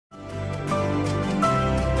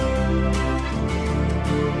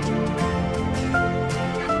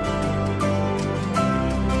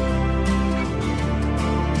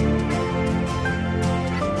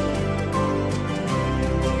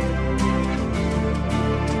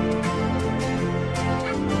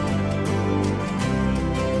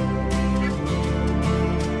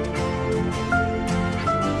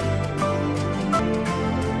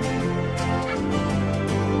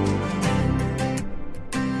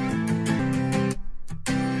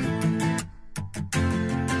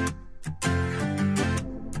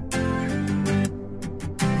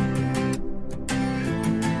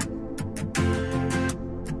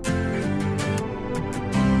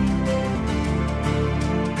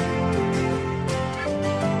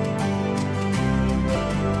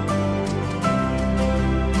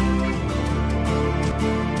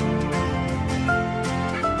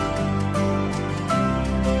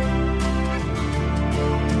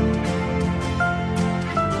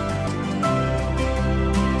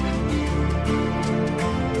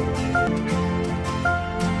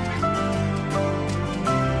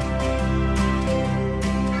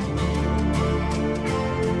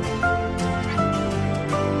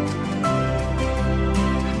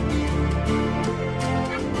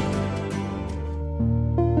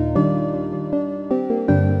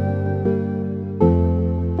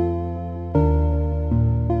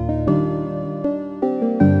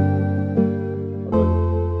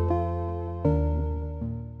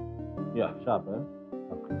up, eh?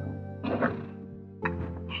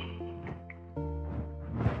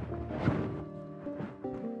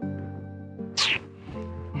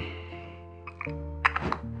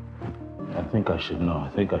 I think I should know. I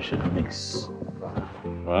think I should mix.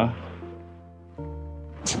 Huh?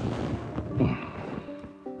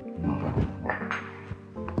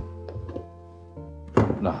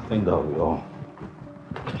 No, I think that'll be all.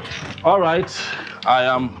 All right, I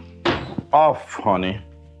am off, honey.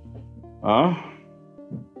 Huh?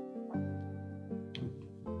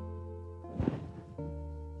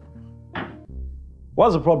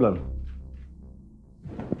 What's the problem?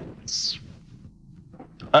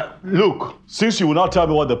 Look, since you will not tell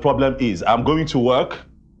me what the problem is, I'm going to work,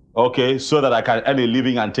 okay, so that I can earn a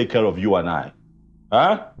living and take care of you and I.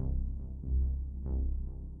 Huh?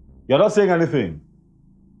 You're not saying anything.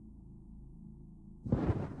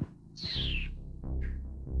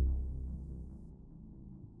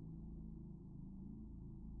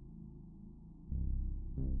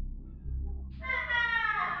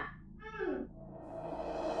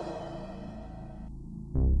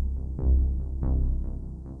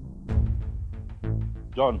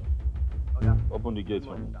 John, Oga. Open the gate.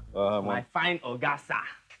 My fine Oga, sir.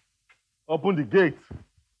 Open the gate.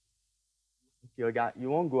 Okay, Oga, you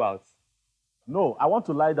won't go out. No, I want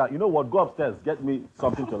to lie down. You know what? Go upstairs. Get me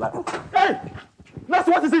something to lie. Hey!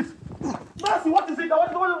 Nancy, what is it? Nancy, what is it?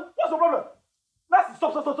 What's the problem? Nancy,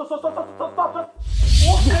 stop. What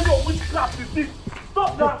kind of witchcraft is this?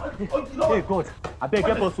 Stop now. Hey, God, I beg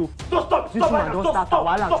you also. Stop. This woman don't start a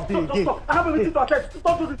while today again. Stop. I have a meeting to attend.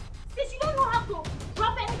 Stop doing this. Since you don't know how to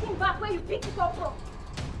drop anything back where you picked it up from.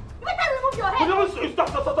 You better remove your head.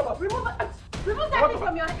 Stop. Remove that thing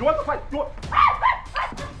from your head. You want to fight? Mama,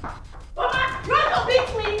 you want to beat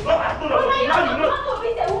me? No, I don't know. Mama, you want to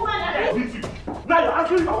beat a woman like this? Beat you. Now you're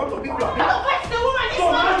asking if I want to beat you. Don't fight the woman this So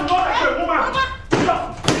now morning. you know that you're a woman.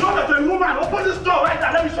 You know that you're a woman. Open this door right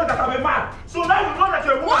now. Let me show that I'm a man. So now you know that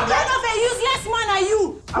you're a woman. What kind of a useless man are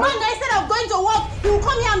you? Man that instead of going to work, he will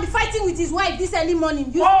come here and be fighting with his wife this early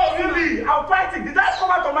morning. Oh, really? I'm fighting. Did I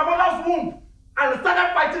come out of my mother's womb and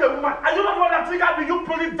started fighting a woman? Are you not the one that triggered me? You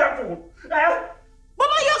bloody devil.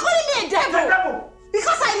 Mama, you're calling me a devil. The devil.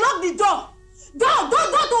 Because I locked the door. Door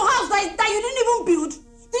to house that you didn't even build.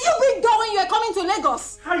 Did you build door when you were coming to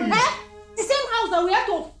Lagos? The same house that we have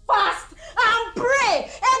to fast and pray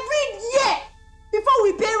every year before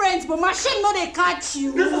we pay rent, but my shame not they catch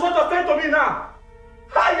you. This is what you're saying to me now.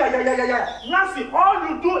 Nancy, all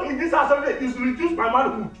you do in this house is reduce my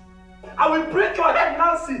manhood. I will break your head,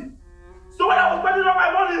 Nancy. So when I was spending all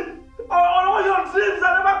my money, all your dreams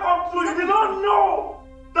that never come true, you did not know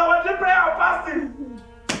that when they pray and fasting.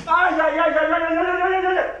 I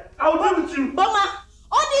will deal with you. Boma,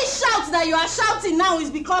 all these shouts that you are shouting now is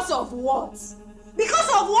because of what? Because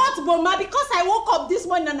of what, Boma? Because I woke up this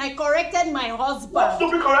morning and I corrected my husband. What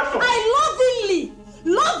stupid correction? I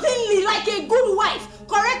lovingly, like a good wife,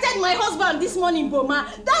 corrected my husband this morning, Boma.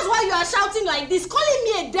 That's why you are shouting like this, calling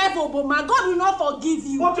me a devil, Boma. God will not forgive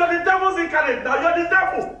you. But you're the devil's incarnate now. You're the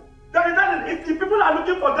devil. If people are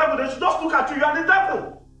looking for devil, they should just look at you. You're the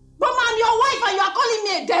devil. Boma, I'm your wife and you are calling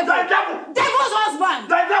me a devil. The devil. Devil's husband.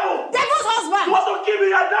 The devil. Devil's husband. You want to kill me,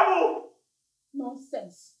 you're a devil.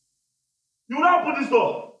 Nonsense. You will not open this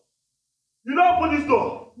door. You will not open this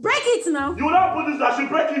door. Break it now. You will not open this door. I should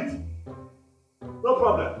break it. No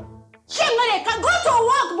problem. Shame, no, they can go to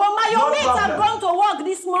work, Boma. Your mates have gone to work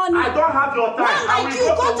this morning. I don't have your time. Man like you,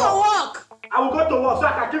 go to work. I will go to work so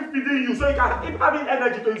I can keep feeding you, so you can keep having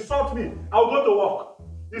energy to insult me. I will go to work.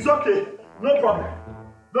 It's okay. No problem.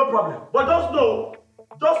 No problem. But just know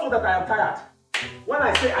that I am tired. When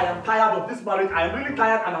I say I am tired of this marriage, I am really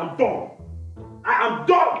tired and I'm done. I am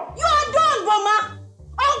done. You are done, Boma.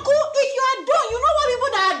 Uncle, if you are done, you know what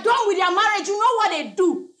people that are done with their marriage, you know what they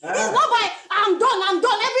do. It's not by, I'm done.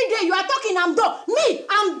 Every day you are talking, I'm done. Me,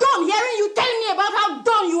 I'm done. Hearing you tell me about how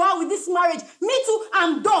done you are with this marriage. Me too,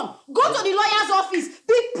 I'm done. Go to the lawyer's office.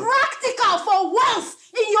 Be practical for once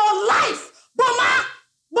in your life. Boma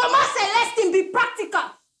Celestine, be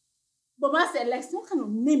practical. Boma Celestine, what kind of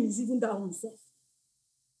name is even that one, self?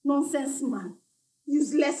 Nonsense man.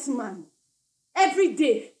 Useless man. Every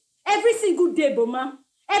day. Every single day, Boma.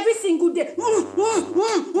 Every single day. Throwing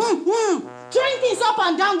things up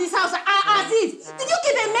and down this house as if. Did you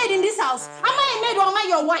keep a maid in this house? Am I a maid or am I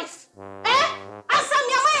your wife? Answer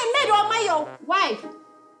me, am I a maid or am I your wife?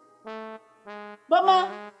 Boma.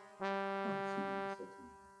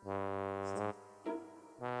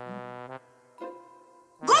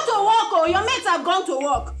 Go to work, oh. Your mates have gone to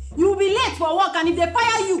work. You will be late for work, and if they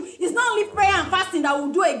fire you, it's not only prayer and fasting that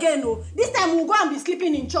we'll do again, oh. This time we'll go and be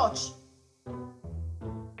sleeping in church.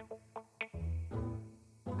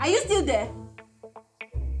 Are you still there?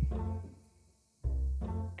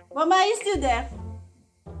 Boma, are you still there?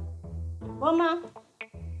 Boma?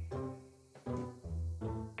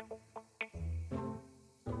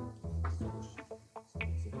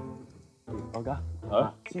 Oga,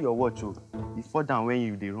 see your watch, oh. You fall down when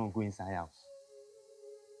you run go inside house.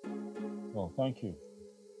 Oh, thank you.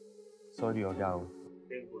 Sorry, Oga.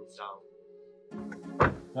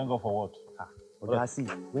 Thank God for what? Oga, see,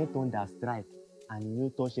 when thunder strike and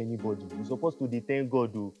you don't touch anybody, you're supposed to thank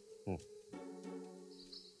God, oh.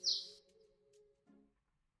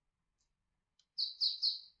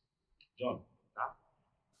 John.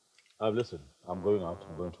 Listen, I'm going out.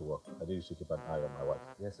 I'm going to work. I need you to keep an eye on my wife.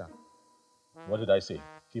 Yes, sir. What did I say?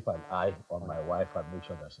 Keep an eye on my wife and make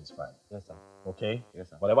sure that she's fine. Yes, sir. Okay? Yes,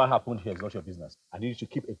 sir. Whatever happened here is not your business. I need you to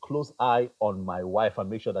keep a close eye on my wife and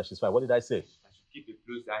make sure that she's fine. What did I say? I should keep a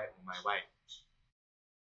close eye on my wife.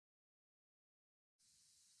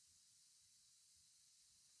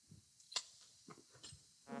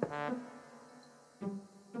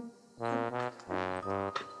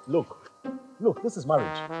 Look, this is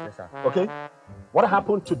marriage. Yes, sir. Okay? What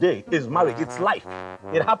happened today is marriage. It's life.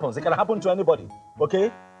 It happens. It can happen to anybody.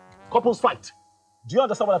 Okay? Couples fight. Do you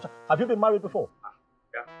understand what have you been married before?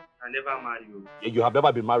 Yeah, I never married you. You have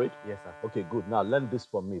never been married? Yes, sir. Okay, good. Now learn this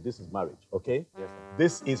from me. This is marriage, okay? Yes, sir.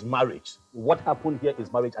 This is marriage. What happened here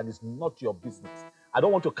is marriage and it's not your business. I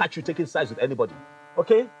don't want to catch you taking sides with anybody.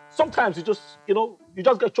 Okay? Sometimes you just, you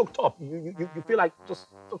just get choked up. You feel like just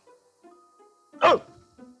oh!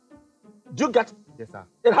 Do you get? Yes, sir.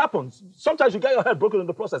 It happens. Sometimes you get your head broken in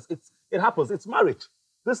the process. It happens. It's marriage.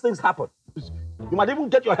 These things happen. You might even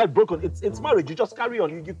get your head broken. It's marriage. You just carry on.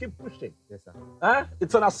 You keep pushing. Yes, sir.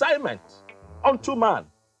 It's an assignment unto man.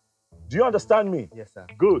 Do you understand me? Yes, sir.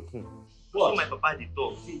 Good. So my papa dey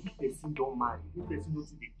talk say if person don't marry, if person no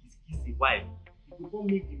see dey kiss the wife, it go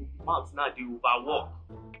make the mouth now dey overwork.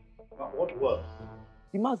 What work?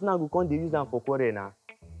 The mouth now go come dey use them for quarrel now.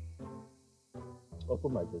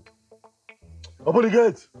 Open my gate. Open the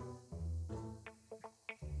gate.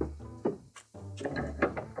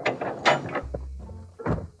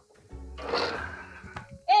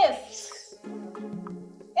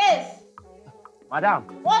 Madam.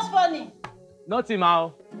 What's funny? Nothing, ma.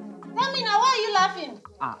 Tell me now, why are you laughing?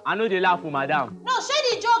 I know they laugh, madam. No, share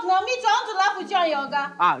the joke now. Me too, I want to laugh with you and your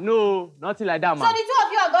oga. No, nothing like that, ma. So the two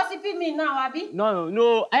of you are gossiping me now, Abi?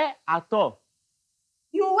 No, at all.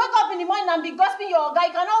 You wake up in the morning and be gossiping your oga.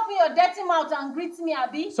 You cannot open your dirty mouth and greet me,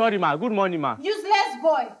 Abi? Sorry, ma. Good morning, ma. Useless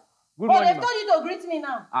boy. Good morning, they've ma. told you to greet me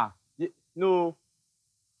now. No.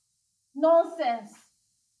 Nonsense.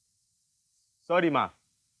 Sorry, ma.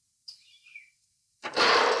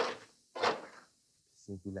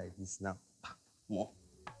 Simple like this now. More.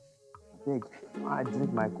 I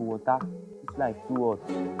drink my cool water. It's like too hot.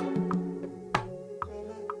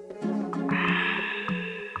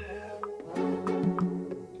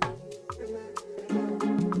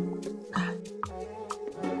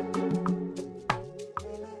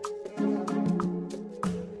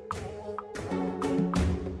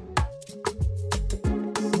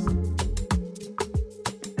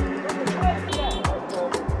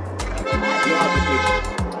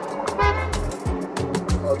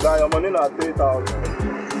 Your money now 3,000.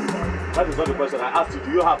 That is not the question. I asked you,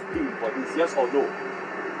 do you have PIN for this, yes or no?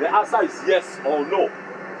 The answer is yes or no.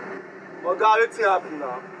 Oga, wetin happen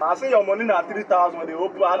now? I say your money now 3,000 when they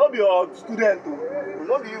open. I don't be your student too. You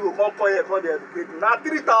know you go come here for the education. Now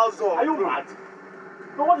 3,000. Are you mad?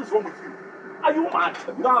 No, what is wrong with you? Are you mad?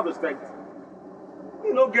 You don't have respect.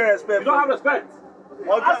 You don't get respect. You don't have respect.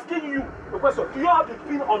 I'm asking you the question. Do you have the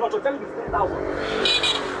PIN or not? You're telling me 3,000.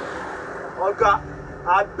 Oga,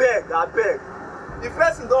 I beg. The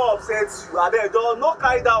person don't upset you. I beg, don't no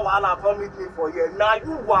carry that wahala come meet me for here. Now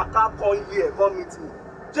you waka come here, come meet me.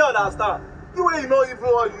 Do you understand? You ain't know even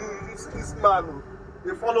what you see this man.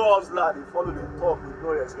 They follow us, lad. They follow the talk with no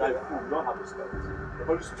respect. You don't have respect. You're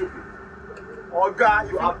very stupid. Oga,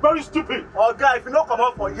 you are very stupid. Oga, if you don't come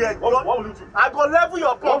out for here, what will you do? I go level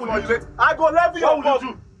your pump for you. I go level your pump.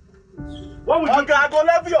 What will you do? Oga, I go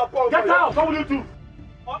level your pump. Get out! What will you do?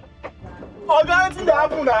 Oga, anything that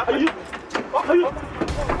happen now? Are you?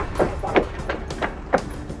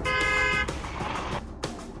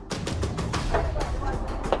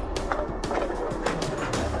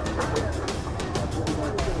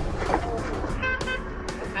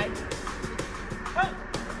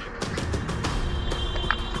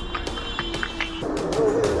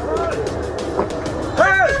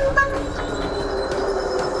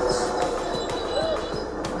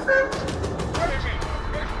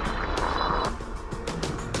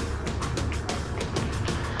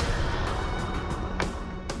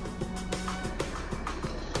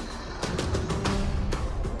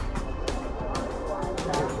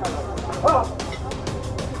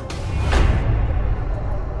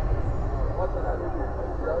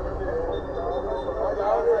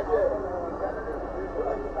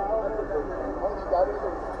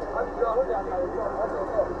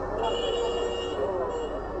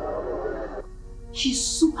 She's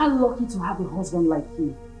super lucky to have a husband like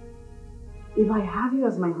you. If I have you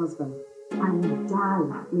as my husband, I will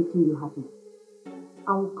die making you happy.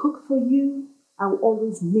 I will cook for you. I will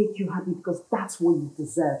always make you happy because that's what you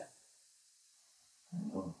deserve.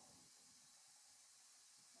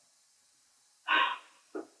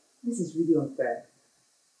 This is really unfair.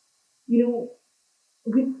 You know,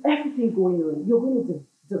 with everything going on, you're going to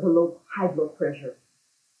develop high blood pressure.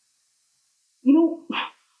 You know,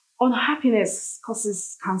 unhappiness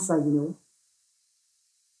causes cancer, you know.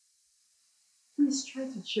 Please try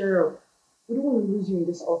to cheer up. We don't want to lose you in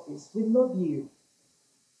this office. We love you.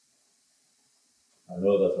 I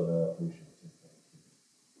know that and I appreciate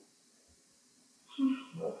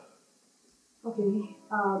it. Okay,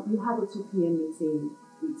 you have a 2 p.m. meeting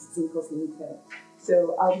with Zincos Limited.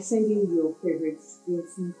 So I'll be sending you your favorites,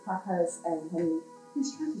 some crackers and honey.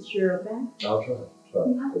 Please try to cheer up, man. I'll try.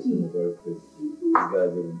 You have It's to. been very crazy. This guy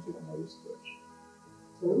didn't take my wristwatch.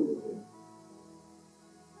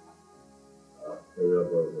 Area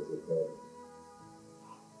boys, as they call it.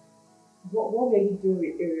 What were you doing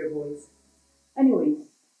with area boys? Anyways,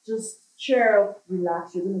 just cheer up,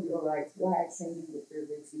 relax, you're gonna be alright. Why I send you your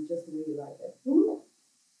favorites, you just really like it.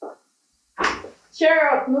 Cheer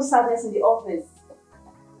up, no sadness in the office.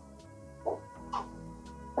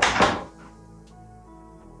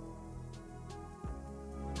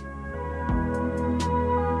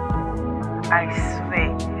 I swear.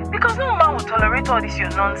 Because no man will tolerate all this your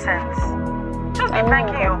nonsense. Just be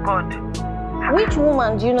thanking your God. Which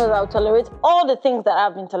woman do you know that will tolerate all the things that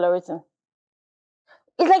I've been tolerating?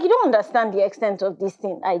 It's like you don't understand the extent of this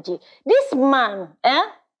thing, IG. This man,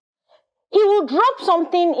 he will drop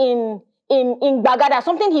something in Bagada,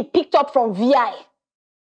 something he picked up from VI.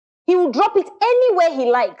 He will drop it anywhere he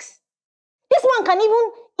likes. This man can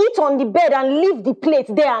even eat on the bed and leave the plate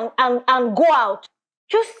there and go out.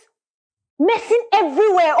 Just messing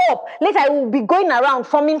everywhere up. Later, I will be going around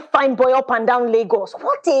forming fine boy up and down Lagos.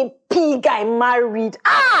 What a pig I married.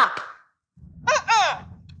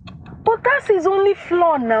 But that's his only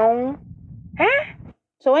flaw now.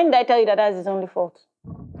 So when did I tell you that that's his only fault?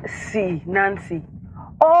 See, Nancy,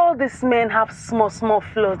 all these men have small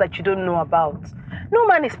flaws that you don't know about. No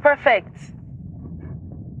man is perfect.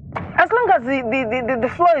 As long as the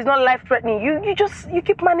flaw is not life-threatening, you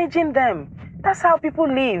keep managing them. That's how people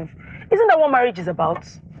live. Isn't that what marriage is about?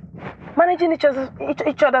 Managing each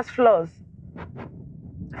other's flaws.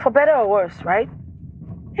 For better or worse, right?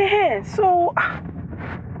 So,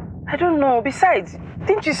 I don't know. Besides,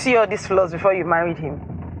 didn't you see all these flaws before you married him?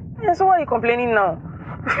 So why are you complaining now?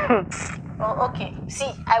 Oh, okay.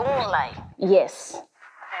 See, I won't lie. Yes.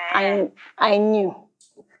 I knew.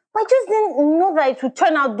 But I just didn't know that it would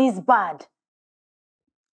turn out this bad.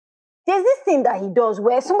 There's this thing that he does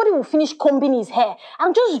where somebody will finish combing his hair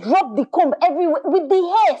and just drop the comb everywhere with the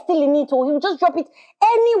hair still in it, or he will just drop it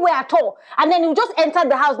anywhere at all. And then he'll just enter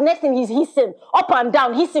the house. Next thing he's hissing up and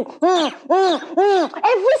down, hissing every single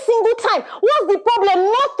time. What's the problem?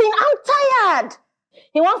 Nothing. I'm tired.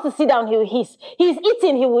 He wants to sit down, he will hiss. He's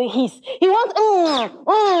eating, he will hiss. He wants,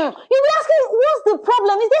 You'll be asking, what's the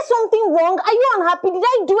problem? Is there something wrong? Are you unhappy? Did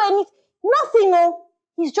I do anything? Nothing, no.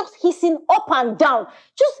 He's just hissing up and down.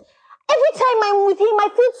 Just every time I'm with him, I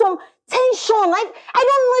feel some tension. I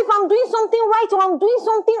don't know if I'm doing something right or I'm doing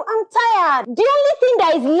something. I'm tired. The only thing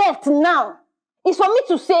that is left now is for me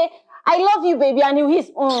to say, I love you, baby, and he'll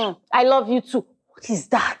hiss, I love you too. What is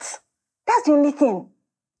that? That's the only thing.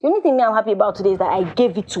 The only thing I'm happy about today is that I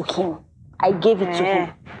gave it to him. I gave it to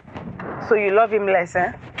him. So you love him less,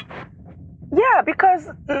 eh? Yeah, because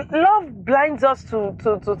love blinds us to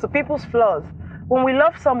people's flaws. When we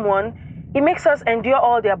love someone, it makes us endure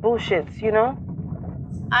all their bullshit, you know?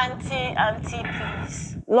 Auntie,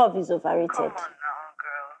 please. Love is overrated. Come on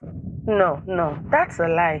now, girl. No, that's a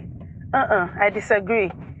lie. I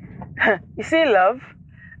disagree. You see, love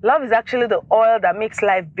is actually the oil that makes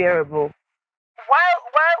life bearable. While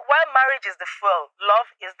marriage is the fuel, love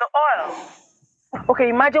is the oil. Okay,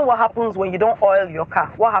 imagine what happens when you don't oil your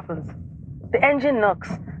car. What happens? The engine knocks.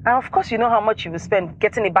 And of course, you know how much you will spend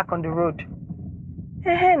getting it back on the road.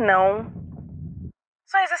 Now.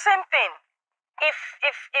 So it's the same thing. If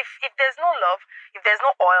there's no love, if there's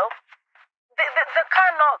no oil, the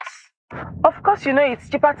car knocks. Of course, you know it's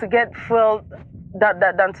cheaper to get fuel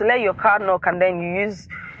than to let your car knock and then you use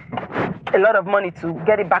a lot of money to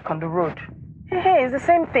get it back on the road. It's the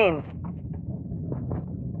same thing.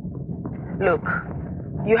 Look,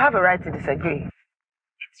 you have a right to disagree.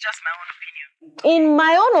 It's just my own opinion. In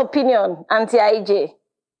my own opinion, Auntie IJ,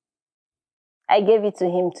 I gave it to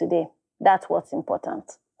him today. That's what's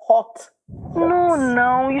important. Hot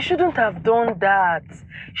No, you shouldn't have done that.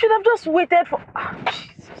 You should have just waited for...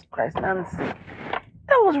 Jesus Christ, Nancy.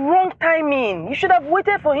 That was wrong timing. You should have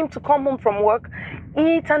waited for him to come home from work,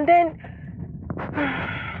 eat, and then...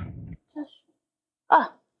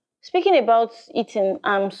 Speaking about eating,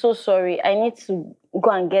 I'm so sorry. I need to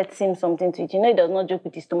go and get him something to eat. You know he does not joke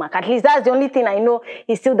with his stomach. At least that's the only thing I know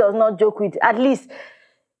he still does not joke with. At least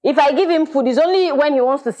if I give him food, it's only when he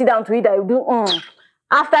wants to sit down to eat that I will do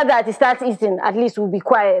After that, he starts eating. At least we'll be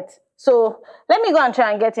quiet. So let me go and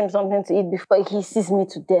try and get him something to eat before he sees me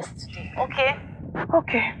to death today. Okay?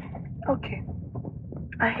 Okay.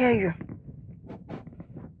 I hear you.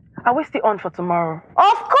 Are we still on for tomorrow?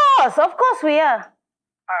 Of course we are.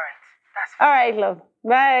 Alright, that's fine. Alright, love.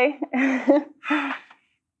 Bye.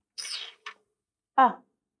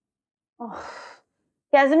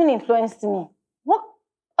 He has even influenced me. What?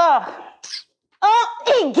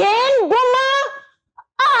 Again, Boma?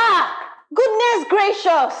 Goodness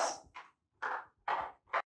gracious.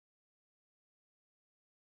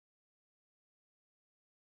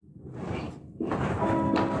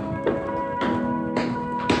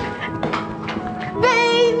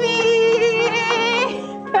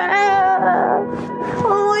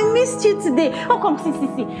 I missed you today. Oh, come,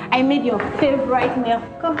 see. I made your favorite meal.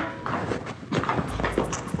 Come.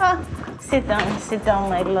 Sit down,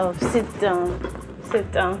 my love. Sit down.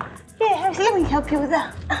 Yeah, let me help you with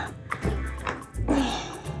that.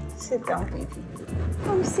 Sit down, baby.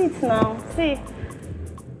 Come, sit now. See.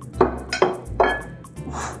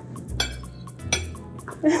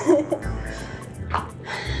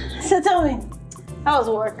 So tell me, how was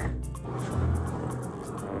work?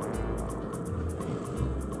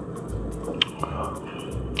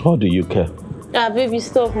 How do you care? Baby,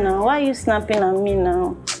 stop now. Why are you snapping at me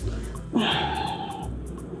now?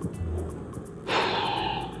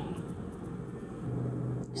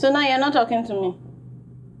 So now you're not talking to me?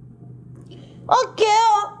 Okay.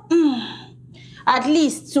 At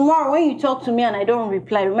least tomorrow when you talk to me and I don't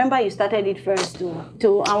reply, remember you started it first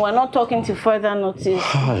too. And we're not talking to further notice.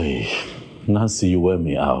 Hi. Nancy, you wear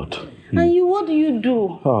me out. And you, what do you do?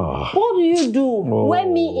 What do you do? Wear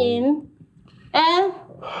me in?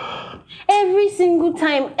 Every single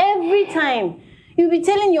time, every time. You'll be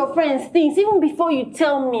telling your friends things even before you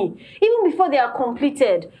tell me. Even before they are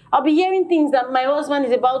completed. I'll be hearing things that my husband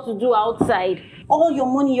is about to do outside. All your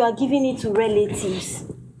money, you are giving it to relatives.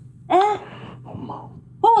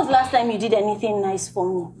 When was the last time you did anything nice for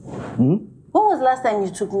me? When was the last time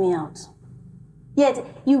you took me out? Yet,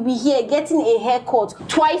 you'll be here getting a haircut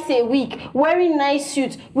twice a week, wearing nice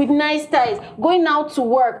suits with nice ties, going out to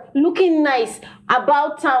work, looking nice,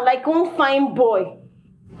 about town like one fine boy.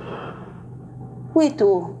 Wait,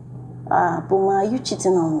 Boma, are you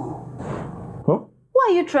cheating on me? Huh? Who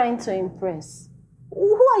are you trying to impress?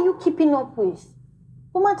 Who are you keeping up with?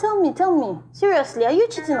 Boma, tell me. Seriously, are you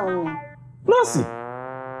cheating on me? Nancy!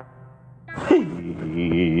 Hey.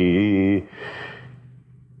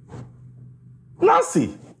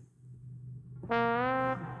 Nancy!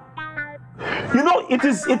 You know, it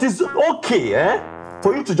is okay,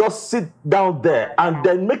 for you to just sit down there and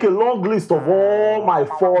then make a long list of all my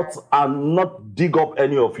faults and not dig up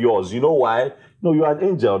any of yours. You know why? No, you're an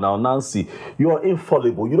angel now, Nancy. You are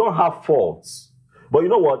infallible. You don't have faults. But you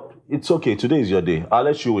know what? It's okay. Today is your day. I'll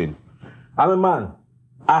let you win. I'm a man.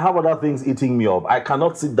 I have other things eating me up. I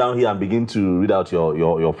cannot sit down here and begin to read out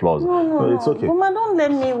your flaws. No, it's okay. Boma, don't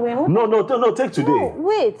let me win. No, take today. No,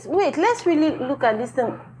 wait. Let's really look at this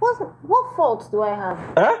thing. What faults do I have?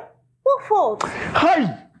 What fault?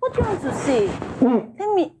 Hi! What do you want to say?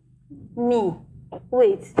 Tell me.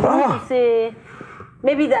 Wait. You want to say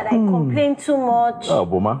maybe that I complain too much?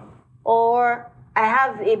 Boma. Or I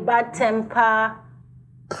have a bad temper?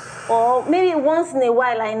 Or maybe once in a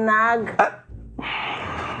while I nag?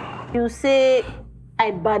 You say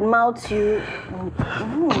I badmouth you.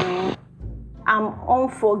 I'm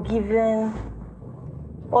unforgiving.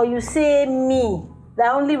 Or you say me, that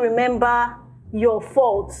I only remember your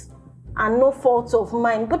faults and no faults of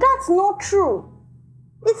mine. But that's not true.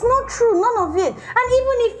 It's not true, none of it. And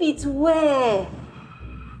even if it were,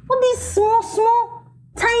 all these small,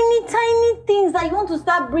 tiny things that you want to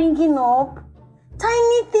start bringing up,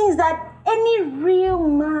 tiny things that any real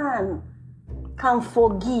man can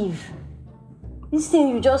forgive. This thing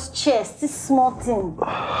you just chest, this small thing.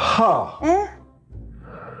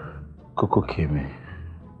 Coco kill me.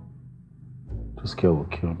 This girl will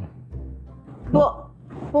kill me. But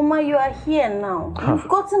Boma, you are here now. You've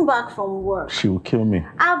gotten back from work. She will kill me.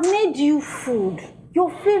 I've made you food. Your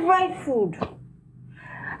favorite food.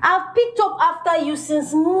 I've picked up after you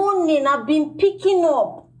since morning. I've been picking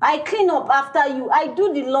up. I clean up after you. I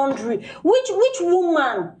do the laundry. Which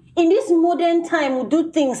woman in this modern time would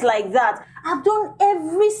do things like that? I've done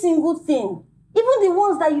every single thing. Even the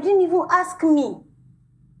ones that you didn't even ask me.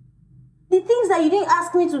 The things that you didn't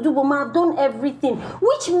ask me to do, Boma, I've done everything.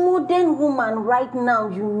 Which modern woman right now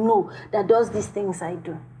you know that does these things I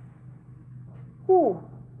do? Who?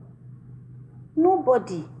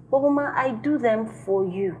 Nobody. But Boma, I do them for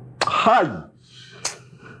you. Hi. And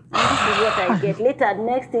this is what I get. Later, the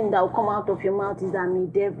next thing that will come out of your mouth is that I'm a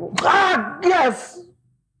devil. Ah, yes.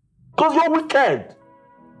 Because you're wicked.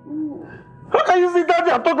 How can you sit down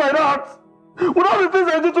there and talk like that? With all the things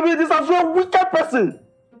that you do to me, this is you're a wicked person.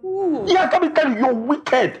 Yes, let me tell you, you're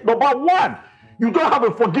wicked. Number one, you don't have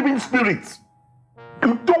a forgiving spirit.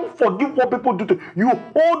 You don't forgive what people do to you. You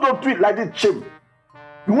hold on to it like this shame.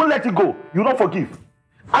 You won't let it go. You don't forgive.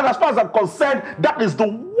 And as far as I'm concerned, that is the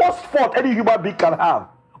worst fault any human being can have.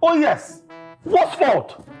 Oh yes, worst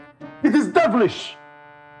fault. It is devilish.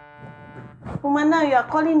 Boma, now you are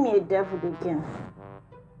calling me a devil again.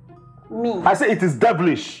 Me. I say it is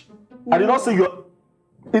devilish. I did not say you're...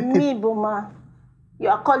 Me, Boma. You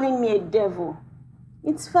are calling me a devil.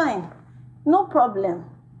 It's fine. No problem.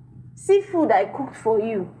 Seafood I cooked for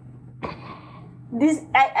you. This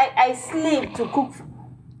I slaved to cook.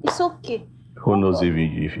 It's okay. Who knows if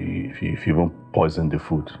you even poisoned the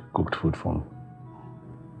food, cooked food for me?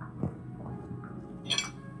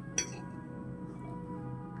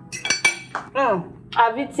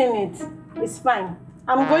 I've eaten it. It's fine.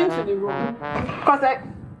 I'm going to the room. Because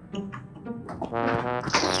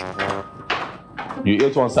You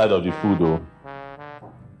ate one side of the food, though.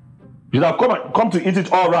 You have come to eat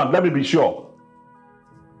it all around. Let me be sure.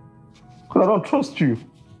 Because I don't trust you.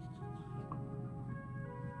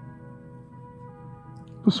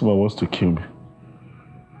 This woman wants to kill me.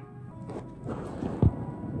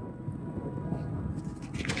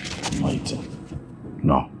 Mighty.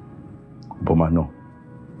 No. Boma, no.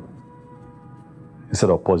 Instead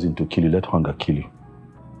of pausing to kill you, let hunger kill you.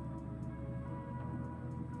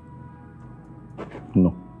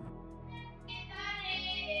 No.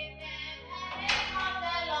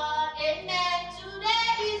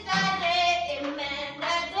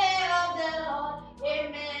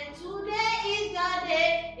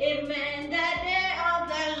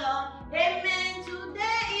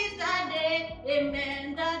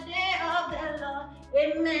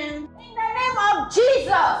 Amen. In the name of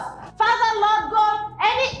Jesus, Father, Lord God,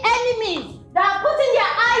 any enemies that are putting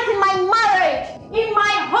their eyes in my marriage, in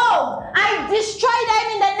my home, I destroy them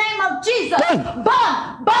in the name of Jesus.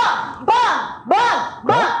 Burn, burn, burn, burn,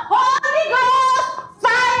 burn. Holy Ghost,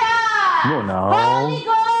 fire. No, now. Holy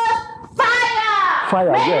Ghost, fire.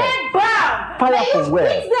 Fire May where? they burn. Fire May from you where?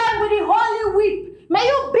 beat them with the holy whip. May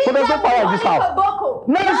you beat them with the holy koboko.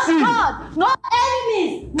 Nancy. No God, no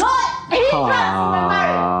enemies, no hindrance in my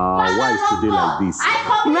marriage. Father, why is today Lord like this? I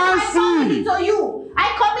commit Nancy. my family to you. I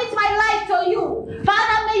commit my life to you.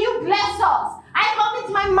 Father, may you bless us. I commit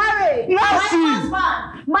my marriage, Nancy. my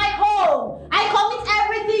husband, my home. I commit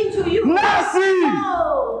everything to you. Nancy.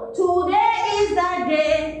 Oh, today is the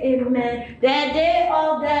day, amen. The day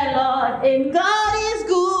of the Lord. And God is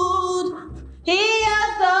good. He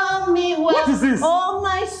has done me well. What is this? Oh,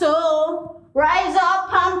 my soul, rise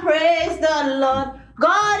up and praise the Lord.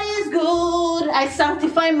 God is good. I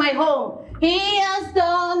sanctify my home. He has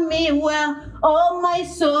done me well. Oh, my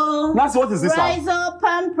soul. Nancy, what is this? Rise up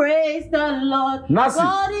and praise the Lord. Nancy.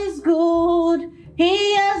 God is good.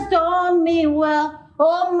 He has done me well.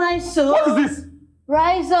 Oh, my soul. What is this?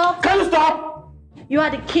 Rise up. Can you stop? You are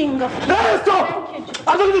the king of kings. Can you stop? Thank you, Jesus.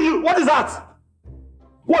 I'm talking to you. What is that?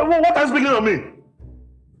 What are you speaking of me?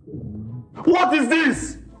 What is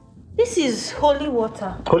this? This is holy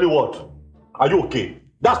water. Holy what? Are you okay?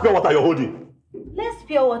 That's pure water you're holding. Blessed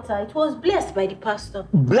pure water. It was blessed by the pastor.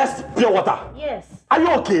 Blessed pure water. Yes. Are you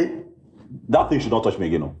okay? That thing should not touch me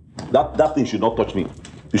again. No. That thing should not touch me.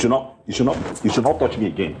 You should not touch me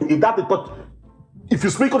again. If you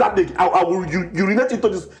sprinkle that thing, I will urinate into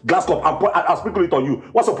this glass cup and I'll sprinkle it on you.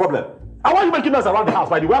 What's the problem? I want you making noise around the house,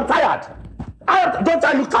 by the way. I'm tired. Don't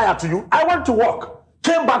I look tired to you? I went to work.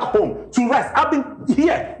 Came back home to rest. I've been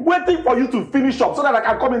here waiting for you to finish up so that I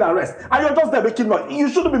can come in and rest. And you're just there making noise. You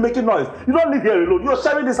shouldn't be making noise. You don't live here alone. You're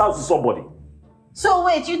sharing this house with somebody. So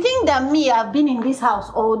wait, you think that me, I've been in this house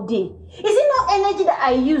all day? Is it not energy that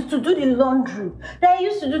I use to do the laundry, that I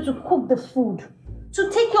used to do to cook the food? to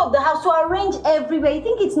take care of the house, to arrange everywhere. You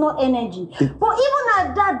think it's not energy. But even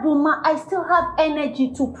at that, Boma, I still have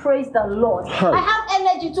energy to praise the Lord. I have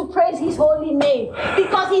energy to praise his holy name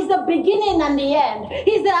because he's the beginning and the end.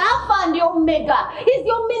 He's the Alpha and the Omega. He's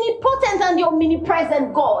the omnipotent and the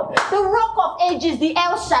omnipresent God. The Rock of Ages, the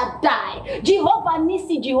El Shaddai. Jehovah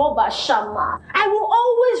Nissi, Jehovah Shammah. I will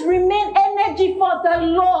always remain energy for the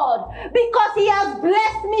Lord because he has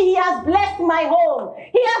blessed me. He has blessed my home.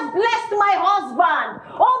 He has blessed my husband.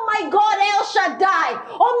 Oh my God, El Shaddai,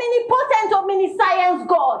 omnipotent, omniscience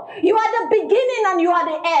God. You are the beginning and you are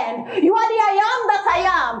the end. You are the I am that I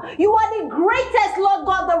am. You are the greatest, Lord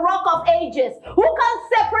God, the Rock of Ages. Who can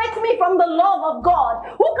separate me from the love of God?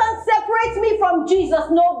 Who can separate me from Jesus?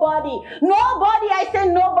 Nobody. Nobody, I say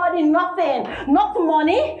nobody, nothing. Not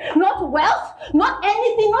money, not wealth, not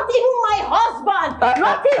anything, not even my husband.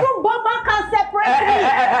 Not even Boma can separate me.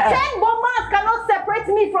 10 Bomas cannot separate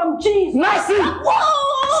me from Jesus. Nancy!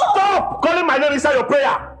 Whoa! Stop calling my name inside your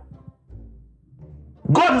prayer.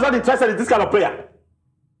 God is not interested in this kind of prayer.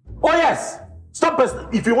 Oh yes. Stop.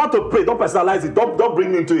 If you want to pray, don't personalize it. Don't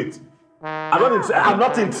bring me into it. I'm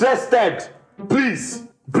not interested. Please.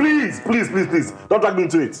 Don't drag me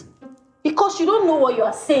into it. Because you don't know what you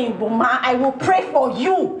are saying, Boma. I will pray for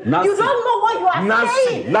you. Nancy, you don't know what you are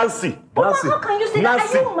saying. Nancy. Boma, how can you say that?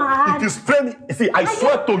 Are you mad? If you spray me, I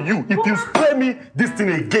swear to you, if you spray me this thing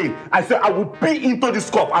again, I say I will pee into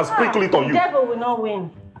this cup and sprinkle it on you. The devil will not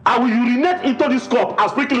win. I will urinate into this cup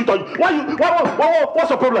and sprinkle it on you. What's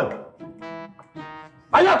your problem?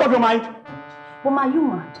 Are you out of your mind? Boma, you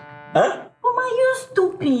mad? Eh? Boma, you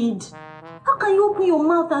stupid. How can you open your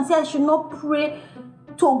mouth and say I should not pray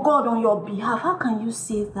to God on your behalf? How can you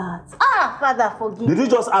say that? Father, forgive him. Did you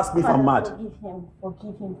just ask me if I'm mad?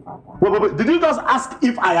 Forgive him, Father. Wait. Did you just ask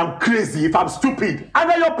if I am crazy, if I'm stupid? And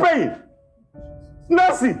then you're praying.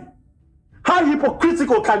 Nancy, how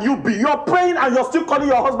hypocritical can you be? You're praying and you're still calling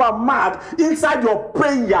your husband mad inside your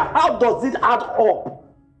prayer. How does it add up?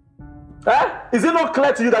 Is it not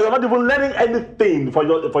clear to you that you're not even learning anything for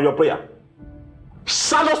your prayer?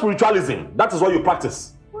 Shallow spiritualism, that is what you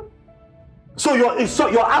practice. So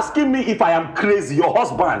you're asking me if I am crazy, your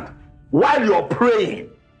husband, while you're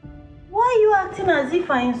praying. Why are you acting as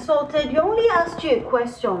if I insulted you? I only asked you a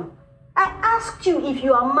question. I asked you if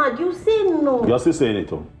you are mad. You say no. You're still saying it,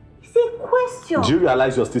 though. It's a question. Do you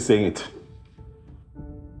realize you're still saying it?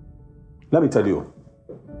 Let me tell you.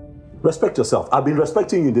 Respect yourself. I've been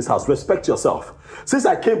respecting you in this house. Respect yourself. Since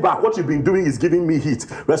I came back, what you've been doing is giving me heat.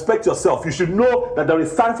 Respect yourself. You should know that there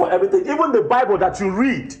is time for everything. Even the Bible that you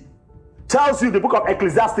read tells you, the book of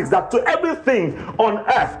Ecclesiastes, that to everything on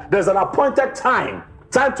earth, there's an appointed time.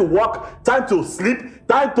 Time to work, time to sleep,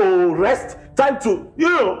 time to rest, time to,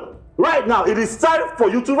 right now, it is time for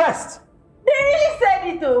you to rest. They really said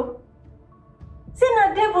it, though. See,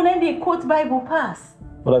 the devil and they quote Bible pass.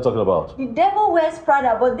 What are you talking about? The devil wears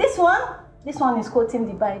Prada, but this one is quoting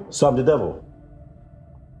the Bible. So I'm the devil?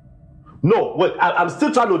 No, wait, I'm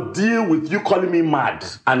still trying to deal with you calling me mad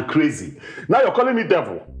and crazy. Now you're calling me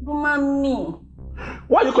devil. Boma, me.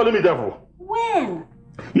 Why are you calling me devil? When?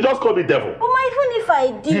 You just called me devil. Boma, even if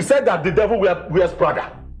I did. You said that the devil wears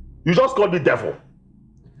Prada. You just called me devil.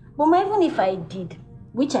 Boma, even if I did,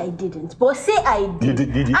 which I didn't, but say I did.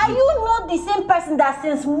 Did Are you not the same person that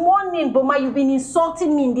since morning, Boma, you've been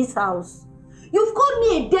insulting me in this house? You've called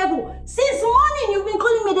me a devil. Since morning, you've been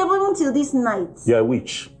calling me a devil until this night. You're a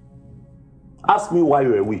witch. Ask me why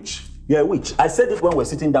you're a witch. You're a witch. I said it when we're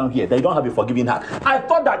sitting down here, that you don't have a forgiving heart. I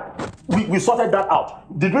thought that we sorted that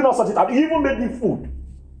out. Did we not sort it out? You even made me food.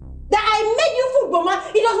 That I made you food, Boma,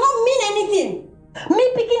 it does not mean anything.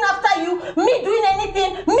 Me picking after you, me doing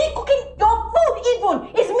anything, me cooking your food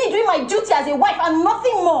even, is me doing my duty as a wife and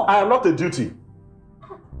nothing more. I am not a duty.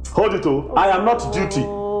 Hold it, oh. I am not duty.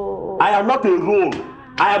 I am not a role.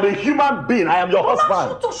 I am a human being. I am your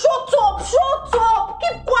husband. Shut up.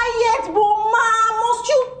 Keep quiet, Boma. Must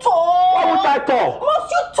you talk? Why would I talk?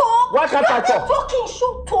 Must you talk? Why can't I talk? Talking,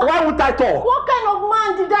 shut up. Why would I talk? What kind of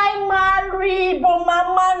man did I marry, Boma?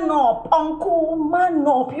 Man up, uncle, man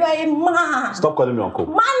up. You are a man. Stop calling me uncle.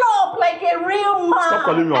 Man up like a real man. Stop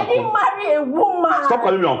calling me uncle. I didn't marry a woman. Stop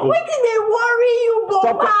calling me uncle. Wait till they worry you,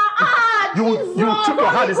 Boma. You took your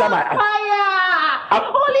hand inside my eye.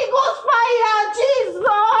 Holy Ghost fire, Jesus!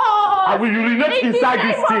 I will urinate inside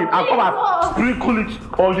this thing and come and sprinkle it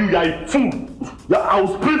on you. You are a fool. I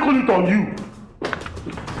will sprinkle it on you.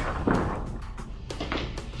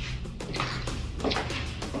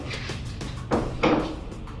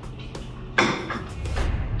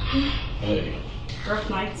 Hey. Rough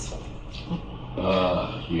night.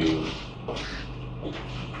 You.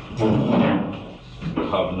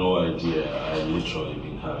 have no idea. I literally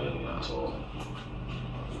didn't have any at all.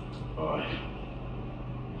 Alright.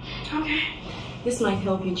 Okay. This might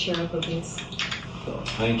help you cheer up a bit. Oh,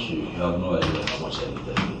 thank you. You have no idea how much I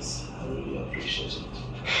needed this. I really appreciate it.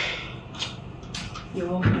 You're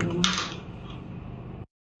welcome.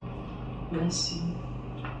 Bless you.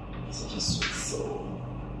 Such a sweet soul.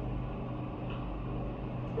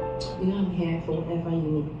 You know I'm here for whatever you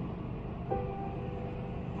need.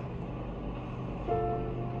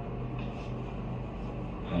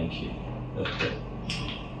 Thank you.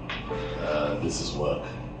 This is work.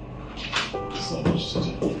 There's not much to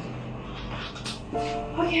do.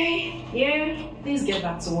 Okay, yeah, please get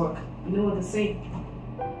back to work. You know what to say.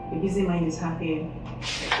 A busy mind is happier.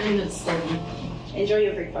 Let me not disturb you. Enjoy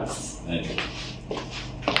your breakfast. Thank you.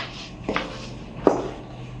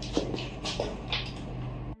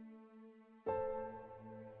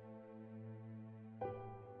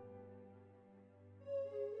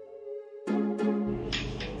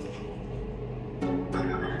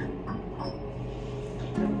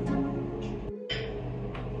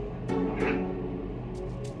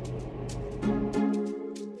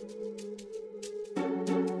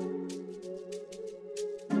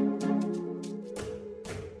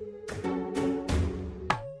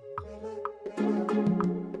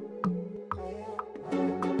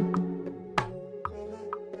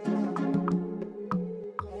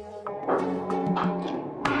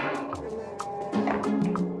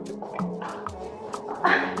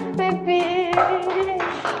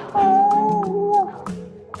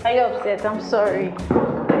 I'm sorry.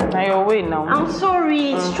 Are you away now? I'm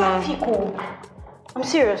sorry. It's traffic. I'm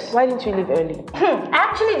serious. Why didn't you leave early? I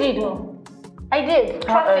actually did. I did.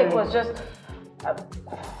 Traffic was just...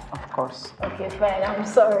 Of course. Okay, fine. I'm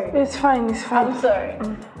sorry. It's fine. It's fine. I'm sorry.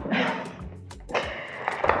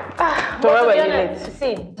 So where were you late?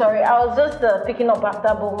 See, sorry. I was just picking up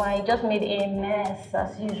after Boma. I just made a mess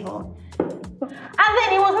as usual. And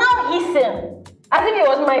then he was now hissing. As if it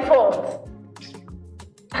was my fault.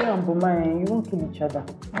 You and Boma, you won't kill each other.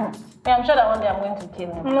 I'm sure that one day I'm going to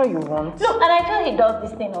kill him. No, you won't. Look, and I feel he does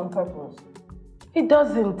this thing on purpose. He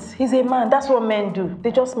doesn't. He's a man. That's what men do. They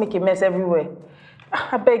just make a mess everywhere.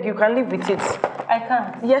 I beg you, can live with it. I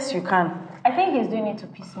can't. Yes, you can. I think he's doing it to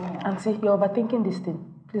piss me off. Auntie, you're overthinking this thing.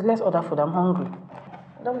 Please, let's order food. I'm hungry.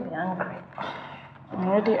 Don't be angry. I'm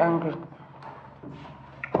already angry.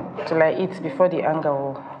 Till I eat before the anger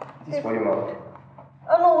will... This is for you, mom.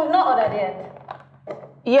 Oh no, we've not ordered yet.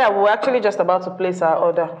 Yeah, we're actually just about to place our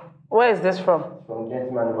order. Where is this from? From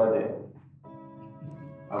gentleman over there.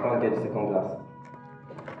 I can't get the second glass.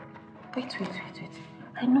 Wait.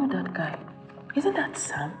 I know that guy. Isn't that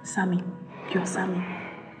Sam? Sammy? You're Sammy.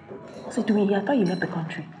 What's he doing here? I thought you left the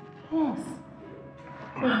country. Yes.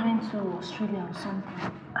 He went to Australia or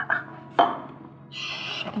something.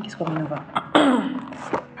 Shh, I think he's coming over.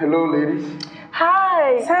 Hello, ladies.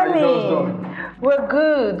 Hi, Sammy. How you guys doing? We're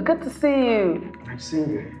good. Good to see you. Nice seeing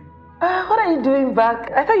you. What are you doing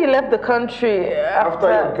back? I thought you left the country After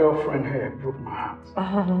your girlfriend here broke my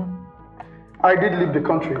heart. I did leave the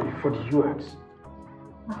country for the US.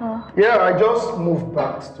 Yeah, I just moved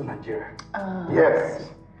back to Nigeria. Yes.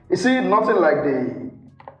 You see, nothing like the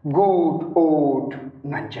good old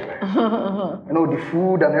Nigeria. You know, the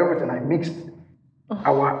food and everything, I mixed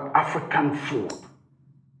our African food.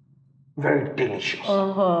 Very delicious.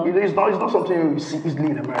 It's not something you see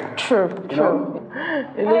easily in America. True.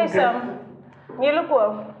 Hey, Sam. You look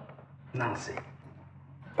well. Nancy.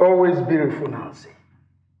 Always beautiful, Nancy.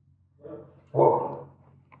 Whoa.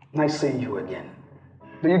 Nice seeing you again.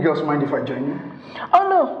 Do you girls mind if I join you? Oh,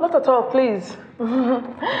 no, not at all, please.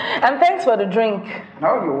 And thanks for the drink.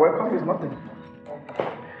 No, you're welcome. It's nothing.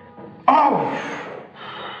 Oh!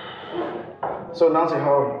 So, Nancy,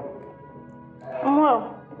 how are you? I'm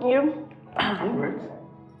well. You? I'm great.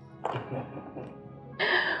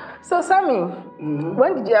 So, Sammy,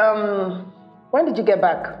 when did you get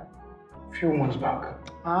back? A few months back.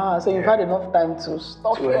 So you've had enough time to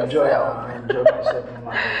stop to enjoy myself in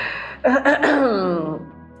my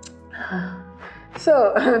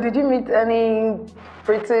So, did you meet any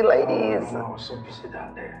pretty ladies? No, I was so busy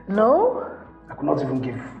down there. No? I could not even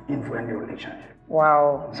give in for any relationship.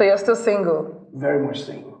 Wow. So you're still single? Very much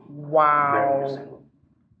single. Wow. Very much single.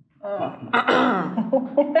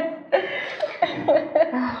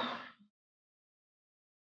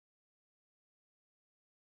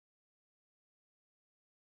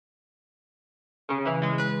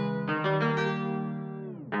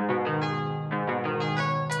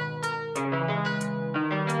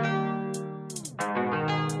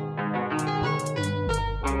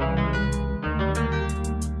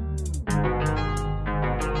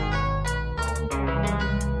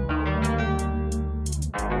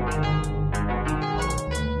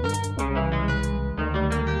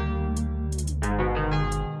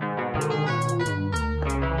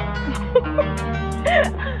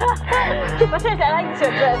 But seriously, I like this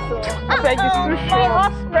your dress. So. I beg, it's too short. My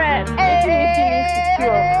husband. Making me feel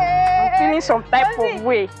insecure. I'm feeling some type of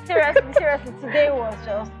way. Seriously, today was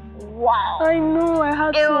just wow. I know, I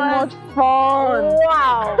had so much fun.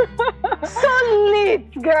 Wow. So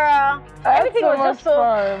lit, girl. Everything was just so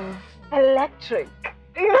fun. Electric.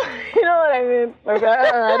 You know what I mean? Like,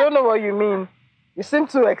 I don't know what you mean. You seem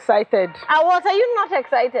too excited. What? Are you not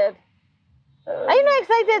excited? Are you not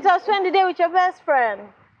excited to spend the day with your best friend?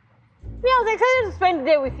 Me, I was excited to spend the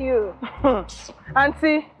day with you.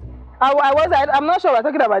 Auntie, I'm not sure we're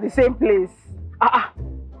talking about the same place.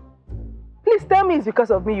 Please tell me it's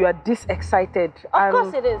because of me you are this excited. Of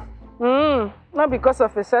course it is. Not because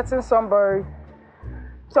of a certain somebody's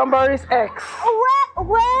ex.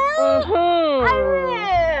 Well, I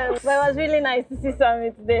mean, but it was really nice to see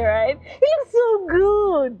Sammy today, right? He looked so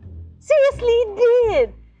good. Seriously, he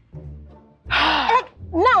did. Like,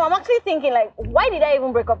 now I'm actually thinking, like, why did I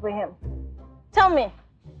even break up with him? Tell me.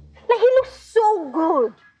 Like, he looks so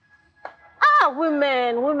good.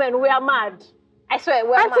 Women, we are mad. I swear,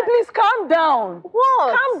 we are mad. Auntie, please calm down.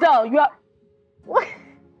 What? Calm down. You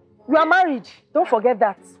are married. Don't forget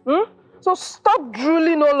that. So stop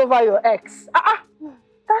drooling all over your ex.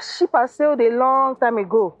 That ship has sailed a long time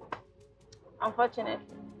ago. Unfortunate.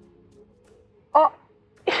 Oh.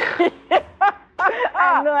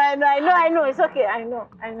 I know. It's okay. I know.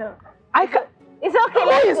 It's okay.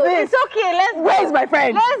 Let's go. It's okay. Let's go. Where is my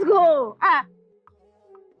friend? Let's go.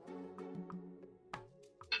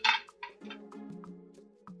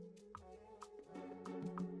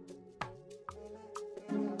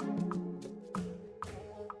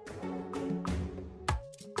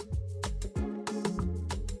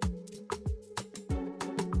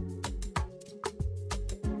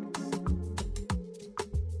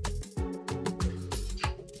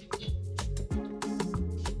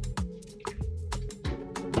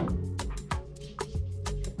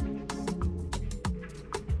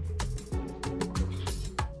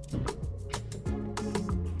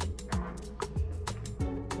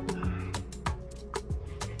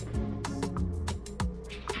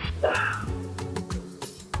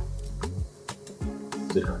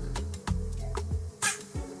 Sweetheart.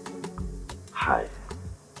 Hi.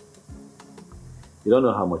 You don't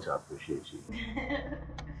know how much I appreciate you.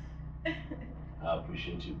 I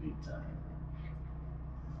appreciate you big time.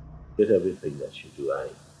 With everything that you do,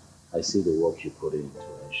 I see the work you put in to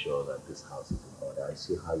ensure that this house is in order. I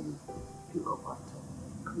see how you pick up after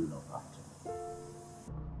me, clean up after me.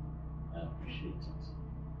 I appreciate it.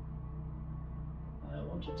 And I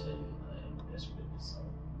want to tell you that I am desperately sorry.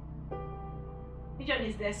 Which one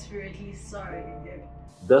is desperately sorry?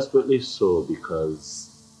 Desperately so because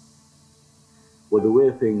with the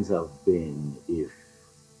way things have been, if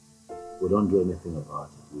we don't do anything about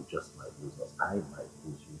it, we just might lose us. I might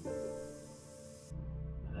lose you.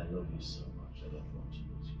 And I love you so much, I don't want to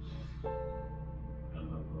lose you. I'm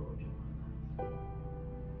a road in my life.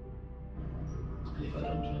 And if I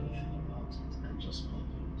don't do anything about it, I just might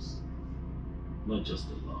lose. Not just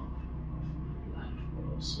the love of my life, but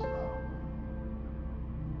also our.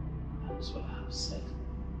 That is what I have said.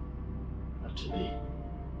 But today,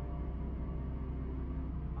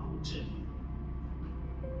 I will tell you,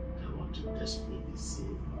 I want to desperately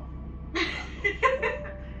save her.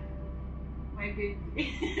 My baby.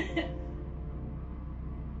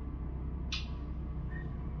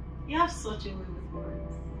 You have such a way with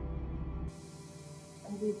words.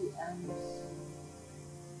 And baby, I'm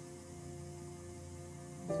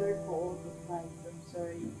sorry for all the fights. I'm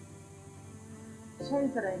sorry. Sorry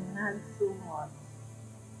that I nagged so much.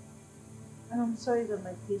 And I'm sorry that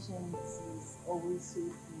my patience is always so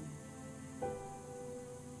few.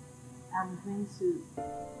 I'm going to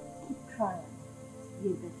keep trying to be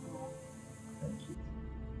a better one. Thank you.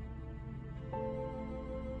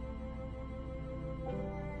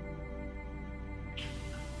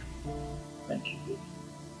 Thank you, baby.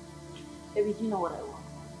 Baby, do you know what I want?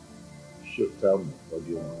 Sure, tell me, what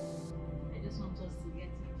do you want? I just want us to get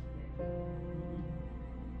into bed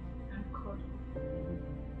and cuddle.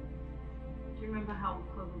 Do you remember how we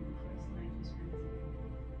cuddled the first night we spent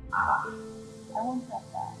together? I want that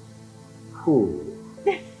back. Cool.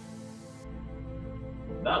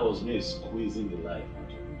 That was me squeezing the life out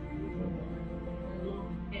of you. I love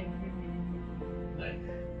every minute. Like,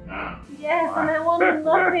 Yes, and I want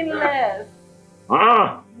nothing less.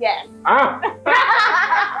 Yes.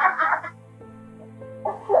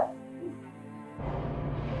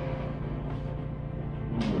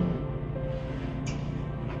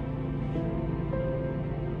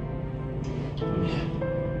 Can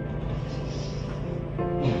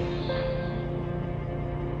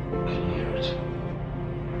you hear it?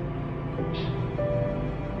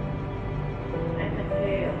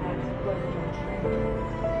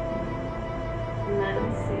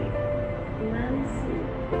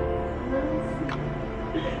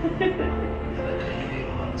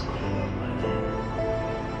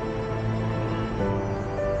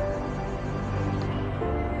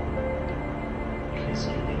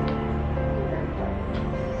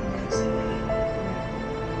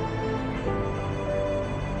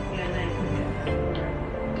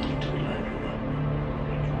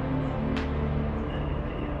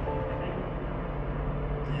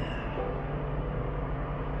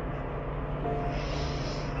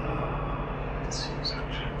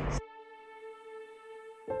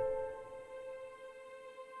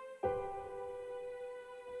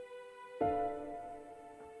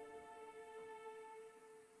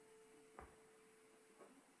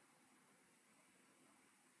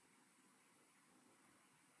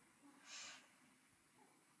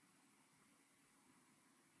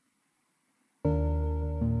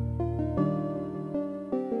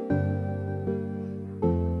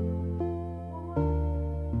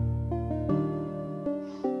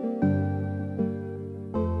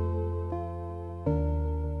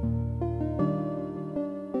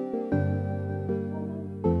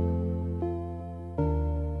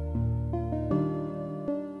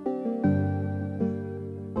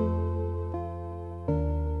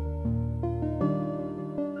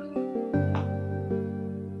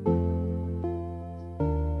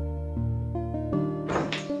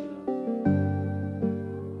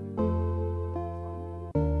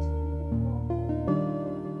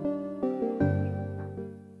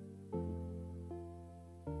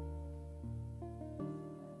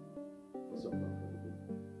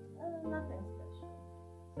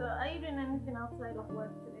 Outside of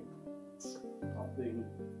work today? Nothing,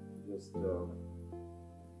 just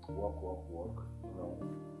walk.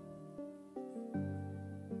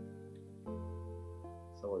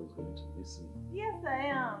 Somebody's going to miss me. Yes, I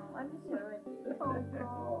am. I miss you already. Oh, no.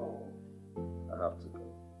 I have to go.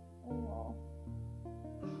 Oh.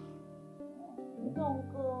 Don't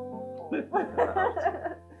go.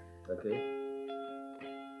 Okay?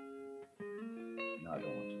 No, I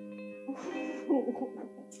don't want to.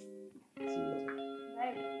 See you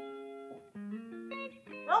later.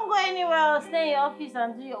 Don't go anywhere. I'll stay in your office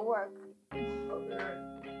and do your work. Okay.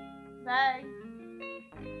 Bye.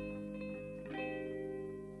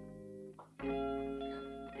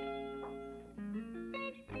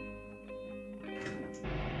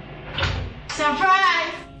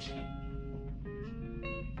 Surprise!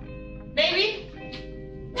 Baby?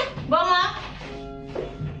 Boma?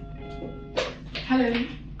 Hello.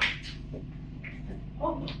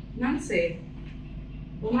 Oh, Nancy.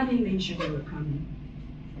 Boma didn't mention you were coming.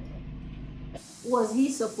 Was he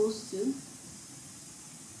supposed to?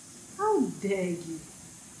 How dare you?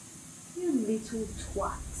 You little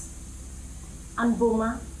twat. And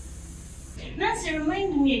Boma? Nancy,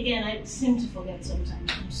 remind me again. I seem to forget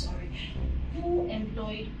sometimes. I'm sorry. Who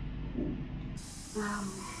employed who?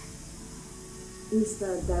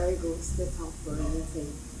 Mr. Darego stepped out for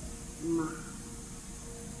anything. Ma.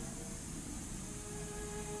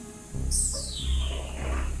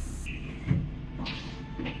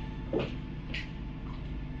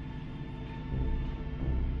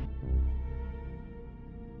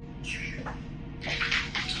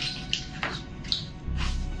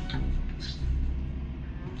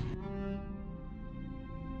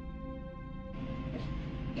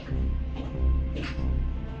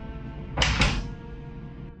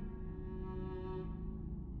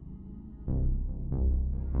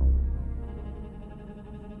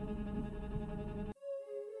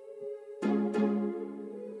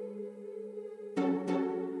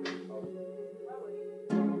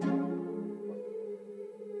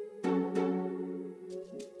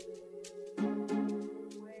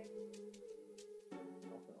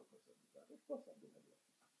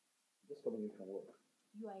 Coming in from work.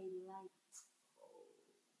 You are a liar.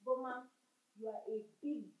 Boma, you are a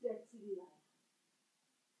big dirty liar.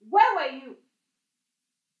 Where were you?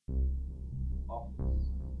 Office.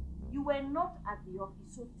 You were not at the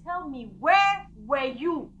office, so tell me, where were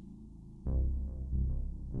you?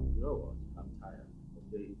 You know what? I'm tired.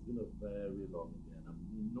 Okay, it's been a very long day and I'm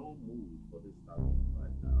in no mood for this stuff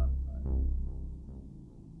right now. I'm tired.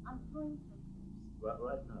 I'm going to.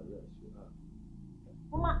 Right now, yes, you are.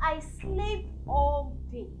 Boma, I slaved all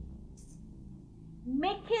day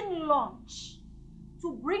making lunch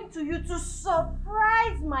to bring to you to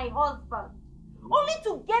surprise my husband, only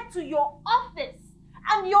to get to your office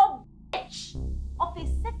and your bitch of a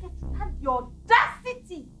secretary had the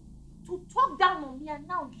audacity to talk down on me, and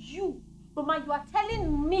now you, Boma, you are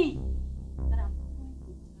telling me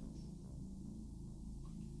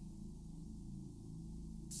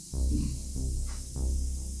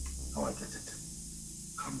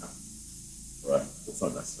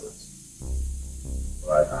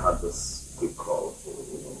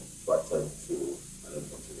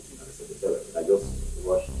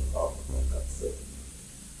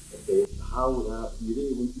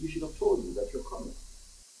You should have told me that you're coming.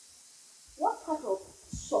 What part of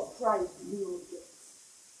surprise do you not get?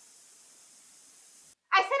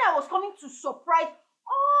 I said I was coming to surprise.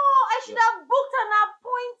 Oh, I should have booked an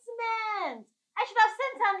appointment. I should have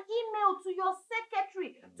sent an email to your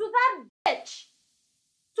secretary, to that bitch,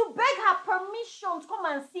 to beg her permission to come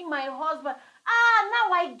and see my husband.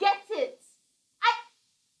 Now I get it.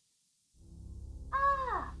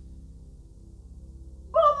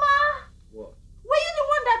 Boma! What? Were you the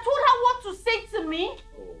one that told her what to say to me? Oh.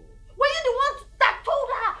 Were you the one that told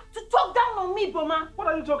her to talk down on me, Boma? What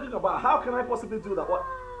are you talking about? How can I possibly do that? What?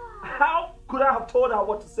 How could I have told her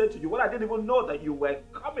what to say to you when I didn't even know that you were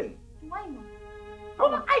coming? Do I know?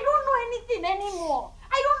 Boma, I don't know anything anymore.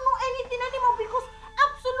 I don't know anything anymore because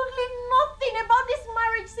absolutely nothing about this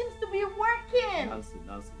marriage seems to be working. Nancy.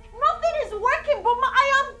 Nothing is working, Boma. I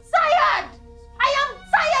am tired. I'm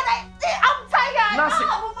tired. Nancy,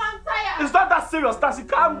 Boma, I'm tired. it's not that serious, Nancy.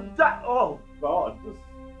 Calm down. Oh, God.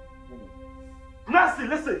 Nancy,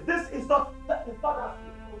 listen. This is not that serious,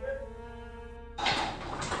 okay?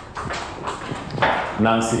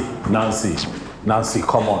 Nancy,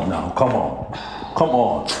 come on now. Come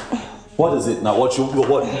on. What is it now? What?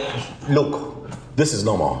 Look, this is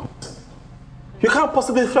normal. You can't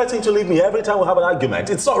possibly threaten to leave me every time we have an argument.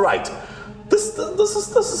 It's not right. This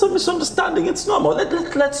is a misunderstanding. It's normal.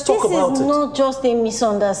 Let's talk about it. This is not just a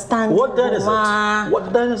misunderstanding. What then is Boma. it?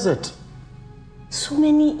 What then is it? So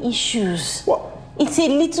many issues. What? It's a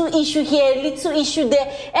little issue here, a little issue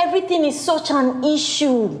there. Everything is such an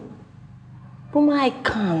issue. Boma, I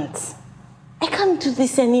can't do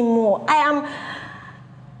this anymore. I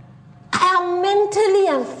am mentally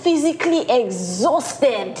and physically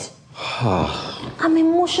exhausted. I'm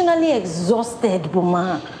emotionally exhausted,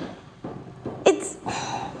 Boma.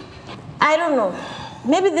 I don't know.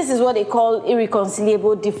 Maybe this is what they call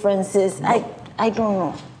irreconcilable differences. I don't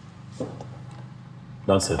know.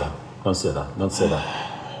 Don't say that.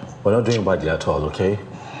 We're not doing badly at all, okay?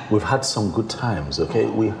 We've had some good times, okay?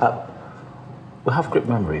 We have great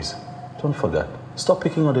memories. Don't forget. Stop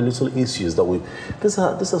picking on the little issues that these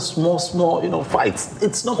are small, fights.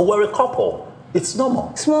 It's normal. We're a couple. It's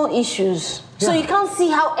normal. Small issues. Yeah. So you can't see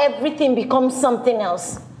how everything becomes something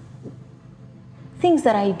else. Things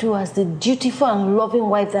that I do as the dutiful and loving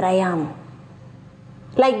wife that I am.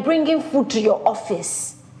 Like bringing food to your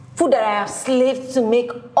office. Food that I have slaved to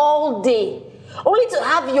make all day. Only to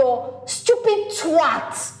have your stupid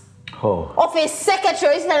twat of a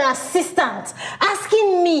secretary and an assistant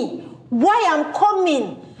asking me why I'm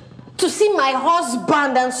coming to see my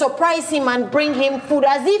husband and surprise him and bring him food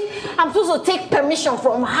as if I'm supposed to take permission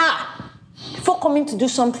from her before coming to do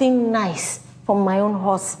something nice for my own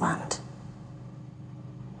husband.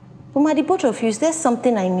 Boma, the both of you, is there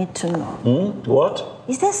something I need to know? What?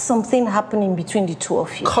 Is there something happening between the two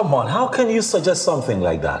of you? Come on, how can you suggest something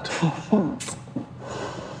like that?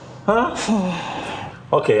 Huh?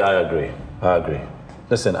 Okay, I agree.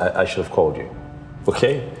 Listen, I should have called you,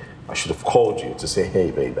 okay? I should have called you to say,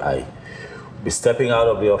 hey, babe, I'll be stepping out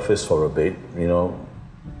of the office for a bit,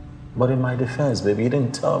 But in my defense, baby, you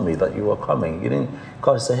didn't tell me that you were coming. You didn't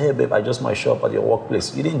call and say, hey, babe, I just might show up at your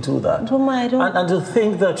workplace. You didn't do that. Boma, I don't... And to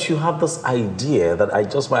think that you have this idea that I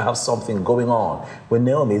just might have something going on with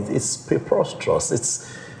Naomi, it's preposterous. It's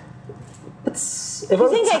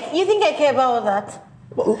You think I care about all that?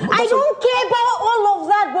 I don't care about all of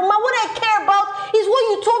that, Boma. What I care about is what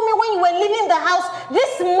you told me when you were leaving the house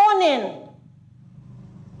this morning.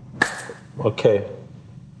 Okay.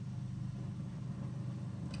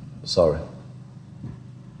 Sorry.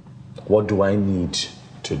 What do I need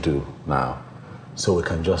to do now so we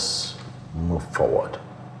can just move forward?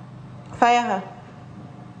 Fire her.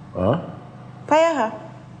 Huh? Fire her.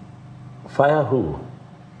 Fire who?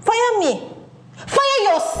 Fire me. Fire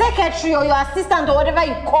your secretary or your assistant or whatever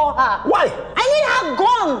you call her. Why? I need her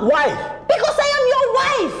gone. Why? Because I am your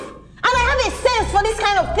wife. And I have a sense for these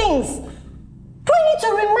kind of things. Do I need to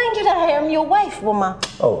remind you that I am your wife, Boma?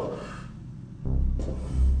 Oh.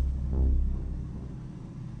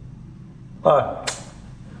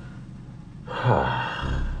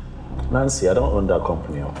 Nancy, I don't own that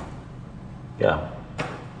company. Yeah.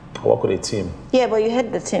 I work with a team. Yeah, but you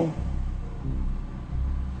head the team.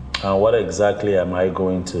 And what exactly am I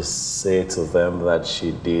going to say to them that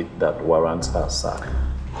she did that warrants her sack?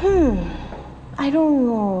 I don't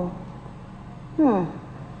know.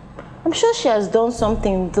 I'm sure she has done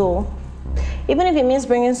something though. Even if it means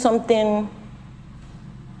bringing something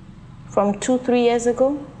from 2-3 years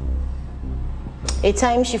ago. A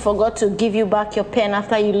time she forgot to give you back your pen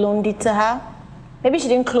after you loaned it to her. Maybe she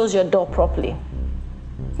didn't close your door properly.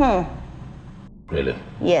 Really?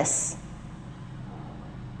 Yes.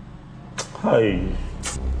 Hi.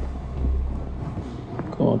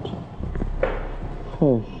 God.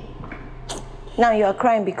 Oh. Now you are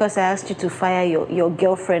crying because I asked you to fire your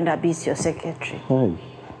girlfriend that beats your secretary. Hi.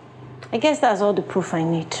 I guess that's all the proof I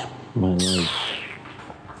need. My life.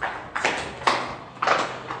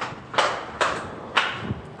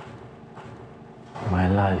 My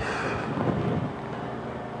life.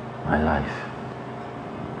 My life.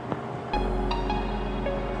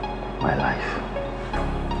 My life.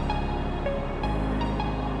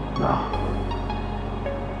 No.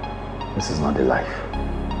 This is not the life.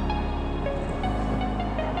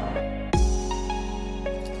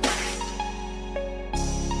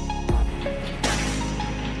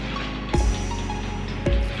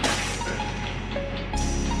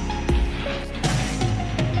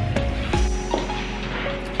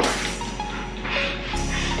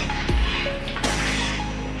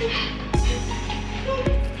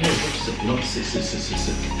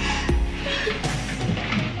 Sit.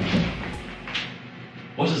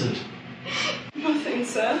 What is it? Nothing,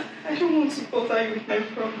 sir. I don't want to bother you with my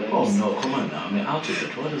problems. Oh, no, come on now. I mean, out of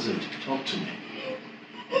it. What is it? Talk to me.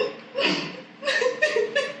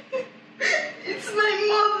 It's my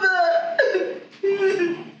mother.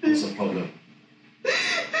 What's the problem?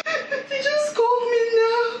 They just called me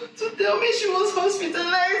now to tell me she was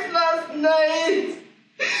hospitalized last night.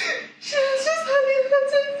 She has just had a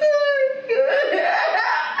heart attack.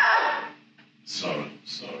 Sorry.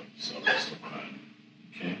 Stop crying.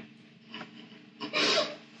 Okay?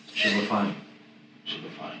 She'll be fine. I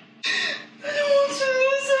don't want to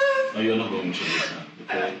lose her. No, you're not going to lose her.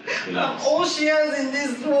 Okay? Relax. I'm all she has in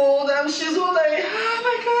this world, and she's all I have.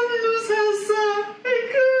 I can't lose her, sir. I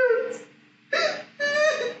can't.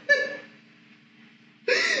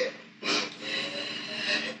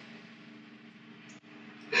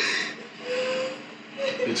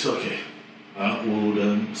 It's okay.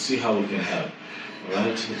 We'll see how we can help. All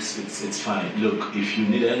right? It's fine. Look, if you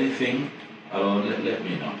need anything, let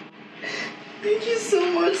me know. Thank you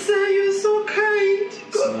so much, sir. You're so kind.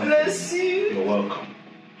 God bless you. You're welcome.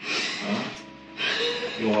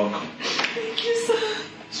 You're welcome. Thank you, sir.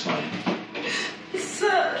 It's fine.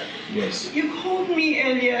 Sir. Yes. You called me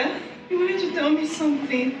earlier. You wanted to tell me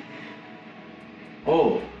something.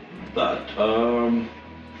 Oh, that.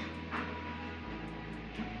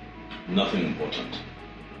 Nothing important.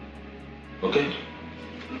 Okay?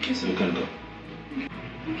 Okay, sir. You can go.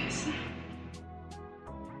 Okay, sir.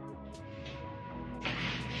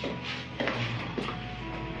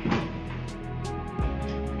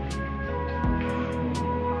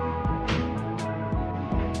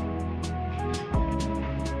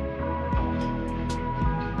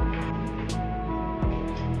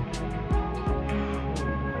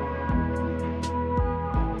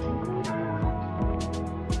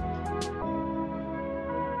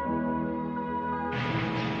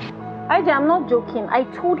 I'm not joking. I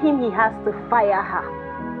told him he has to fire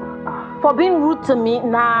her. For being rude to me,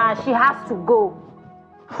 nah, she has to go.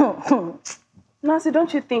 Nancy,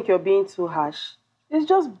 don't you think you're being too harsh? It's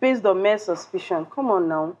just based on mere suspicion. Come on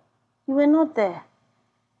now. You were not there.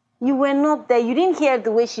 You didn't hear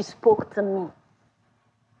the way she spoke to me.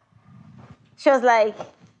 She was like,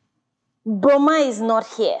 Boma is not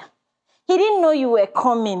here. He didn't know you were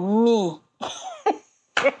coming, me.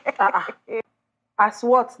 As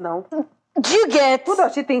what now? Do you get? Who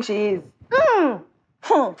does she think she is? And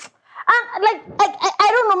I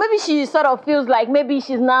don't know, maybe she sort of feels like maybe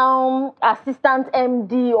she's now assistant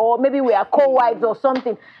MD or maybe we are co-wives or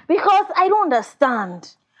something. Because I don't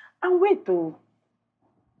understand. And wait though.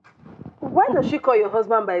 Why does she call your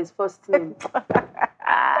husband by his first name?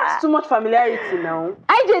 That's too much familiarity now.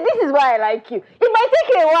 IJ, this is why I like you. It might take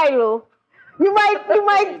you a while, though. You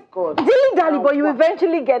might dilly-dally, but you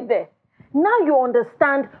eventually get there. Now you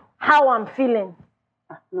understand how I'm feeling.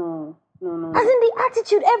 No. As in the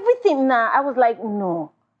attitude, everything now. I was like,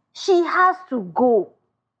 no. She has to go.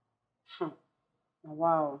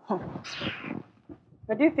 Wow.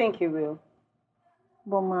 But do you think he will?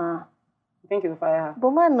 Boma. You think he'll fire her?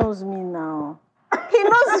 Boma knows me now. He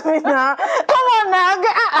knows me now. Come on now.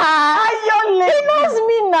 He knows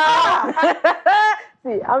me now.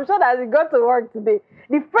 See, I'm sure that as he got to work today,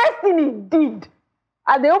 the first thing he did,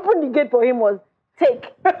 as they opened the gate for him, was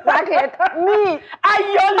take. Racket. Me.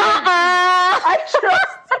 I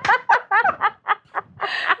trust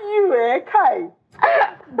you, Kai.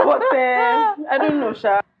 But I don't know,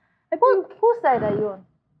 Sha. Whose side are you on?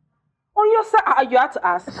 On your side. You have to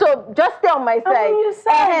ask. So just stay on my side. On your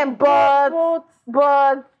side.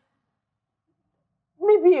 But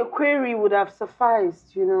maybe a query would have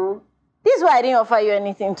sufficed, you know. This is why I didn't offer you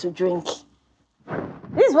anything to drink.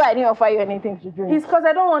 This is is why I didn't offer you anything to drink. It's because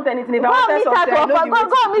I don't want anything. If I wanted something, I know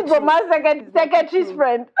go meet Boma's secretary's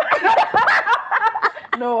friend.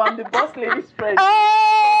 No, I'm the boss lady's friend.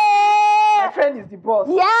 Hey! My friend is the boss.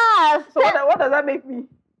 Yes. So what does that make me?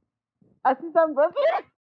 Assistant boss.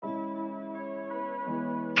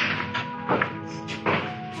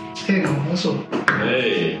 Hey, what's up?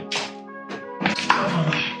 Hey.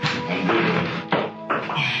 I'm good.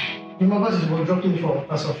 Remember this was dropped in for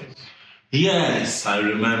class office? Yes, I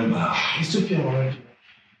remember. It's 2 p.m. already.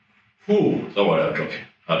 Don't worry, I'll drop you.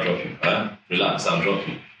 Relax, I'll drop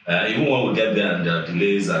you. Even when we get there and there are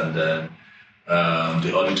delays and the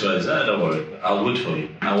auditor is there, don't worry. I'll wait for you.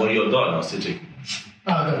 And when you're done, I'll still take you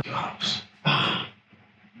God. to your house.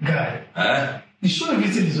 Guy. You sure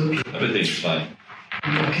everything is okay? Everything's fine.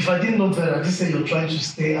 Look, if I didn't know better, I'd just say you're trying to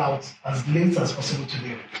stay out as late as possible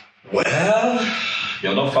today. Well,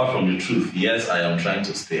 you're not far from the truth. Yes, I am trying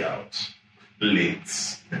to stay out.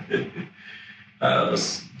 Late. How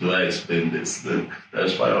do I explain this? Look,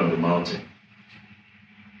 there's fire on the mountain.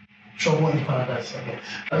 Trouble in paradise, I guess.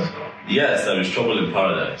 Yes, there is trouble in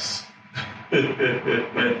paradise.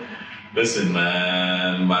 Listen,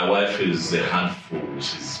 man, my wife is a handful.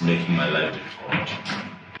 She's making my life difficult.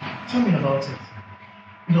 Tell me about it.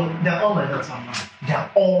 No, they're all like that, Mama.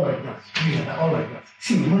 They're all like that. Yeah, they're all like that.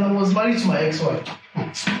 See, when I was married to my ex-wife,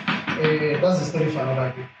 that's the story for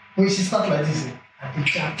another day. When she starts like this, I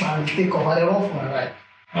take off, I run for my life.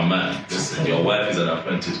 My man, listen, your wife is an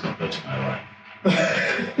apprentice compared to my wife.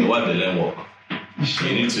 Your wife will learn work.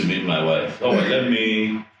 You need to meet my wife. Oh, well, let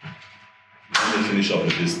me finish up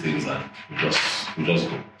with these things and we just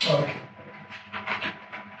go. Okay.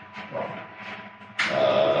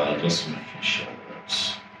 Just making sure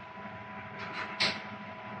that.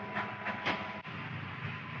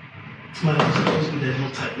 Madam, supposed to be there's no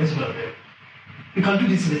time. Let's go there. You can do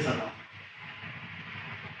this later now.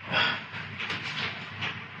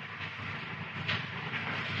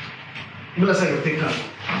 You better say you take care.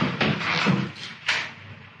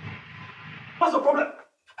 What's the problem?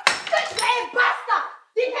 Such a bastard!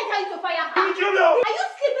 Didn't I tell you to fire her? You kill me! Are you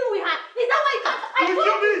sleeping with her? Is that why you will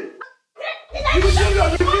kill me! Did I You will kill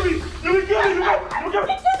me! You will kill me! You will kill me! Mama!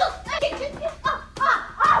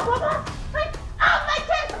 My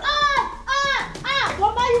chest!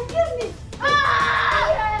 Mama, you killed me!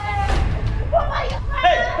 Mama, you...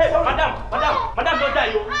 Hey, madam, don't die,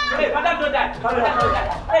 you. Hey, madam, don't die. Madam, don't die.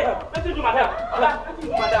 Hey, listen to madam. Madam,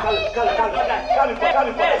 listen to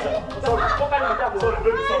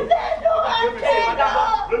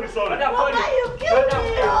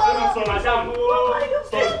madam.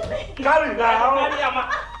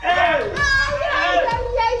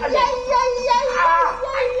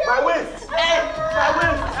 My waist!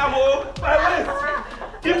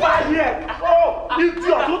 If I hear, oh, idiot,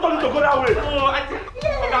 who told you to go that way? Oh, I think,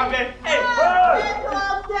 madam, hey,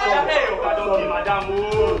 madam, hey,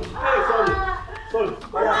 sorry,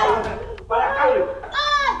 carry.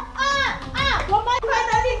 Mama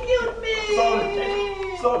finally killed me.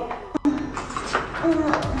 Sorry.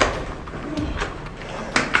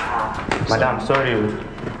 Madam, sorry.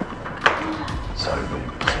 Sorry, baby.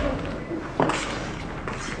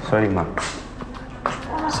 Sorry, ma.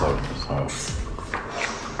 Sorry.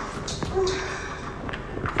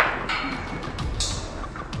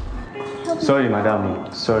 Sorry,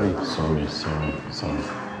 madam. Sorry.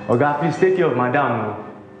 Oga, please take care of madam.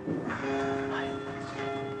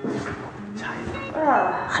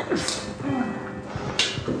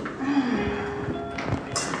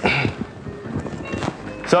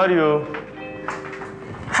 Sorry,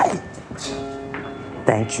 Hi.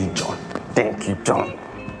 Thank you, John.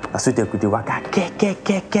 I saw they could work. I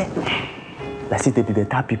see they be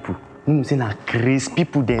better people. You say na crazy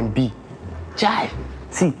people them be. Chai.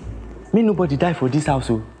 See, me nobody die for this house.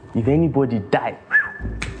 So if anybody die,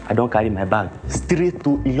 I don't carry my bag straight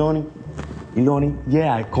to Ilorin. Here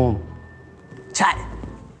I come. Chai.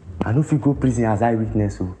 I no fit go prison as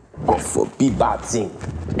eyewitness. So God forbid bad thing.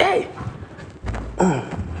 Hey.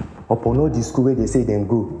 Upon all the school where they say them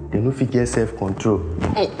go, they no fit get self-control.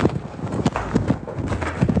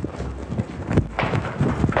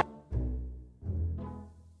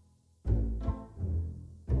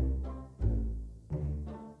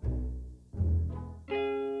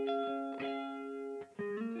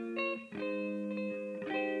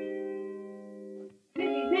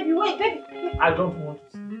 Baby, wait. I don't want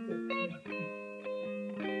to sleep.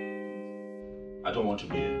 I don't want to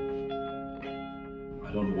be here.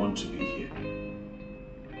 I don't want to be here.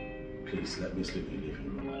 Please let me sleep in the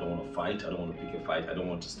living room. I don't want to fight. I don't want to pick a fight. I don't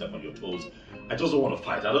want to step on your toes. I just don't want to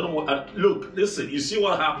fight. I don't want. Look, listen. You see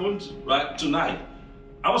what happened right tonight?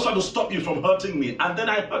 I was trying to stop you from hurting me, and then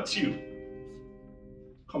I hurt you.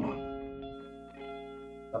 Come on.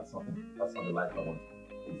 That's not the life I want.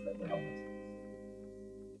 Please let me have this.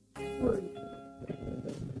 Sorry.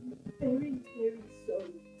 Very, very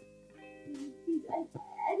sorry. Please,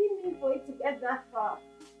 I didn't mean for it to get that far.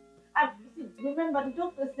 Remember, the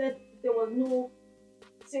doctor said there was no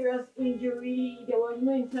serious injury, there was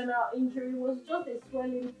no internal injury, it was just a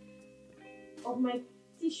swelling of my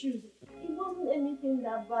tissues. It wasn't anything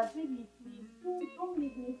that bad. Baby, please, don't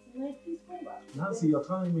leave me tonight. Please come back. Nancy, you're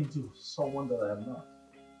turning me into someone that I am not.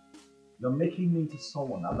 You're making me into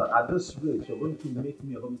someone. At this rate, you're going to make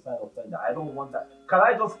me a homicide offender. I don't want that. Can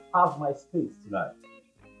I just have my space tonight?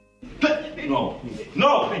 No,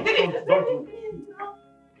 no, don't do it.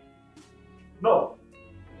 No.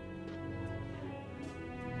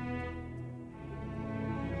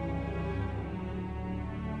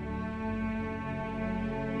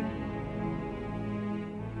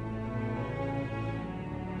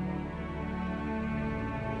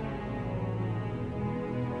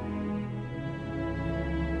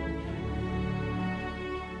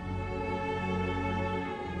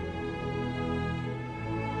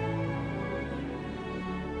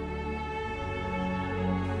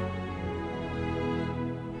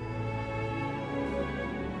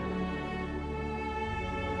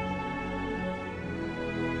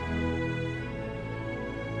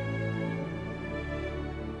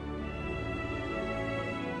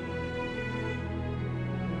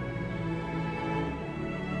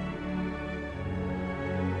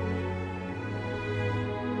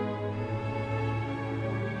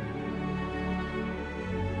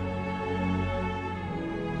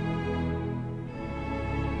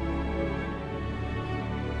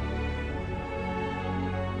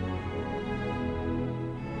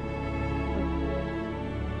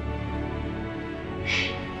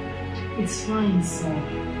 It's fine, sir.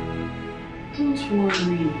 Don't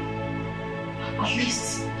worry. At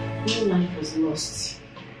least no life was lost.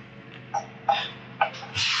 I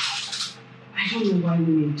don't know why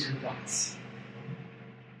women do that.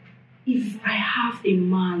 If I have a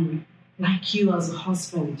man like you as a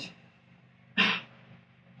husband,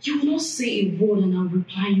 you will not say a word and I'll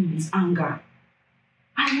reply you with anger.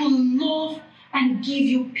 I will love and give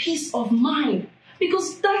you peace of mind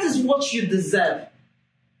because that is what you deserve.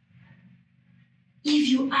 If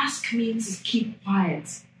you ask me to keep quiet,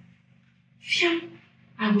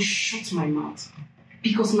 I will shut my mouth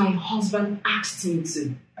because my husband asked me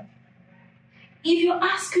to. If you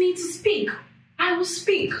ask me to speak, I will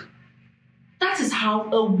speak. That is how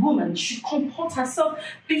a woman should comport herself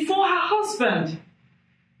before her husband.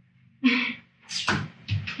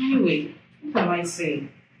 Anyway, what am I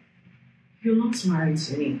saying? You're not married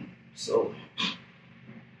to me, so...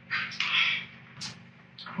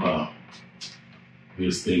 Wow.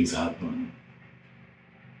 These things happen.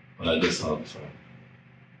 But I guess I'll be fine.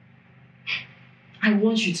 I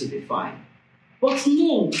want you to be fine. But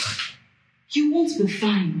no, you won't be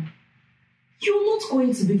fine. You're not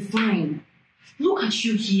going to be fine. Look at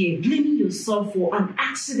you here, blaming yourself for an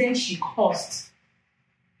accident she caused.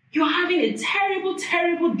 You're having a terrible,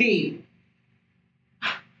 terrible day.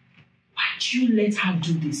 Why'd you let her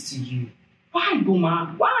do this to you? Why,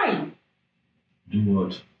 Boma? Why? Do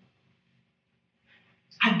what?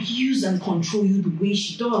 Abuse and control you the way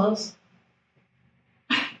she does.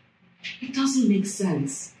 It doesn't make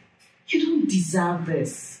sense. You don't deserve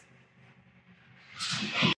this.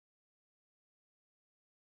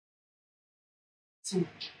 So,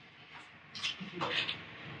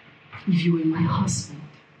 if you were my husband,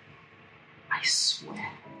 I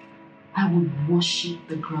swear, I would worship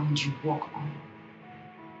the ground you walk on.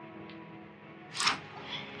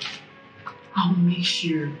 I'll make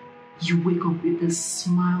sure you wake up with a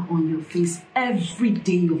smile on your face every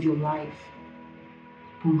day of your life.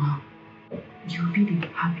 Boma, you'll be the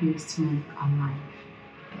happiest man alive.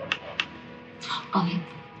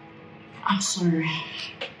 I'm sorry.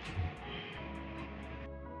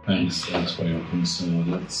 Thanks for your concern.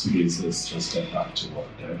 Let's just get back to work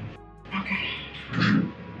there. Okay.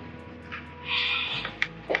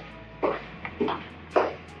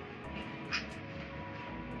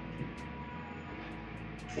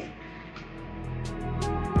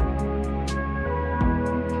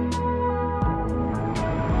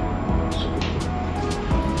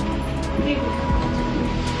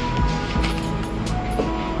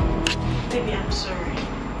 Baby, I'm sorry.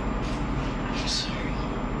 I'm sorry.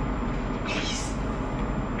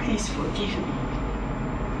 Please forgive me.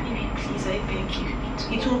 Baby, please, I beg you.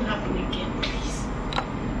 It won't happen again, please.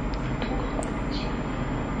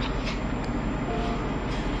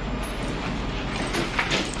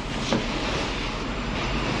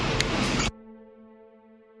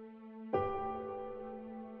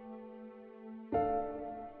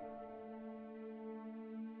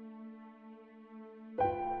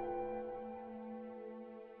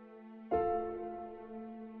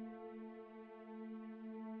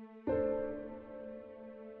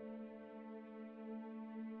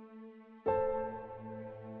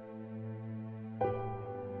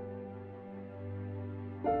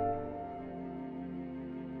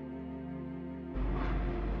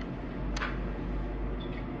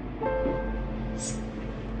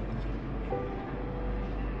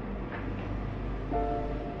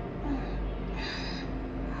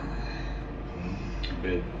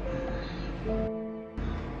 Babe.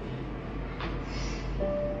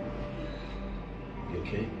 You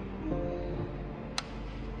okay?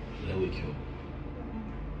 Did I wake you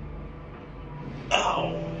up? Ow!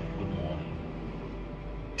 Good morning.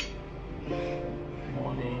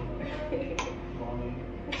 Morning. Morning.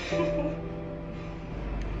 I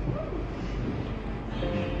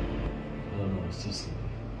don't know, it's just...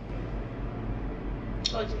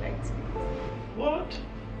 What would you like to eat? What?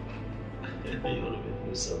 You want to make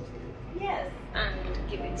yourself? Yes, and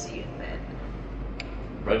give it to you in bed.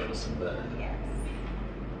 Breakfast in bed? Yes.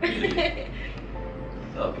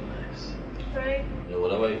 That would be nice. Right? Yeah,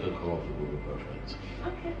 whatever you can come up with will be perfect.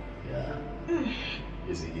 Okay. Yeah.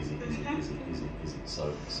 Easy.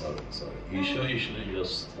 Sorry. You sure you shouldn't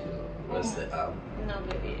just, rest the arm? No,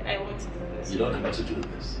 baby, I want to do this. You don't have to do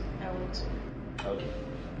this. I want to. Okay.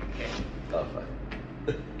 That's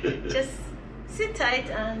fine. Just sit tight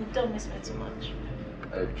and don't miss me too much.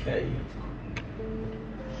 Okay.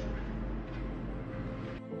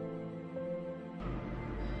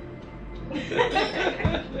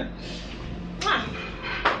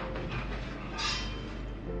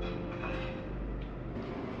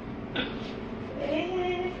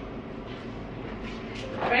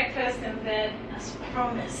 Breakfast in bed as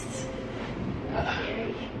promised. Here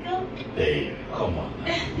you go. Babe, come on.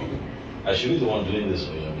 I should be the one doing this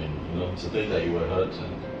for you. I mean, to think that you were hurt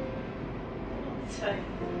and... It's fine.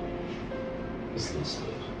 This looks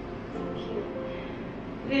good. Thank you.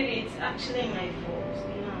 Baby, it's actually my fault,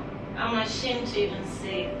 I'm ashamed to even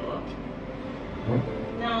say it, but...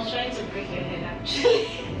 No, I was trying to break your head, actually.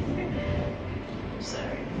 I'm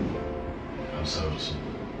sorry. I'm sorry too.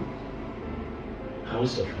 I will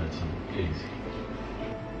stop hurting, please.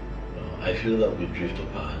 I feel that we drift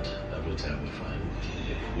apart every time we fight.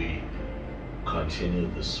 If we continue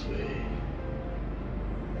this way,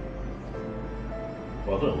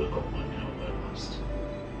 we're gonna wake up one day and we're lost.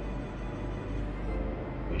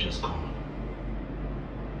 We just gone.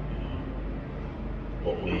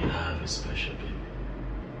 What we have is special, baby.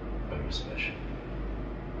 Very special.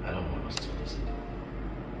 I don't want us to lose it.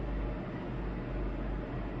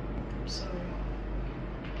 I'm sorry.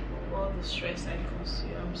 For all the stress I caused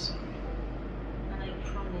you, I'm sorry. And I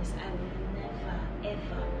promise I will never,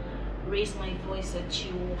 ever raise my voice at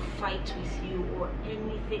you or fight with you or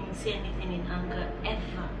anything, say anything in anger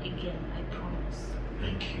ever again. I promise.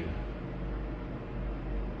 Thank you.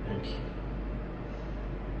 Thank you.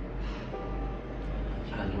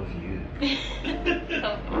 I love you.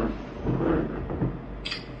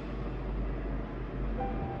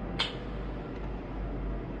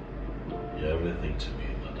 You're everything to me,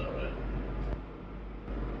 Lota, right?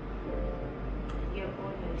 You're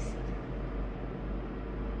all I see.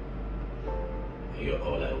 You're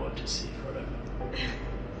all I want to see forever.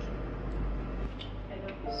 I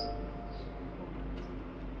love you so much.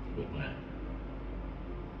 With my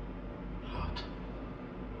heart.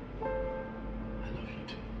 I love you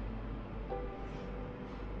too.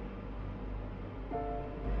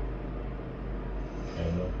 I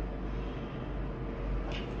know.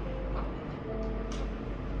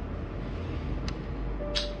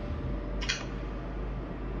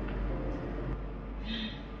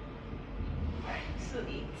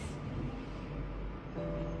 Sweet.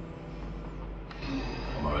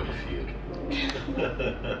 I'm already filled.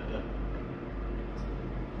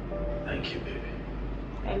 Thank you, baby.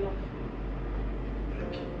 I love you.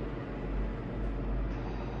 Thank you.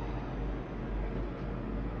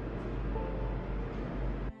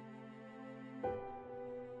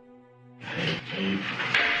 Hey,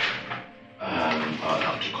 I'll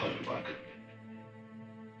have to call you back.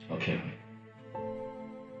 Okay.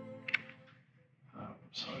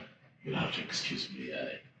 Sorry. You'll have to excuse me. I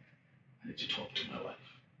need to talk to my wife.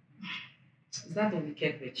 Is that the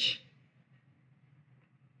wicked witch?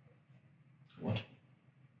 What?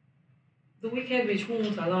 The wicked witch who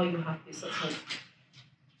won't allow you to have peace at home.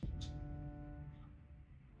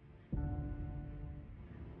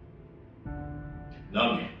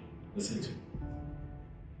 Naomi, listen to me.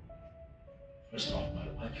 First off, my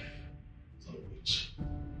wife is not a witch.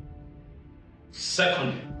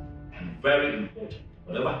 Secondly, and very important,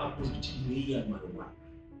 whatever happens between me and my wife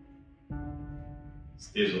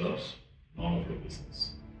stays with us. None of your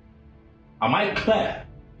business. Am I clear?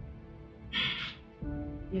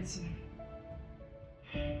 Yes,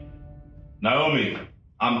 sir. Naomi,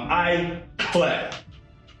 am I clear?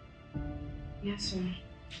 Yes, sir.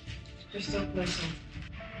 Crystal pleasant.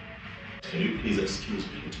 Can you please excuse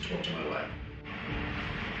me to talk to my wife?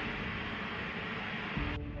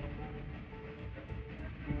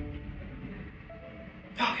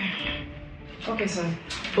 Okay. Okay, sir.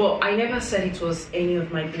 But I never said it was any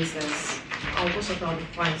of my business. I'll go sort out the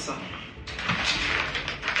fine, sir.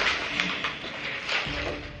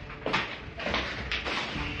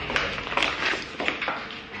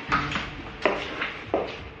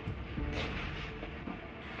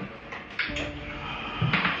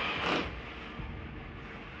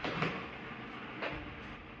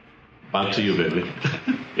 Back to you, baby.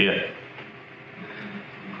 Yeah.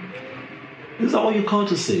 Is that what you called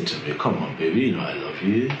to say to me? Come on, baby. You know I love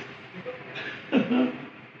you.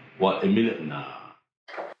 What, a minute now?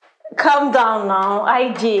 Calm down now,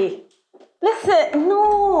 IG. Listen,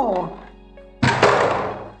 no.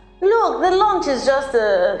 Look, the lunch is just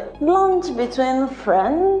a lunch between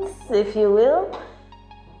friends, if you will.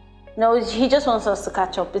 No, he just wants us to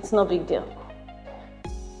catch up. It's no big deal.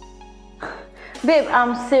 Babe,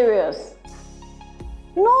 I'm serious.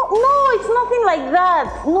 No, it's nothing like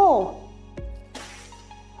that. No.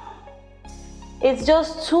 It's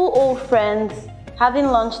just two old friends having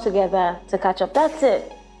lunch together to catch up. That's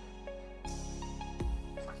it.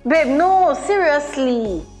 Babe, no,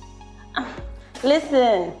 seriously.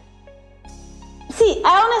 Listen. See,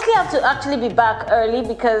 I honestly have to actually be back early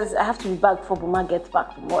because I have to be back before Boma gets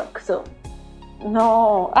back from work. So,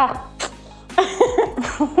 no.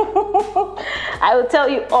 I will tell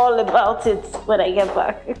you all about it when I get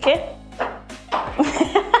back, okay?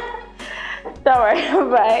 Don't worry,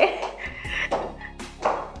 bye.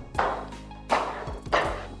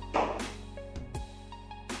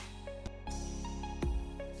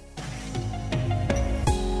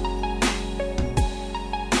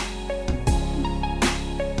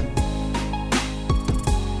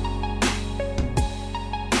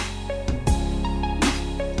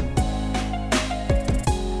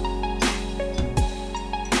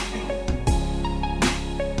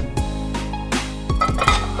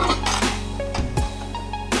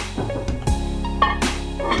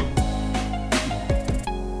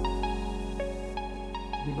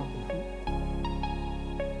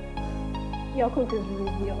 Your cook is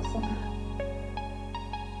really awesome.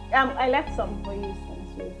 I left some for you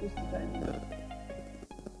since you used to join me.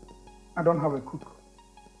 I don't have a cook.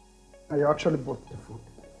 I actually bought the food.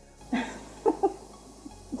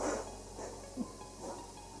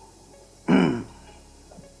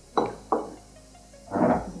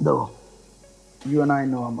 Though, you and I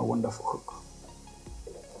know I'm a wonderful cook.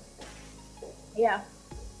 Yeah,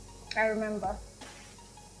 I remember.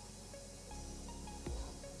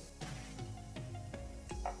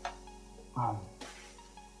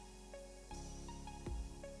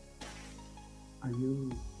 Are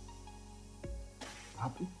you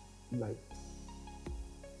happy? Like,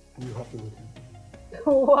 are you happy with him?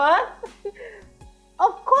 What?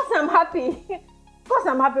 Of course I'm happy. Of course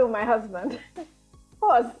I'm happy with my husband. Of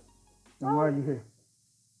course. Then why are you here?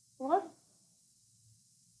 What?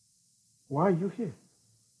 Why are you here?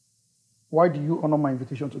 Why do you honor my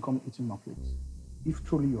invitation to come eat in my place? If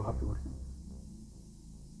truly you're happy with him.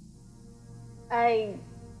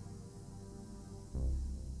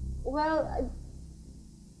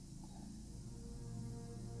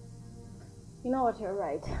 You know what, you're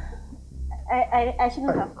right. I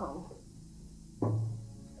shouldn't have come.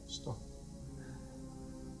 Stop.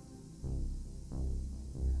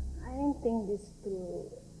 I didn't think this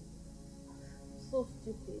through. So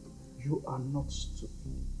stupid. You are not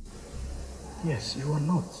stupid. Yes, you are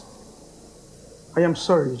not. I am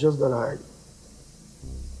sorry, just that I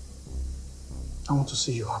want to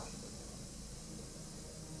see you happy.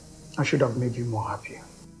 I should have made you more happier.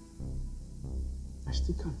 I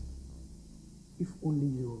still can. If only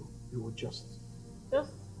you were just...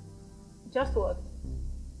 Just what?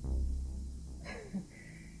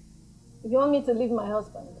 You want me to leave my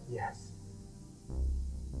husband? Yes.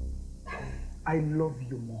 I love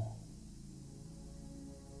you more.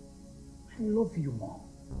 I love you more.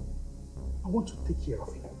 I want to take care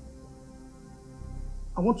of you.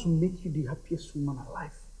 I want to make you the happiest woman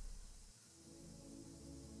alive.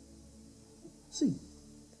 See,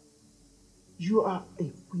 you are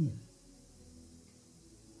a queen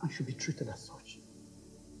and should be treated as such.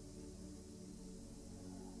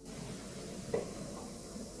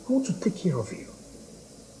 I want to take care of you.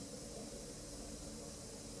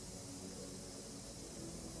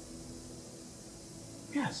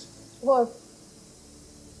 Yes. What?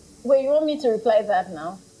 Wait, you want me to reply that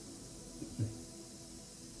now?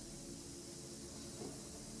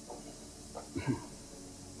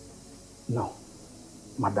 No,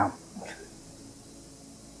 madam.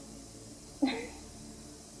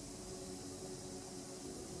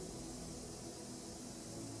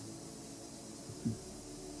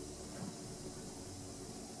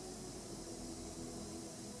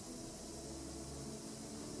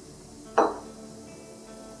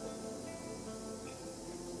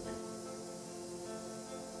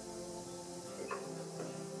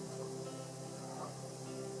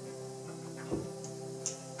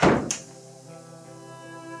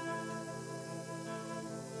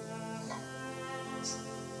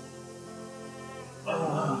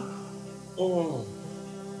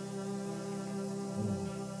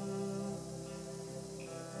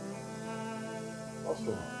 What's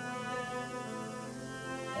wrong?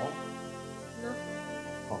 Huh? No.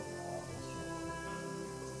 Oh,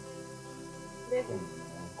 Baby. Baby.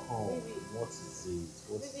 What is it?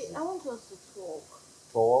 Baby, I want us to talk.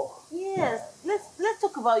 Talk? Yes. Let's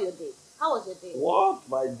talk about your day. How was your day? What?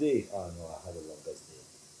 My day? Oh no, I had a longest day.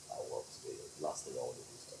 I worked today. Last thing I wanted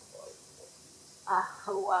to talk about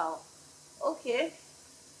it. Wow. Okay.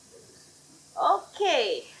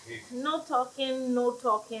 Okay. No talking, no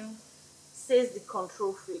talking, says the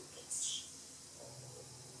control freak.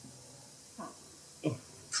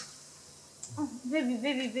 Baby.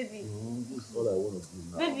 This is all I want to do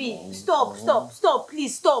now. Baby, stop,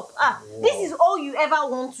 please stop. This is all you ever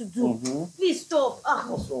want to do. Please stop.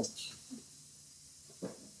 What's wrong?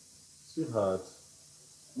 Sweetheart.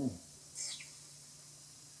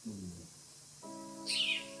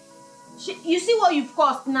 You see what you've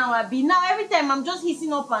caused now, Abby? Now every time I'm just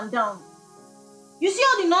hissing up and down. You see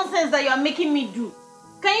all the nonsense that you are making me do?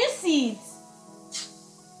 Can you see it?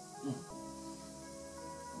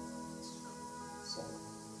 Sorry.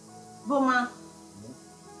 Boma.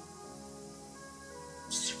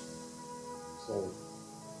 Sorry.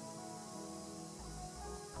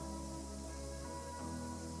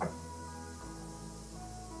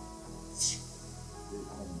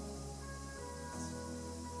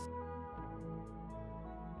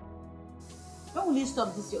 When will you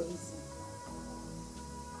stop this your hissing?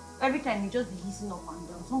 Every time you just be hissing up and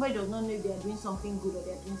down. Somebody does not know if they are doing something good or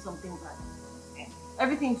they are doing something bad.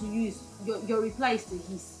 Everything to you is, your reply is to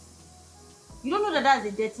hiss. You don't know that that's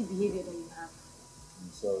a dirty behavior that you have.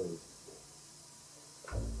 I'm sorry.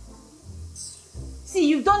 See,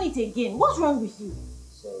 you've done it again. What's wrong with you?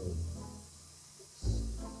 Sorry.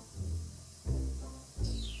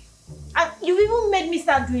 And you've even made me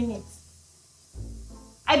start doing it.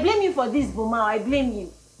 I blame you for this, Boma. I blame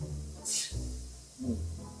you.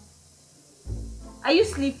 Are you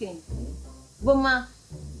sleeping? Boma.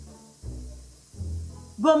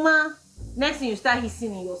 Boma. Next thing you start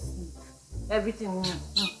hissing in your sleep. Everything.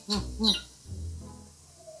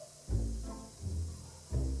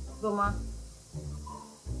 Boma.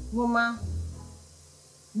 Boma.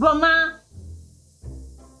 Boma.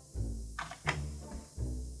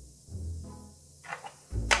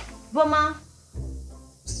 Boma.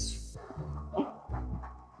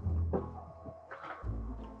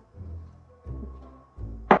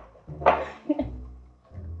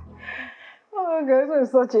 Oh God, this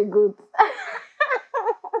is such a good.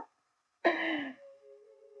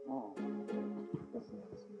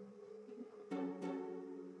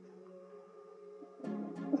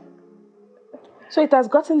 So it has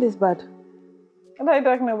gotten this bad. What are you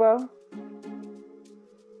talking about?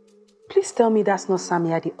 Please tell me that's not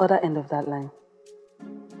Sammy at the other end of that line.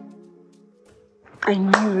 I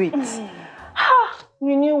knew it. Ha!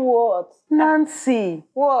 You knew what? Nancy.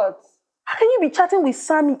 What? How can you be chatting with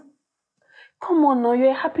Sammy? Come on now,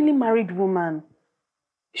 you're a happily married woman.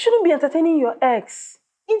 You shouldn't be entertaining your ex.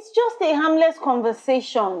 It's just a harmless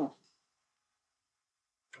conversation.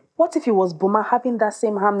 What if it was Boma having that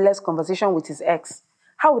same harmless conversation with his ex?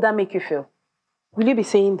 How would that make you feel? Will you be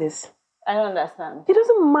saying this? I don't understand. It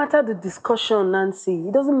doesn't matter the discussion, Nancy.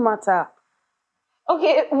 It doesn't matter.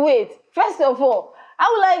 Okay, wait. First of all,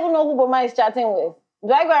 how will I even know who Boma is chatting with?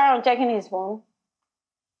 Do I go around checking his phone?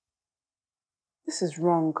 This is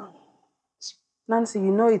wrong. Nancy,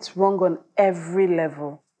 you know it's wrong on every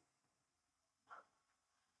level.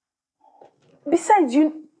 Besides,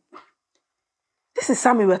 this is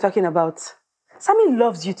Sammy we're talking about. Sammy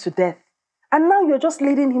loves you to death. And now you're just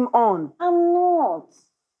leading him on. I'm not.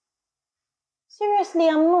 Seriously,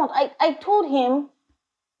 I'm not. I told him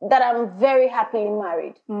that I'm very happily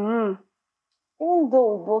married. Even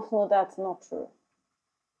though we both know that's not true.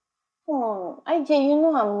 Come on, IJ, you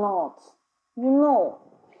know I'm not. You know.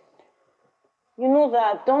 You know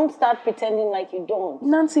that. Don't start pretending like you don't.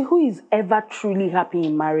 Nancy, who is ever truly happy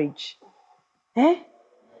in marriage?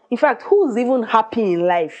 In fact, who's even happy in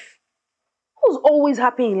life? Who's always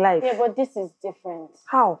happy in life? Yeah, but this is different.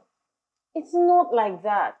 How? It's not like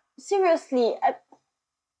that. Seriously,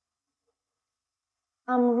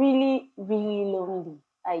 I'm really, really lonely,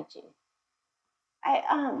 IJ. I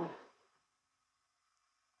am.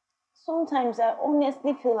 Sometimes I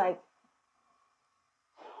honestly feel like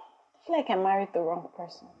I married the wrong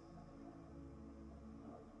person.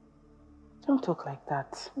 Don't talk like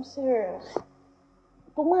that. I'm serious.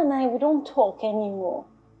 Boma and I, we don't talk anymore.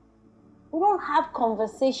 We don't have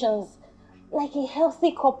conversations like a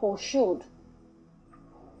healthy couple should.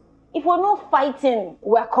 If we're not fighting,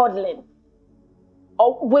 we're cuddling.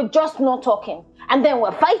 Or we're just not talking. And then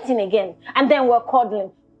we're fighting again. And then we're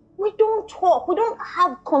cuddling. We don't talk. We don't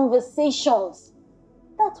have conversations.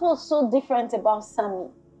 That's what's so different about Sammy.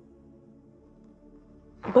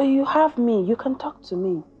 But you have me. You can talk to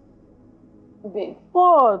me. Babe.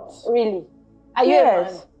 What? Really? Are you a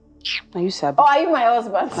man? Are you Sabi? Or are you my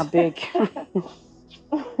husband? I beg.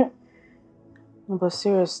 But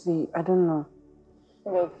seriously, I don't know.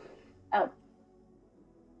 Look,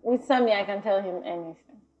 with Sammy, I can tell him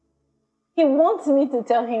anything. He wants me to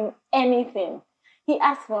tell him anything. He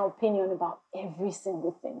asks my opinion about every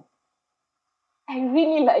single thing. I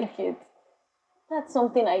really like it. That's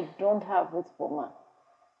something I don't have with Boma.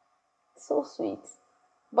 It's so sweet.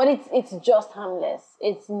 But it's just harmless.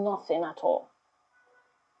 It's nothing at all.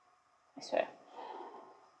 I swear.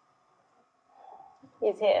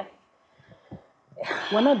 He's here.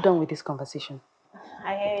 We're not done with this conversation.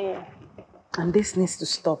 I hear you. And this needs to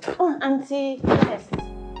stop. Oh, Auntie, yes.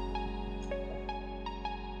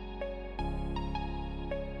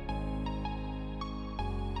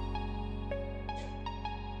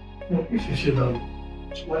 No, if you feel that,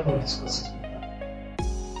 why not discuss it?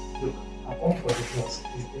 Look, I'm all for the class.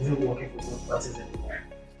 It isn't working for both parties anymore.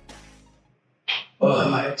 But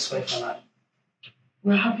my ex-wife and I,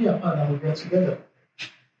 we're happy apart and we're together.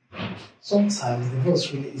 Sometimes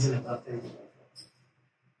divorce really isn't about anything.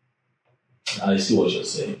 I see what you're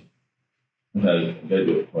saying. I get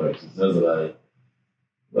your point. It's just that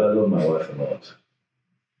I love my wife a lot.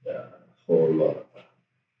 Yeah, a whole lot.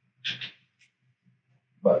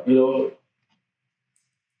 But you know,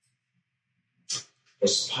 the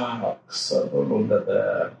sparks are no longer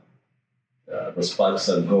there. Yeah, the sparks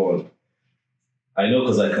are gone. I know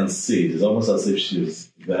because I can see it. It's almost as if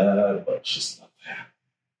she's there, but she's not there.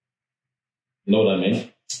 You know what I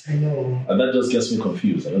mean? I know. And that just gets me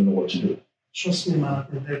confused. I don't know what to do. Trust me, man,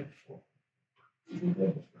 I've been there before.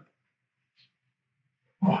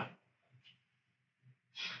 Why?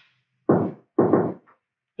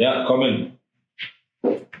 Yeah, come in.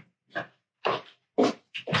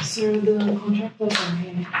 Sir, the contractors are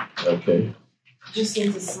here. Okay. Just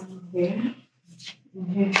need to sign here.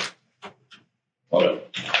 Okay. All right.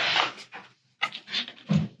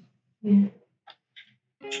 Yeah.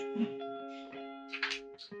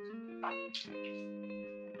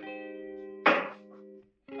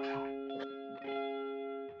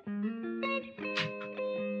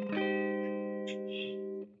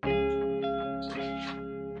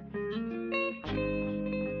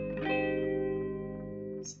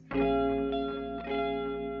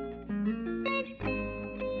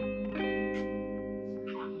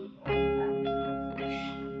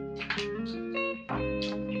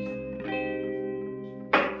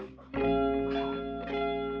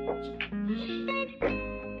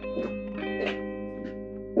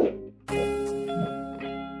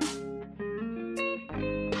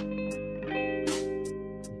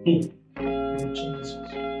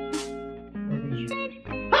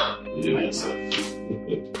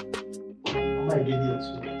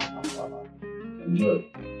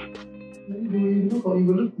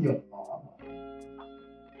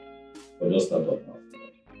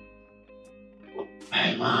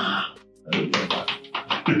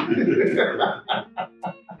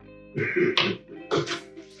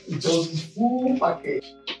 It was the full package,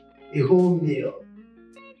 a whole meal.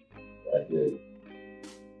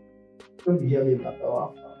 Don't be hearing about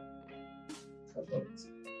our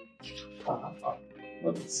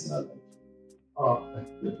Not it's not. Oh,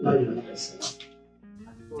 now you're not listening.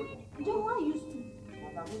 John, why you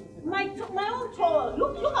my own toy.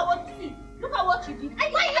 Look at what you did. Why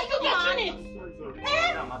are you getting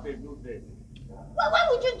it? Why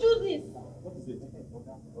would you do this? What is it?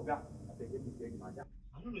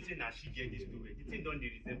 I don't know say na she get this story. The thing don't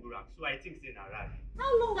resemble her, so I think say na right. How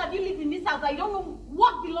long have you lived in this house that you don't know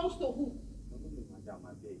what belongs to who?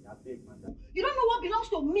 I beg, madam. You don't know what belongs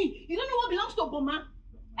to me. You don't know what belongs to Boma.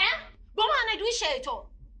 Boma and I, do we share it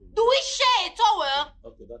all? Do we share it all? Well?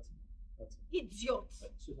 Okay, that's Idiot.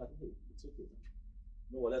 Sweetheart, hey, it's okay.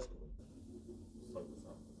 No, well, let's go.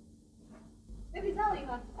 Maybe is that what you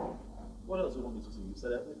have? What else do you want me to say? You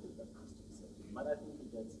said everything that has to be said. You might not even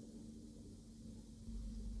get it.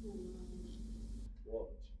 What?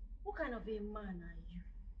 What kind of a man are you?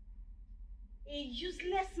 A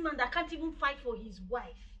useless man that can't even fight for his wife.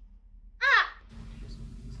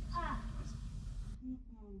 Try.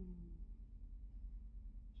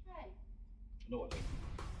 No, what?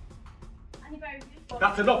 And if I refuse for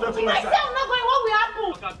That's enough. That's all I I say said. I'm not going, what will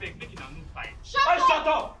happen? I beg, make it a new fight. Shut up! Shut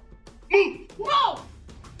up! Move! No!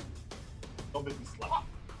 Don't make me slap.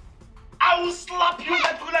 I will slap you.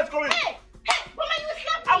 Let's go. Hey! Hey! Mama, you will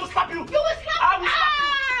slap me! I will slap you. You will slap me! I will slap you.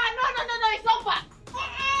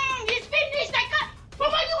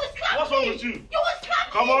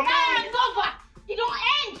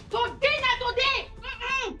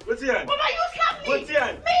 here. Mama, you slapped me. Wait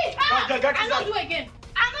here. Me. I'll not do again. I'll not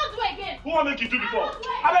do again. Who want to make you do before?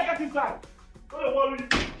 I'll get inside. Don't worry.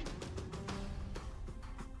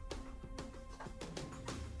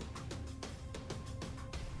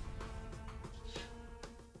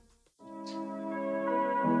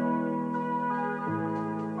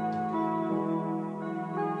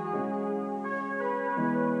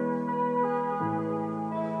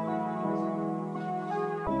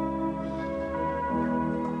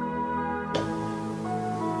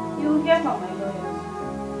 You hear from my lawyers.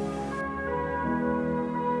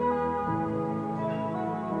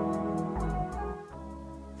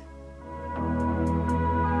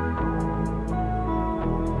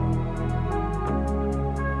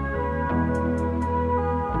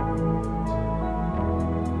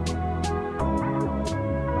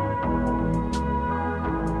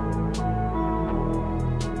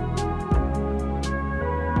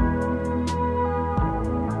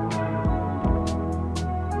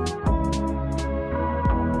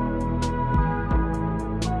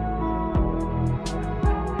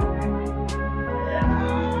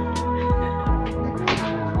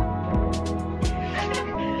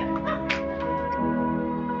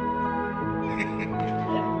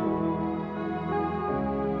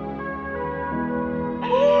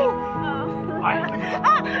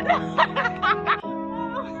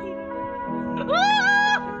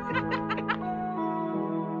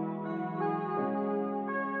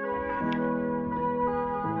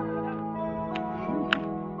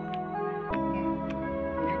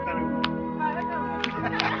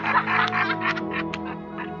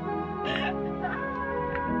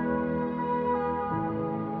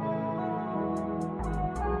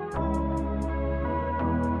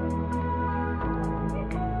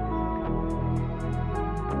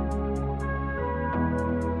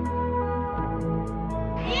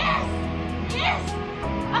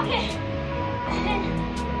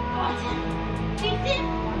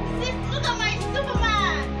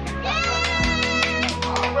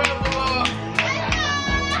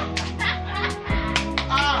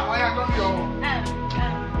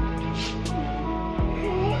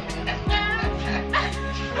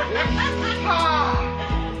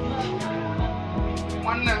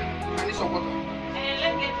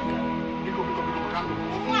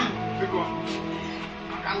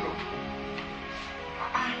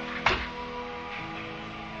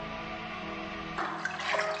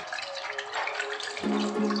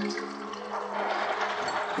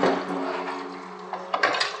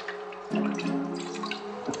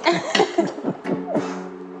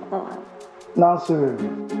 Nancy.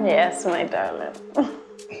 Yes, my darling.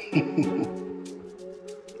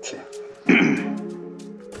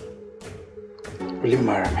 Will you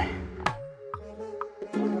marry me?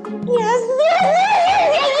 Yes.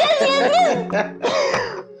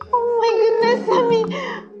 Oh my goodness, Sammy.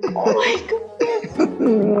 Oh my goodness. Oh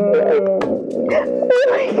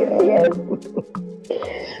my goodness.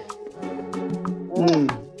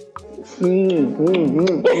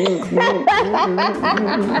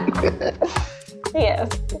 Yes.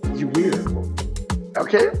 You will.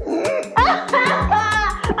 Okay?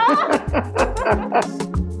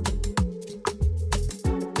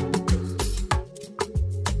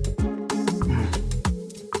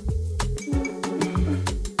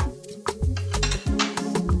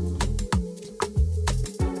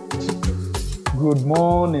 Good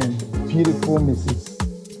morning, beautiful Mrs.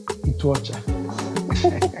 Ituocha.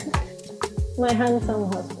 My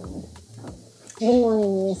handsome husband. Good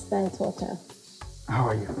morning, Mr. Ituocha. How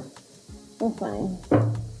are you? I'm fine.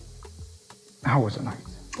 How was the night?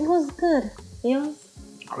 It was good. Yours?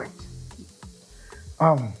 Great.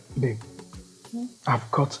 Babe, I've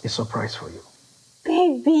got a surprise for you.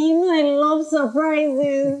 Baby, you know I love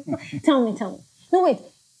surprises. Tell me. No, wait.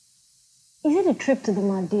 Is it a trip to the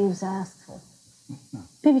Maldives I asked for?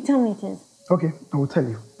 Baby, tell me it is. Okay, I will tell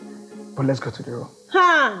you. But let's go to the room.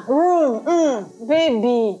 Ha! Room!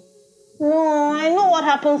 Baby. No, I know what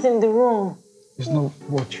happens in the room. It's not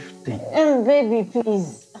what you think. Baby,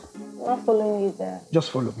 please. I'm not following you there. Just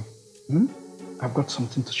follow me. I've got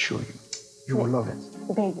something to show you. You will love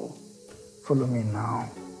it. Baby. Follow me now.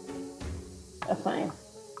 Fine.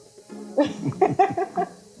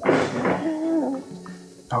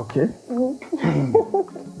 Okay.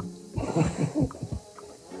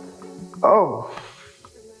 Oh.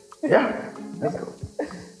 Yeah. Let's go.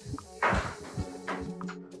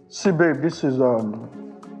 See, babe, this is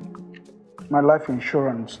my life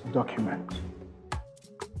insurance document.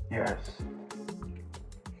 Yes.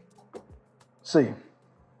 See,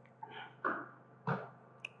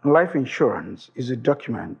 life insurance is a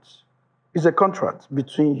document, is a contract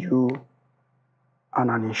between you and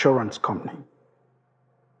an insurance company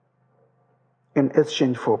in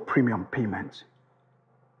exchange for premium payment.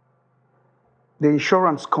 The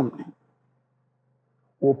insurance company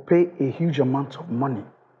will pay a huge amount of money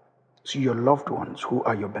to your loved ones who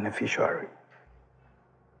are your beneficiary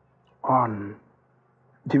on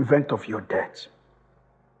the event of your death.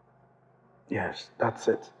 Yes, that's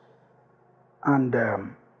it. And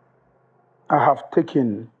I have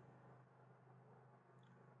taken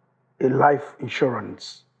a life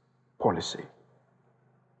insurance policy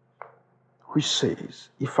which says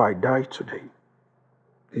if I die today,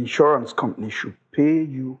 the insurance company should pay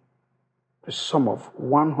you a sum of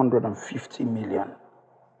 150 million,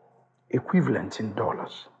 equivalent in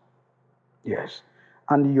dollars. Yes.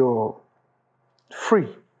 And you're free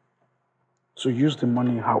to use the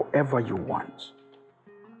money however you want.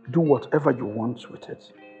 Do whatever you want with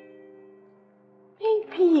it.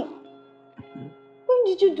 Baby, when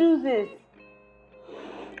did you do this?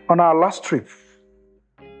 On our last trip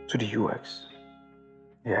to the US.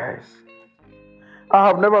 Yes. I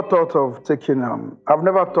have never thought of taking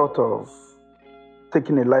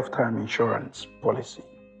a lifetime insurance policy.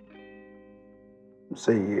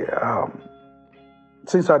 Say,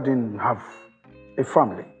 since I didn't have a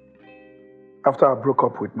family, after I broke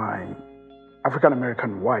up with my African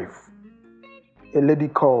American wife, a lady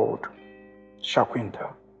called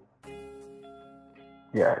Chukwu.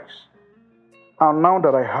 Yes. And now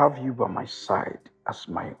that I have you by my side as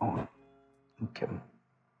my own, okay.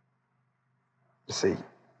 See,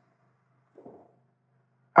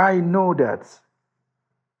 I know that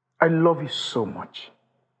I love you so much.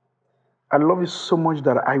 I love you so much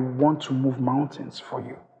that I want to move mountains for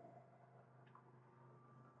you.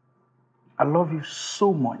 I love you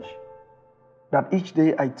so much that each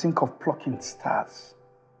day I think of plucking stars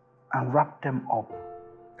and wrap them up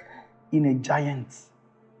in a giant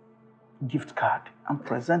gift card and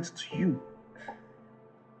present to you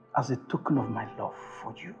as a token of my love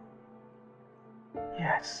for you.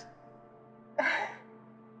 Yes.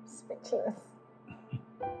 Speechless.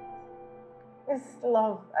 It's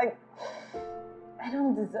love. I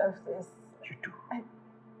don't deserve this. You do.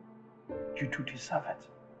 You do deserve it.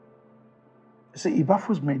 See, it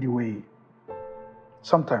baffles me the way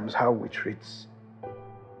sometimes how we treat,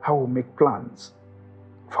 how we make plans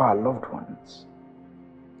for our loved ones,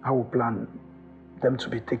 how we plan them to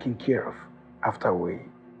be taken care of after we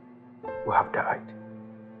have died.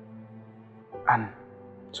 And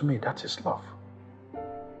to me, that is love.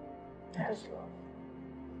 Yes. Love.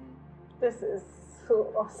 This is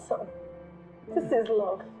so awesome. This is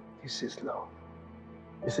love. This is love.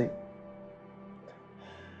 You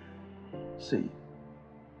see,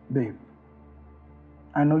 babe,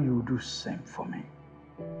 I know you will do the same for me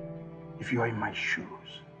if you are in my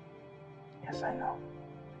shoes. Yes, I know.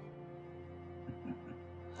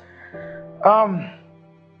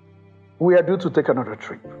 We are due to take another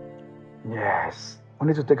trip. Yes, we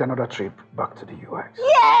need to take another trip back to the US.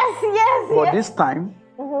 Yes. But this time,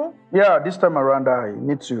 this time around, I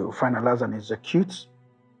need to finalize and execute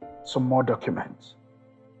some more documents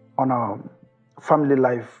on family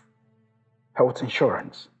life health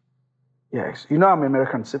insurance. Yes, you know I'm an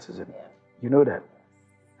American citizen. Yeah. You know that.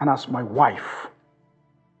 And as my wife,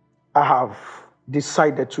 I have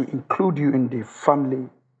decided to include you in the family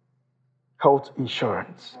health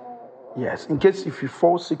insurance. Yes, in case if you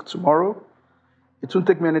fall sick tomorrow, it won't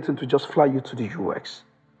take me anything to just fly you to the US.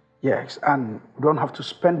 Yes, and you don't have to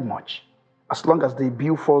spend much as long as the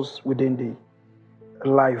bill falls within the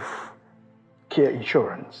life care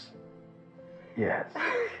insurance. Yes.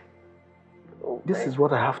 This is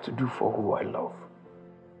what I have to do for who I love.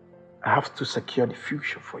 I have to secure the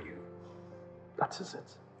future for you. That is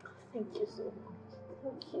it. Thank you so much.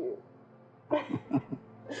 Thank you.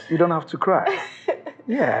 You don't have to cry.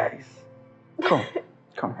 Yes. Come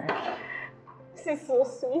here. This is so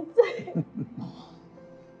sweet.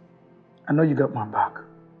 I know you got my back.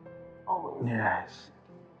 Always. Yes.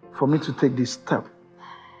 For me to take this step,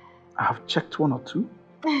 I have checked one or two,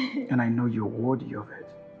 and I know you're worthy of it.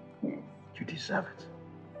 Yes. You deserve it.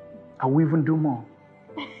 I will even do more.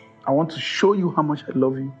 I want to show you how much I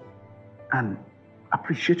love you and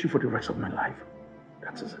appreciate you for the rest of my life.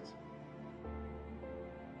 That is it.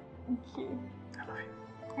 Thank you. I love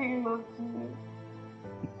you. I love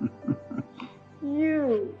you.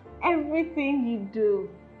 You, everything you do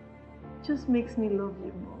just makes me love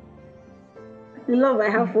you more. The love I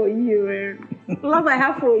have for you, love I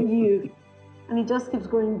have for you. And it just keeps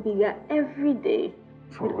growing bigger every day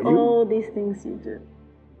with all these things you do.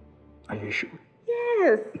 Are you sure?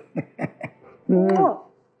 Yes. Mwah.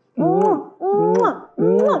 Mwah. Mwah.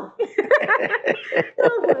 Mwah.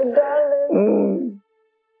 Oh, my darling.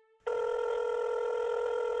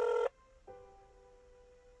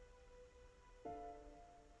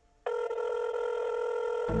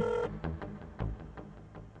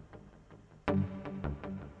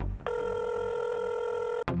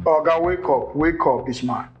 Oh, God, wake up, this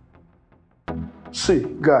man. See,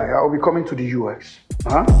 guy, I'll be coming to the US,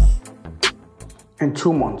 in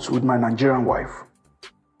 2 months with my Nigerian wife.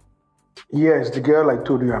 Yes, the girl I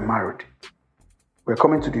told you I married. We're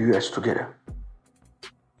coming to the US together.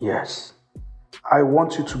 Yes. I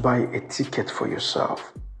want you to buy a ticket for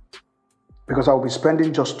yourself because I'll be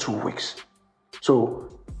spending just 2 weeks. So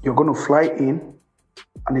you're going to fly in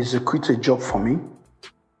and execute a job for me,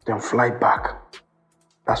 then fly back.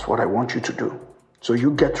 That's what I want you to do. So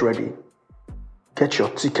you get ready. Get your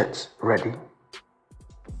tickets ready.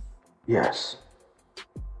 Yes.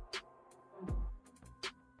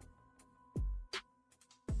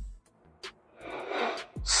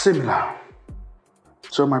 Similar.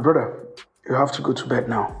 So my brother, you have to go to bed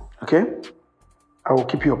now, okay? I will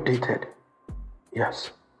keep you updated.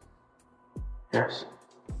 Yes. Yes.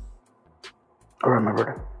 All right, my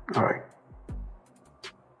brother. All right.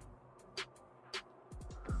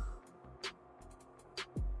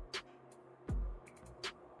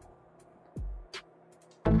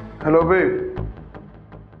 Hello, babe.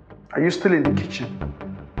 Are you still in the kitchen?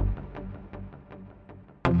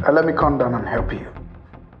 Let me come down and help you.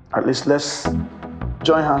 At least let's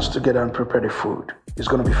join hands together and prepare the food. It's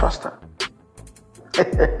going to be faster.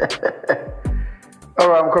 All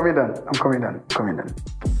right, I'm coming down. All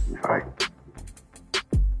right.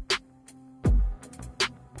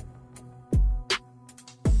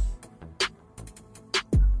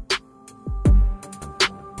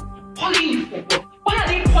 Calling you for what? Why are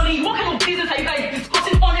they calling you? What kind of business are you guys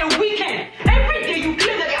discussing on a weekend? Every day you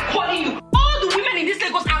claim that they are calling you. All the women in this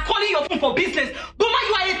Lagos are calling your phone for business. Boma,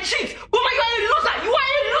 you are a cheat. Boma, you are a loser. You are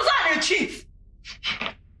a loser and a cheat.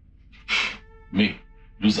 Me,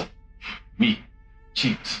 loser. Me,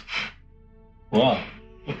 cheat. Wow.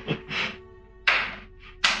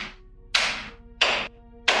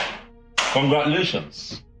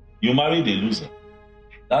 Congratulations. You married a loser.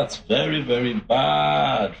 That's very, very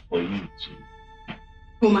bad for you too.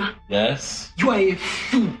 Boma. Yes? You are a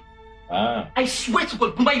fool. I swear to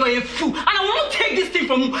God, Boma, you are a fool. And I will not take this thing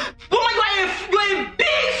from you. Boma, you are a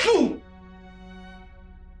big fool.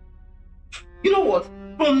 You know what?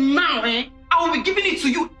 From now, I will be giving it to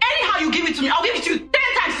you. Anyhow you give it to me, I'll give it to you 10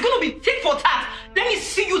 times. It's going to be tit for tat. Let me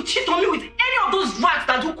see you cheat on me with any of those rats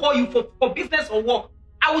that do call you for business or work.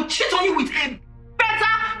 I will cheat on you with a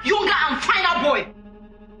better, younger, and finer boy.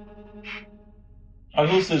 And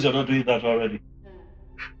who says you're not doing that already?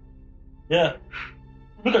 Yeah.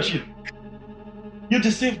 Look at you. You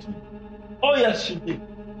deceived me. Oh, yes, you did.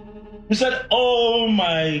 You said, oh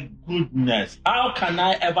my goodness, how can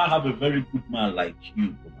I ever have a very good man like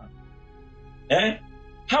you, woman? Eh?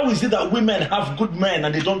 How is it that women have good men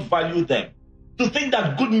and they don't value them? To think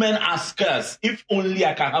that good men are scarce. If only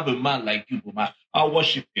I can have a man like you, woman, I'll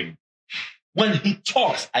worship him. When he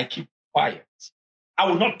talks, I keep quiet. I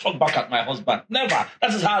will not talk back at my husband. Never.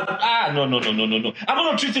 That is how. No. I'm going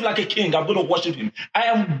to treat him like a king. I'm going to worship him. I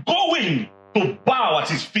am going to bow at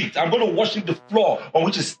his feet. I'm going to worship the floor on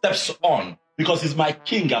which he steps on because he's my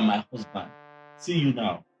king and my husband. See you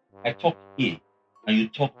now. I talk A and you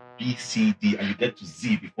talk B, C, D, and you get to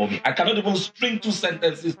Z before me. I cannot even string 2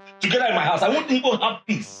 sentences together in my house. I won't even have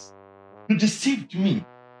peace. You deceived me.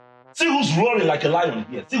 See who's roaring like a lion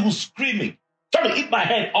here. See who's screaming, trying to eat my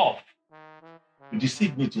head off. You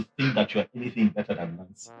deceived me to think that you are anything better than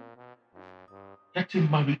Nancy. Getting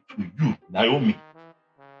married to you, Naomi,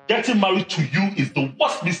 getting married to you is the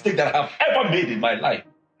worst mistake that I have ever made in my life.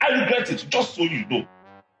 I regret it, just so you know.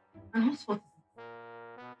 And whose fault is it?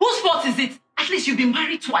 Whose fault is it? At least you've been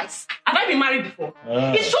married twice. Have I been married before?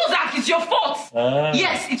 It shows that it's your fault.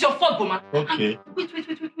 Yes, it's your fault, Boma. Okay. And wait.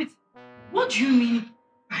 What do you mean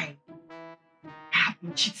by I have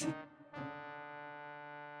been cheating?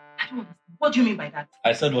 I don't understand. What do you mean by that?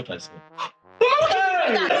 I said what I said. Boma,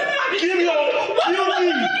 what do you mean by that?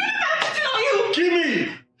 Kill me! Kill me!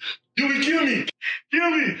 You will kill me! Kill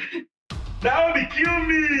me! Naomi, kill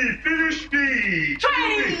me! Finish me!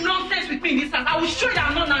 Try any nonsense with me in this house. I will show you that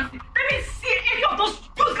I'm not Nancy. Let me see any of those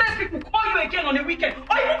useless people call you again on a weekend.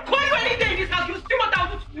 Or even call you any day in this house. You see what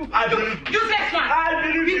I'll do to you. I believe you. Useless man. I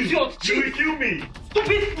believe you. Idiot. You will kill me.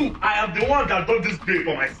 Stupid fool. I am the one that done this day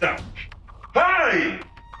for myself. Hey!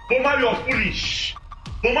 Boma, you are foolish.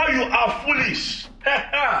 Boma, you are foolish.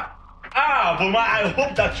 Boma, I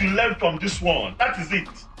hope that you learn from this one. That is it.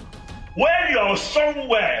 When you're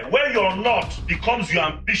somewhere where you're not becomes your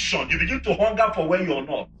ambition, you begin to hunger for where you're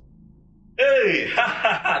not. Hey,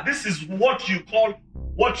 this is what you call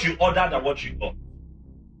what you ordered and what you got.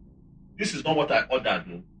 This is not what I ordered,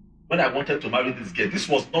 though. When I wanted to marry this girl, this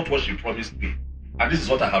was not what she promised me. And this is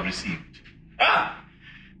what I have received.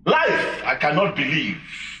 Life, I cannot believe.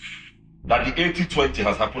 that the 80-20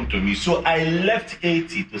 has happened to me, so I left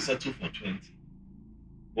 80 to settle for 20.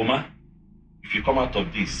 Boma, if you come out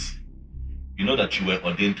of this, you know that you were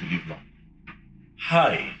ordained to live long.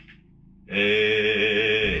 Hi.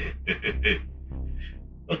 Hey.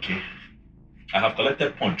 Okay. I have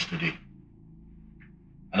collected punch today.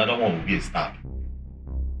 Another one will be a stab.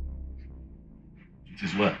 It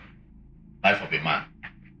is well. Life of a man.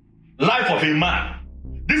 Life of a man.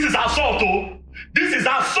 This is assault, oh! This is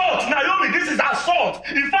assault, Naomi. This is assault.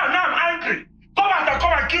 In fact, now I'm angry. Come out and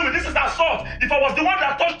come and kill me. This is assault. If I was the one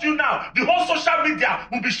that touched you now, the whole social media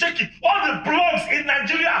will be shaking. All the blogs in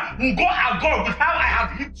Nigeria will go agog with how I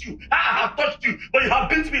have hit you, how I have touched you. But you have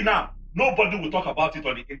beat me now. Nobody will talk about it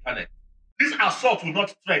on the internet. This assault will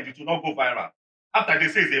not trend. It will not go viral. After they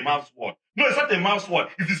say it's a man's word. No, it's not a man's word.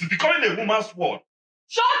 It is becoming a woman's word.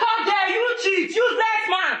 Shut up there, you cheat, useless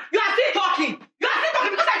man. You are still talking. You are still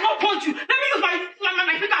talking because I don't punch you. Let me use my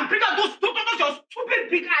finger and bring out those your stupid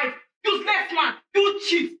big eyes. Useless man, you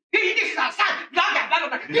cheat. This is a sad.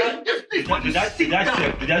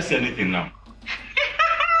 Did I say anything now?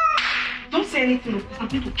 Don't say anything because I'm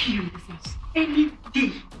going to kill you in this house. Any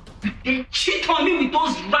day. They cheat on me with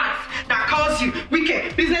those rats that calls you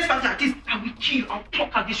wicked business partner like this. I will kill you. I'll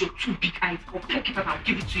pluck out this your two big eyes. I'll pluck it out and I'll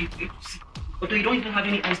give it to you to see. Although you don't even have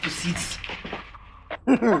any eyes to see it.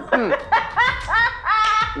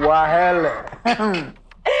 Wahele.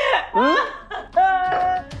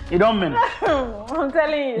 You don't mean it. I'm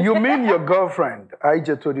telling you. You mean your girlfriend,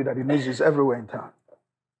 Aija, told you that the news is everywhere in town?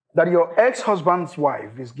 That your ex-husband's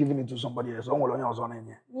wife is giving it to somebody else? Yes.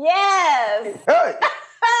 Hey!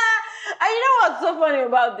 And you know what's so funny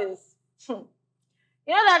about this? You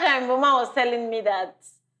know that time Boma was telling me that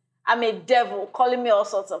I'm a devil, calling me all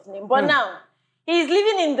sorts of names. But now, he's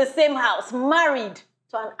living in the same house, married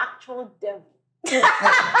to an actual devil.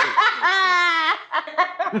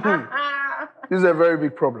 This is a very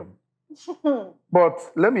big problem.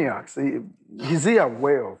 But let me ask, is he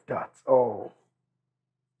aware of that? Or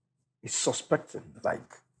is suspecting,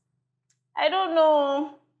 like? I don't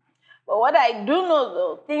know. But what I do know,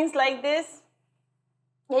 though, things like this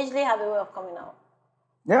usually have a way of coming out.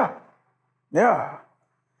 Yeah. Yeah.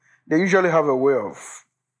 They usually have a way of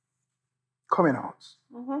coming out.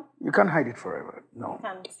 You can't hide it forever. No.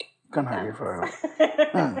 You can't hide it forever.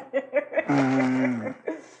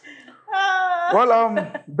 Well,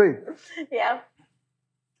 babe. Yeah.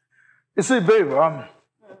 You see, babe,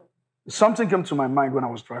 something came to my mind when I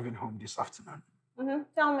was driving home this afternoon.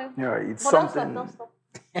 Tell me. Yeah, it's but something. Don't stop.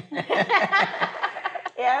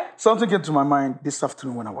 Yeah. Something came to my mind this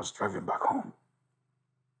afternoon when I was driving back home.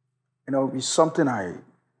 You know, it's something I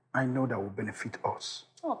know that will benefit us.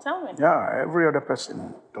 Oh, tell me. Yeah, every other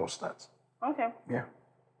person does that. Okay. Yeah.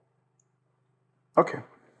 Okay.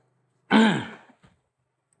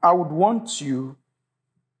 I would want you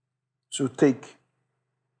to take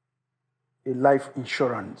a life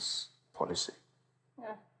insurance policy.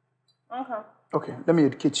 Yeah. Okay. Okay, let me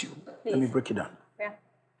educate you. Please. Let me break it down. Yeah.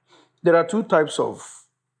 There are two types of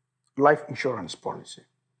life insurance policy.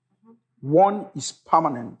 One is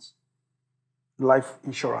permanent life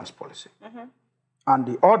insurance policy. And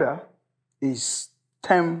the other is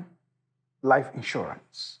term life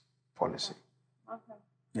insurance policy. Okay.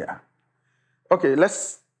 Yeah. Okay,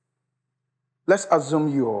 let's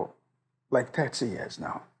assume you're like 30 years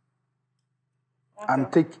now. Okay.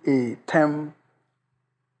 And take a term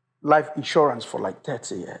life insurance for like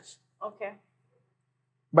 30 years. Okay.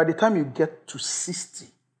 By the time you get to 60,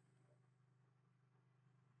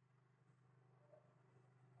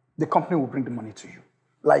 the company will bring the money to you.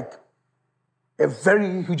 Like a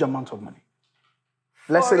very huge amount of money.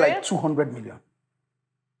 Let's say like 200 million.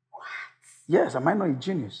 What? Yes, am I not a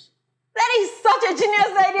genius? That is such a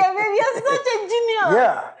genius idea, baby. You're such a genius.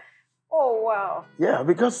 Yeah. Oh, wow. Yeah,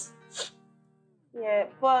 because... Yeah,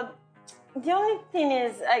 but the only thing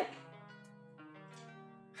is,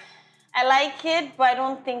 I like it, but I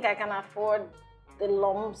don't think I can afford the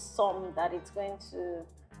lump sum that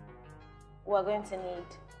we're going to need.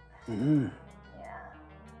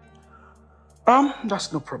 Yeah.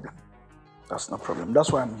 That's no problem. That's no problem.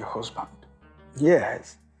 That's why I'm your husband.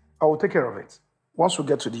 Yes, I will take care of it. Once we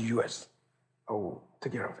get to the US, I will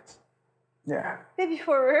take care of it. Yeah. Baby,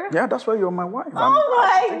 for real? Yeah, that's why you're my wife. Oh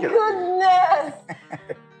my goodness!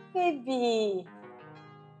 Baby.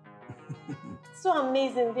 So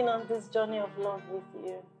amazing being on this journey of love with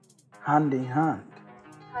you. Hand in hand.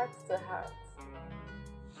 Heart to heart.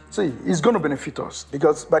 See, it's going to benefit us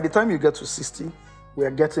because by the time you get to 60, we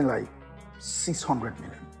are getting like 600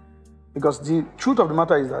 million. Because the truth of the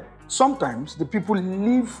matter is that sometimes the people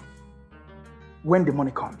leave when the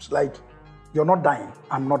money comes. Like, you're not dying,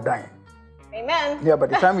 I'm not dying. Amen. Yeah, by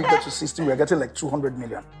the time we get to 60, we're getting like 200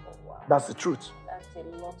 million. Oh, wow. That's the truth. That's a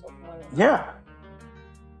lot of money. Yeah.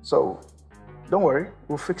 So, don't worry,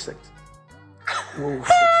 we'll fix it. We'll fix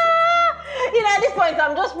it. You know, at this point,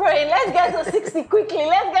 I'm just praying. Let's get to 60 quickly.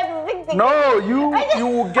 Let's get to 60. No, you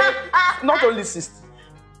will get not only 60.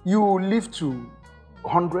 You will live to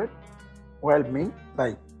 100, while me,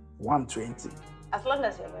 like 120. As long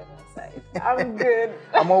as you're by my side, I'm good.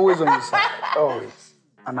 I'm always on your side, always.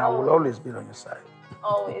 And I will always be on your side.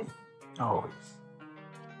 Always. Always.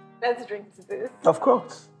 Let's drink to this. Of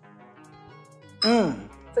course.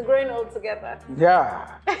 To growing old together.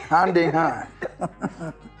 Yeah, hand in hand.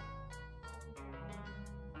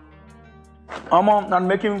 I'm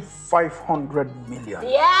making 500 million.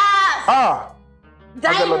 Yes!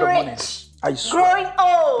 That's a lot of money. Rich. I swear. Growing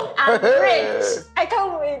old and rich. I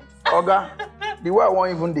can't wait. Oga, the way I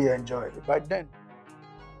won't even they enjoy it. By then.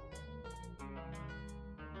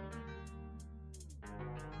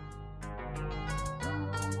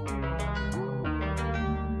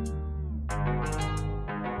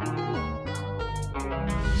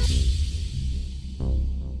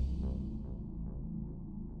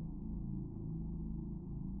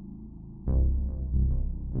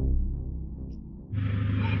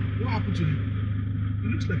 What happened to him? He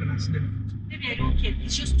looks like an accident. Baby, I don't care.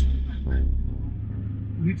 It's just too bad.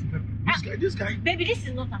 We need to help him. This guy. Baby, this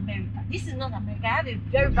is not America. This is not America. I have a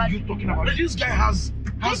very bad. What are you talking about? This guy has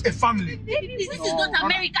a family. Baby, this is not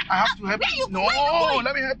America. I have to help him. No,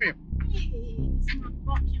 let me help him.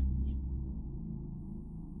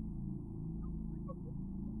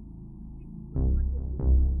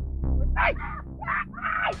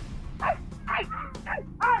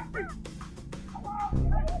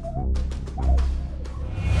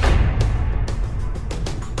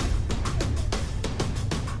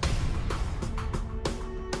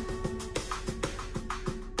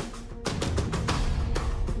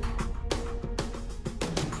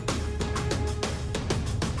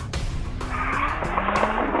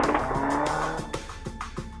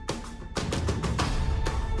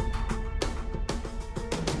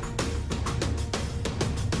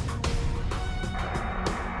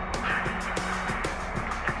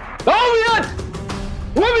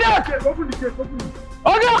 Open the gate, open it.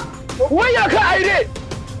 Oga, where you can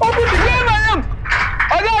open the gate, madam.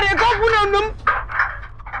 Oga, they open them.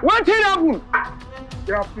 What happened?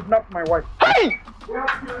 They have kidnapped my wife. Hey!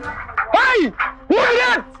 Hey! Who is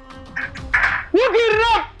that? Who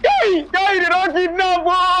kidnapped? Hey! Guy, they don't kidnap.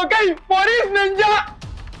 Okay, police ninja.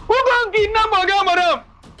 Who can kidnap Oga, madam?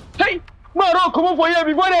 Hey! Maro, come on for here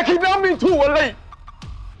before they kidnap me too, wallahi.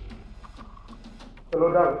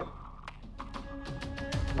 Hello, Dad.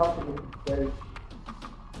 Have to look very.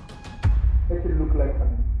 Make it look like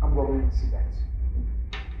I'm robbing incident.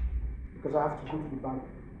 Because I have to go to the bank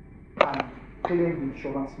and claim the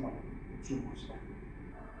insurance money. 2 months.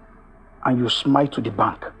 And you smile to the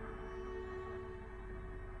bank.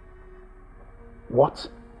 What?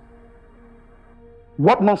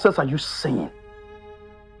 What nonsense are you saying?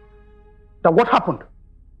 That what happened?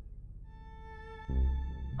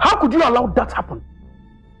 How could you allow that to happen?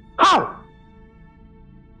 How?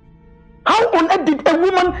 How on earth did a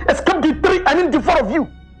woman escape the 3 and the 4 of you?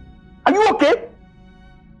 Are you okay?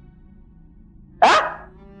 Huh?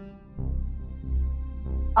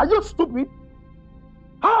 Are you stupid?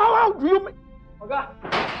 How do you make... Okay.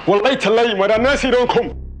 Wallahi tallahi, Madam Nancy don't come.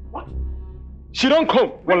 What? She don't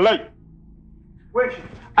come, wallahi. Where is she?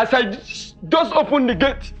 As I just opened the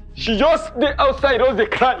gate, she just stay outside, just they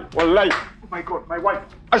cry, wallahi. Oh my God, my wife.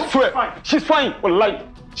 I swear, she's fine, wallahi.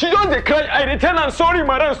 She just they cry. I return. I'm sorry,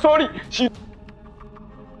 madam. Sorry. She.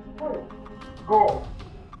 Go.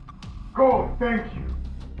 Thank you.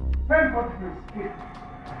 Thank God for escape.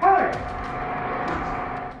 Hey.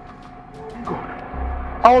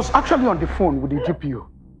 God. I was actually on the phone with the GPO,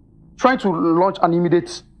 trying to launch an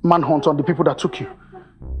immediate manhunt on the people that took you.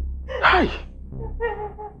 Hi.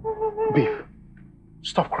 Babe,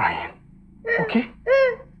 stop crying. Okay?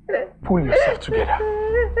 Pull yourself together.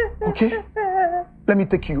 Okay? Let me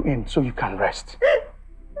take you in so you can rest.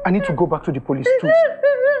 I need to go back to the police too.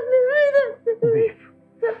 Babe,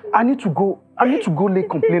 I need to go lay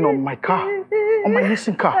complaint on my car, on my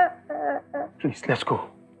missing car. Please, let's go.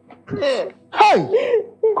 Please. Hey!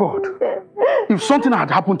 God, if something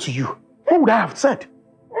had happened to you, what would I have said?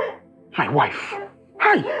 My wife.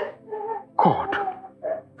 Hey! God.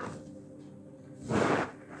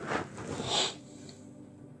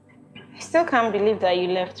 I still can't believe that you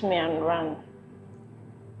left me and ran.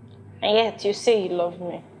 And yet you say you love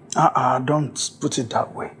me. Don't put it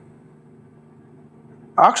that way.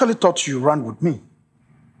 I actually thought you ran with me.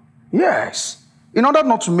 Yes. in order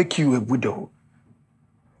not to make you a widow.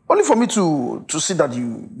 Only for me to see that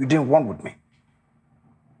you didn't run with me.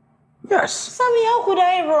 Yes. Sammy, how could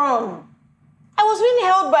I run? I was being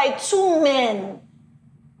held by 2 men.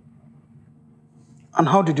 And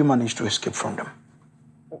how did you manage to escape from them?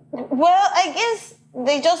 Well, I guess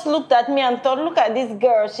they just looked at me and thought, look at this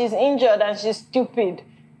girl, she's injured and she's stupid.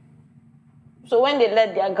 So when they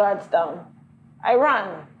let their guards down, I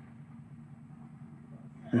ran.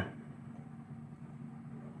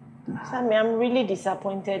 Sammy, I'm really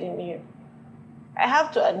disappointed in you. I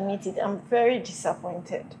have to admit it, I'm very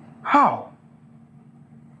disappointed. How?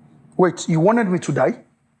 Wait, you wanted me to die?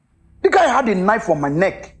 The guy had a knife on my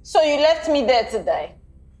neck. So you left me there to die?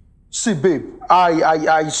 See, babe,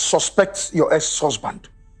 I suspect your ex-husband.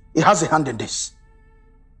 He has a hand in this.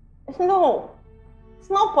 No, it's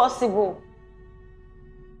not possible.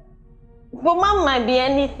 Boma might be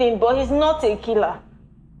anything, but he's not a killer.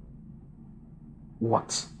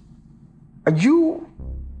 What? Are you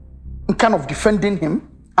kind of defending him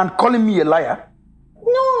and calling me a liar?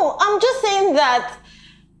 No, I'm just saying that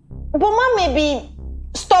Boma may be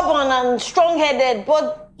stubborn and strong-headed,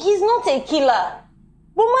 but he's not a killer.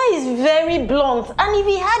 Boma is very blunt, and if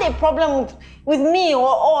he had a problem with me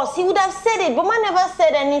or us, he would have said it. Boma never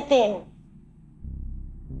said anything.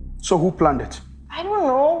 So who planned it? I don't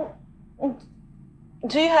know.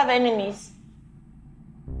 Do you have enemies?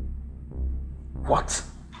 What?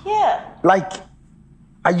 Yeah. Like,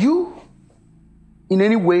 are you in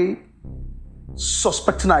any way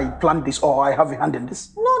suspecting I planned this or I have a hand in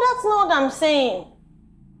this? No, that's not what I'm saying.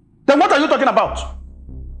 Then what are you talking about?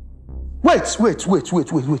 Wait.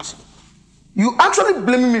 You actually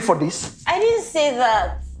blaming me for this? I didn't say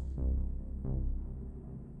that.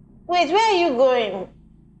 Wait, where are you going?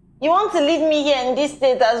 You want to leave me here in this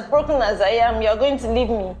state as broken as I am? You're going to leave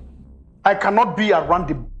me? I cannot be around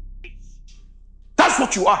the... That's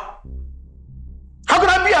what you are. How can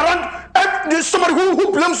I be around somebody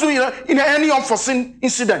who blames me in any unforeseen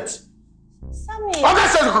incident? Sammy.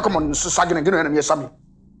 Okay, come on, Sammy.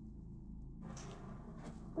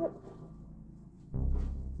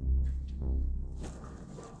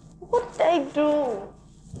 What did I do?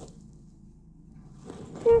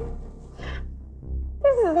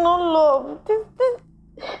 This is not love. This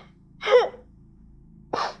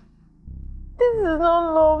is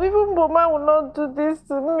not love. Even Boma will not do this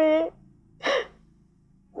to me.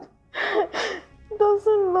 He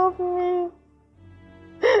doesn't love me.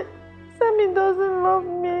 Sammy doesn't love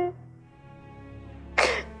me.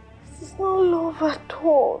 This is not love at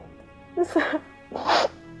all.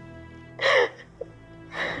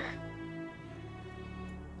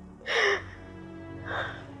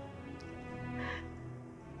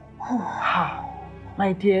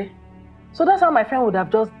 My dear, so that's how my friend would have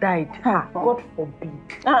just died. God forbid.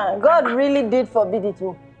 God really did forbid it.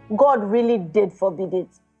 God really did forbid it.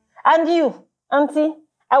 And you, Auntie,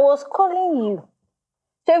 I was calling you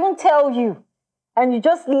to even tell you, and you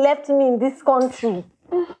just left me in this country.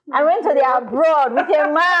 I went to the abroad with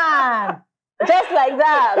a man, just like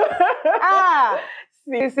that.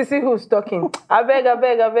 See who's talking. I beg.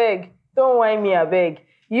 Don't whine me, I beg.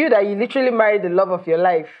 You literally married the love of your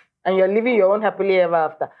life, and you're living your own happily ever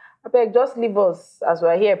after. I beg, just leave us as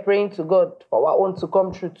we're here praying to God for our own to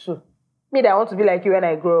come true too. Me, I want to be like you when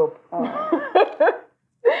I grow up.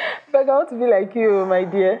 Beg, I want to be like you, my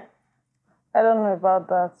dear. I don't know about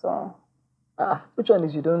that song. Which one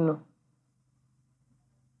is you don't know?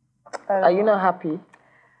 Are you not happy?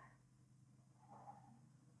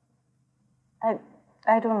 I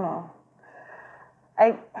don't know.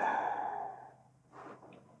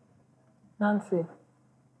 Nancy.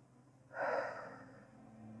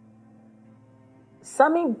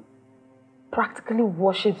 Sammy practically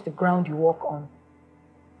worships the ground you walk on.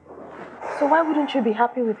 So why wouldn't you be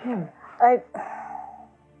happy with him? I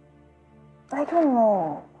don't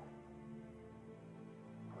know.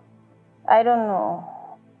 I don't know.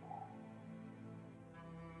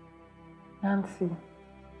 Nancy.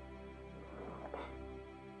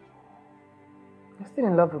 You're still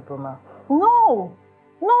in love with Boma? No,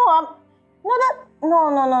 I'm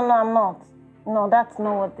not. No, that's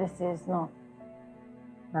not what this is, no.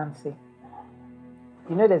 Nancy,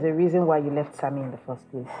 you know there's a reason why you left Sammy in the first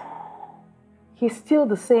place. He's still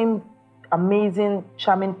the same amazing,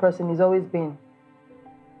 charming person he's always been.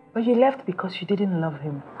 But you left because you didn't love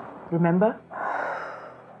him, remember?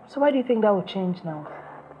 So why do you think that will change now?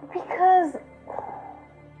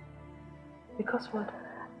 Because what?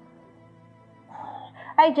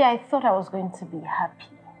 I thought I was going to be happy.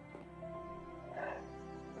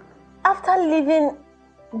 After leaving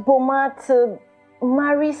Boma to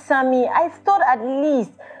marry Sammy, I thought at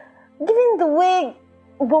least Given the way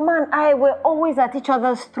Boma and I were always at each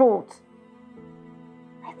other's throats,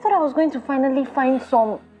 I thought I was going to finally find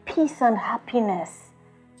some peace and happiness.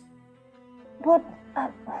 But I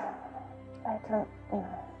don't know.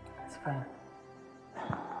 It's fine.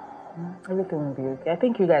 Everything will be okay. I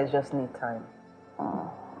think you guys just need time.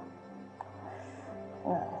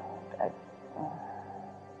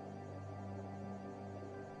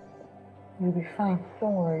 You'll be fine.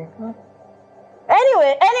 Don't worry. Huh?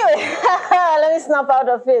 Anyway, let me snap out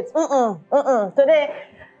of it. Today,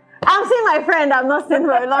 I'm seeing my friend I've not seen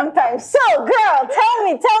for a long time. So, girl, tell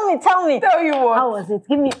me. Tell you what? How was it?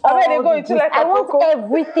 Give me all the gist. I want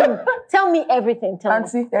everything. Tell me everything.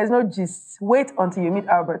 Nancy, there's no gist. Wait until you meet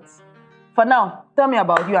Albert. For now, tell me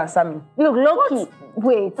about you and Sammy. Look, Loki.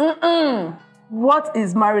 Wait. What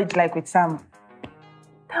is marriage like with Sam?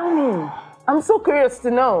 Tell me. I'm so curious to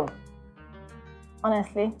know.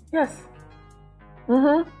 Honestly? Yes.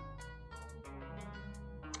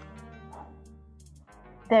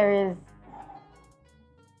 There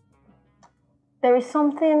is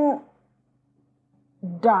something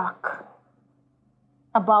dark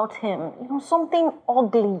about him. You know, something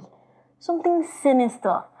ugly, something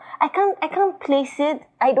sinister. I can't place it.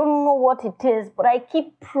 I don't know what it is, but I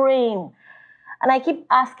keep praying and I keep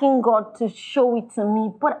asking God to show it to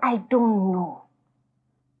me, but I don't know.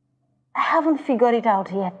 I haven't figured it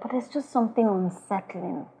out yet, but it's just something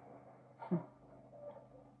unsettling.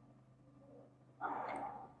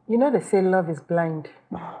 You know they say love is blind.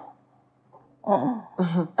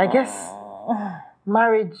 I guess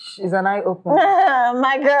marriage is an eye-opener.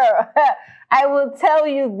 My girl, I will tell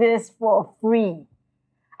you this for free.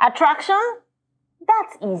 Attraction,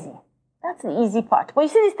 that's easy. That's the easy part. But you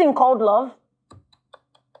see this thing called love?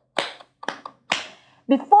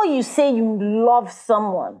 Before you say you love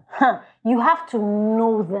someone, you have to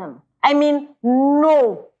know them. I mean,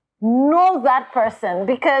 know that person,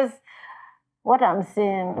 because what I'm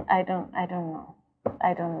saying, I don't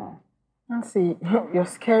know. Nancy, you're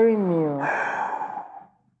scaring me.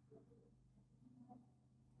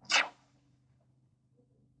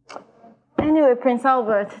 Anyway, Prince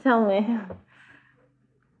Albert, tell me.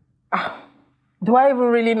 Do I even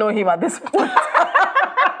really know him at this point?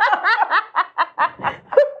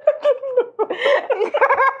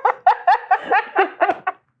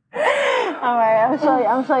 Alright,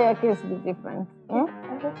 I'm sure your case will be different. I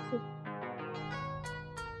hope so.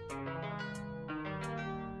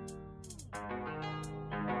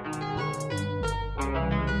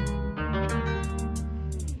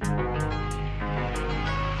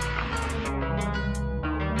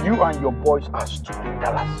 You and your boys are stupid,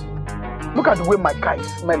 Dallas. Look at the way my car is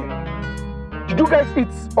smelling. Did you guys eat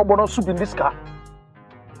ogbono soup in this car?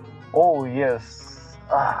 Oh, yes.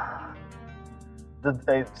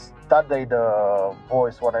 That day the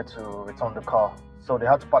boys wanted to return the car, so they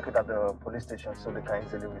had to park it at the police station so they can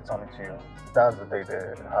easily return it to you. That's the day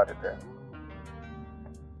they had it there.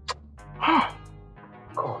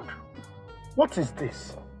 God, what is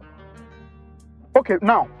this? Okay,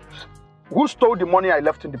 now, who stole the money I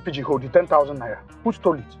left in the pigeonhole, the 10,000 naira? Who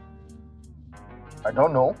stole it? I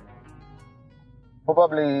don't know.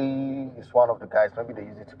 Probably it's one of the guys. Maybe they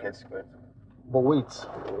use it to get cigarettes. But wait,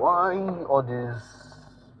 why all this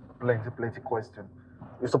plenty question?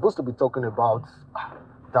 You're supposed to be talking about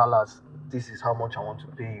Dallas. This is how much I want to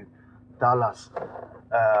pay you. Dallas,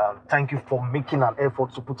 thank you for making an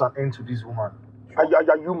effort to put an end to this woman. Are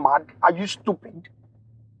you mad? Are you stupid?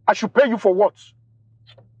 I should pay you for what?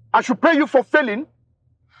 I should pay you for failing?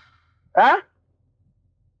 Eh?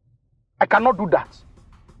 I cannot do that.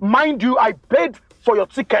 Mind you, I paid for your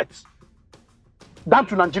tickets down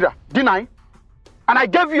to Nigeria, didn't I? And I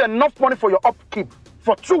gave you enough money for your upkeep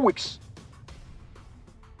for 2 weeks.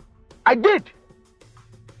 I did.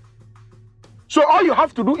 So all you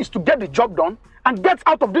have to do is to get the job done and get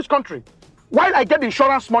out of this country. While I get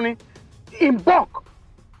insurance money in bulk,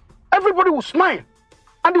 everybody will smile.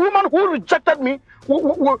 And the woman who rejected me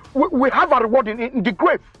will have a reward in the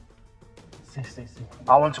grave. See.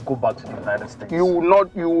 I want to go back to the United States. You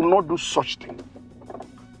will not do such thing.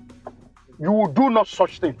 You will do not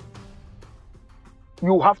such thing.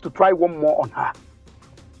 You have to try one more on her.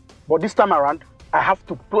 But this time around, I have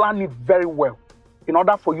to plan it very well in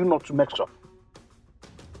order for you not to mess up.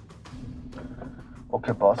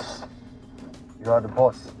 Okay, boss. You are the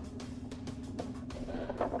boss.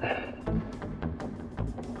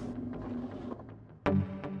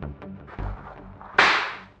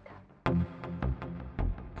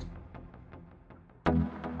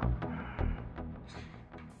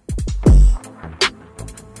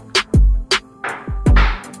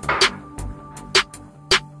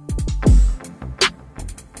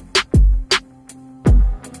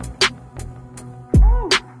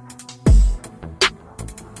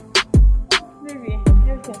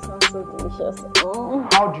 delicious.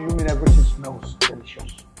 How do you mean everything smells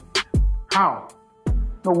delicious? How?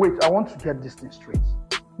 No, wait, I want to get this thing straight.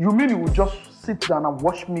 You mean you will just sit down and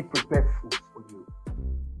watch me prepare food for you?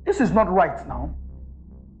 This is not right now.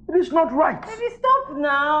 It is not right. Baby, stop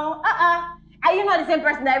now. Are you not the same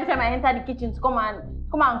person that every time I enter the kitchen to come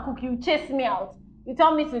and cook, you chase me out? You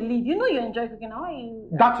tell me to leave. You know you enjoy cooking. How are you?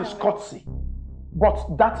 That is courtesy.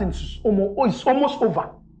 But that is almost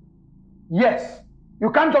over. Yes.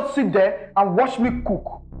 You can't just sit there and watch me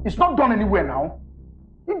cook. It's not done anywhere now.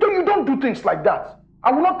 You don't do things like that.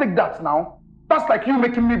 I will not take that now. That's like you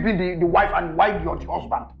making me be the wife and why you're the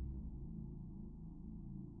husband.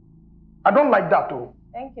 I don't like that, though.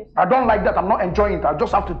 Thank you, sir. I don't like that. I'm not enjoying it. I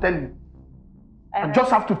just have to tell you. I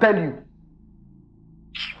just have to tell you.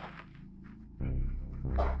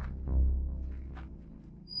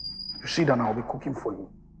 You see that I'll be cooking for you.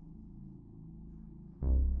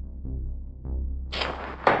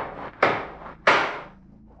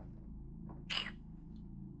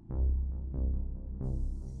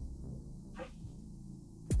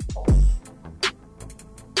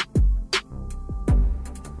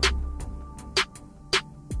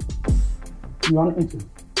 You aren't eating.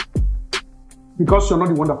 Because you're not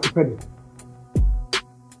the one that prepared it.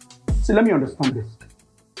 See, let me understand this.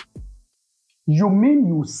 You mean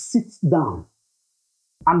you sit down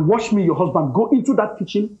and watch me, your husband, go into that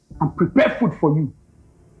kitchen and prepare food for you?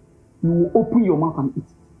 You will open your mouth and eat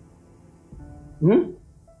it.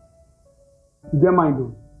 You get mine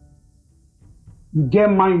though. You get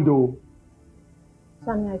mine though.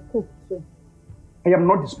 Sammy, I cook too. I am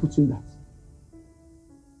not disputing that.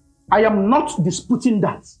 I am not disputing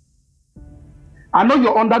that. I know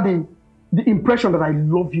you're under the impression that I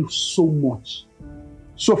love you so much.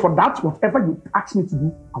 So for that, whatever you ask me to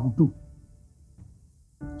do, I will do.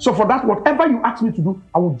 So for that, whatever you ask me to do,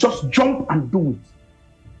 I will just jump and do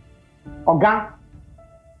it. Oga,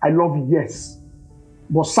 I love you, yes.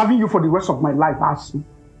 But serving you for the rest of my life, I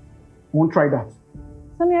won't try that.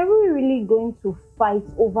 Sammy, are we really going to fight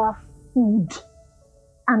over food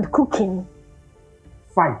and cooking?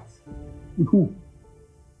 Fight? With who?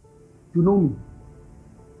 You know me.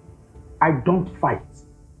 I don't fight.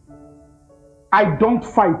 I don't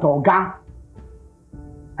fight, Oga.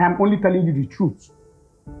 I am only telling you the truth.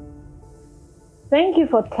 Thank you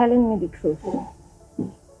for telling me the truth.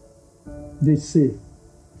 They say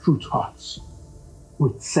truth hurts,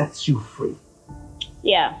 but it sets you free.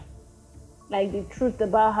 Yeah. Like the truth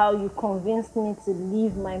about how you convinced me to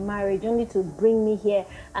leave my marriage only to bring me here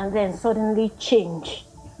and then suddenly change.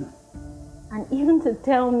 And even to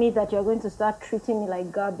tell me that you're going to start treating me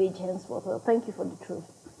like garbage henceforth. Well, thank you for the truth.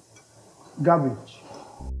 Garbage.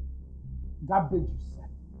 Garbage, you said.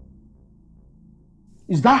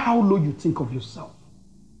 Is that how low you think of yourself?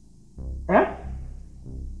 Eh?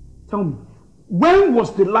 Tell me, when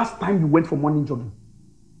was the last time you went for morning jogging?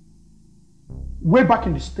 Way back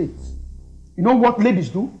in the States. You know what ladies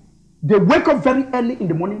do? They wake up very early in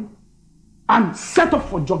the morning and set off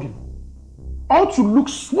for jogging. All to look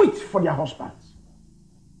sweet for their husbands.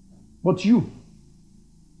 But you,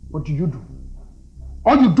 what do you do?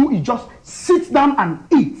 All you do is just sit down and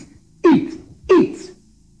eat, eat, eat.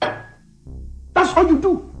 That's all you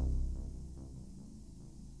do.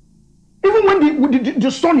 Even when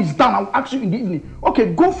the sun is down, I'll ask you in the evening,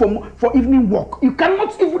 okay, go for evening walk. You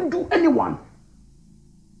cannot even do anyone.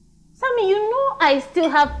 Sammy, you know I still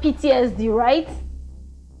have PTSD, right?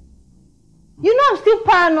 You know I'm still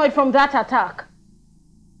paranoid from that attack.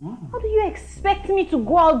 How do you expect me to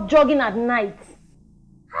go out jogging at night?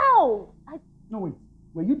 How? No, wait.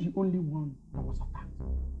 Were you the only one that was attacked?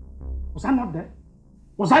 Was I not there?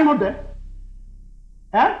 Was I not there?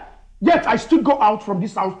 Eh? Yet I still go out from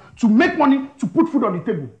this house to make money to put food on the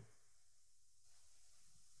table.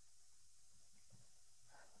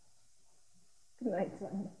 Good night,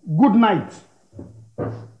 Sammy. Good night.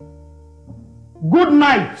 Good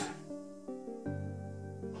night.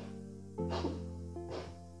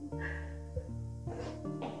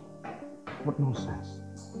 What nonsense.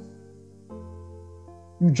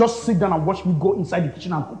 You just sit down and watch me go inside the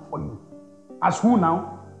kitchen and cook for you. As who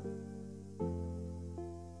now?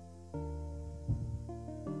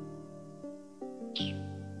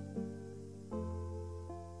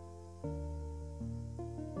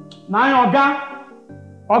 Now, Oga.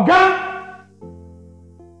 Oga.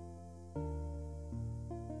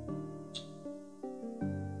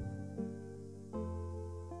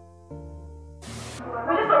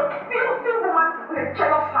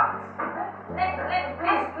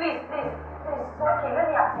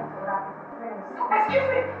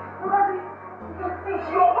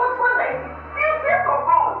 Your husband is filthiest of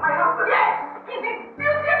all. My husband. Yes, he's the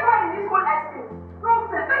filthiest man in this whole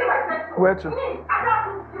Where to?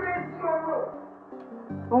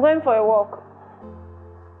 I'm going for a walk.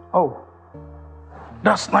 Oh,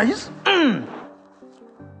 that's nice.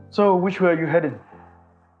 So, which way are you heading?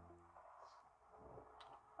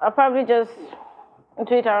 I'll probably just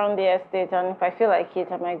do it around the estate, and if I feel like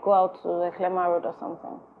it, I might go out to Elixir Road or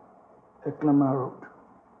something. Elixir Road.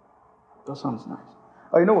 That sounds nice.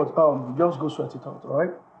 Oh, you know what? Just go sweat it out, all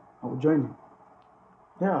right? I will join you.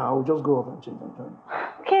 Yeah, I will just go up and change and join you.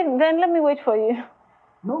 Okay, then let me wait for you.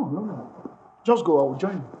 No. Just go, I will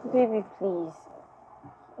join you. Baby, please.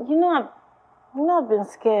 You know I've been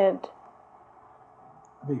scared.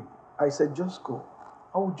 Babe, I said just go.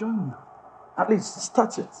 I will join you. At least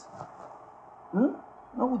start it.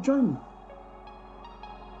 I will join you.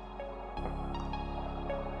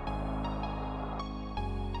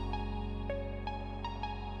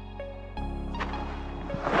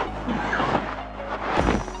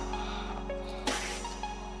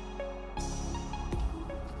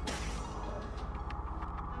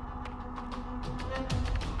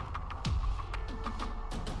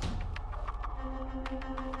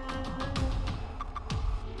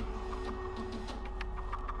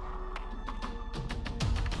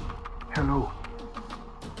 Hello.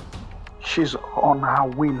 She's on her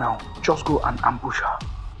way now. Just go and ambush her.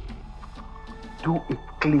 Do a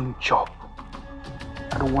clean job.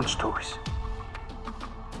 I don't want stories.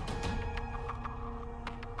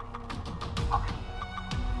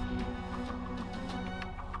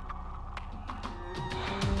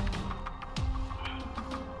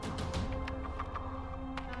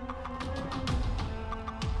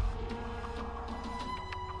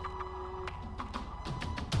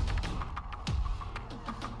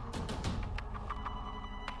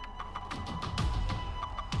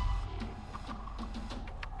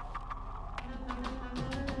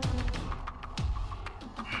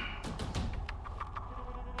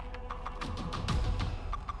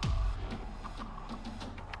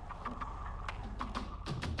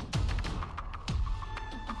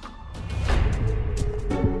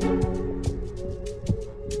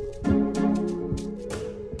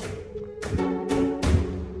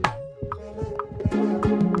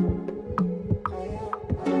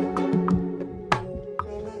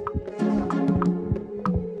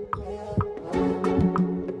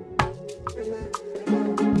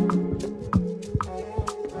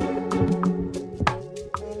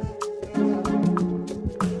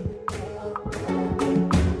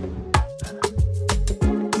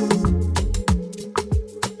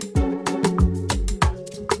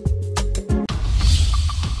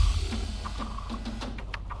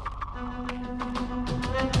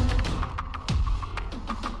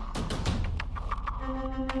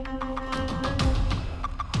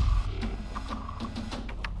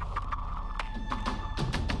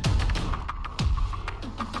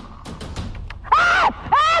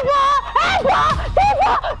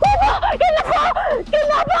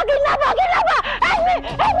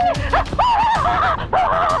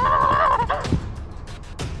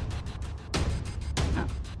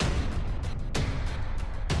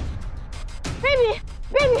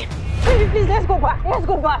 Baby, please, let's go back. Let's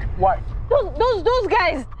go back. Why? Those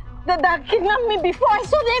guys that kidnapped me before, I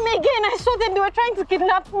saw them again. I saw them. They were trying to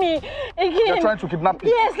kidnap me again. They're trying to kidnap you?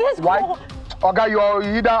 Yes, let's Why? go. Oga, you're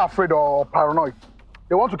either afraid or paranoid.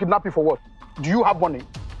 They want to kidnap you for what? Do you have money?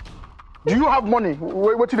 Do you have money?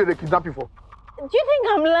 What did they kidnap you for? Do you think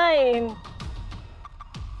I'm lying?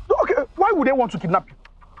 Okay, why would they want to kidnap you?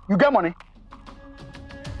 You get money?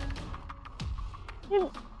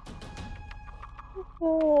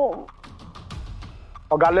 Oh.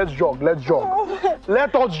 Oga, let's jog. Let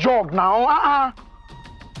us jog now.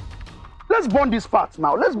 Let's burn this fat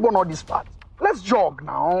now. Let's burn all this fat. Let's jog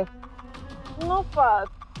now. No fat.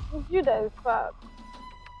 It's you that is fat.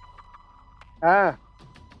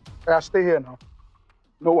 Yeah, stay here now.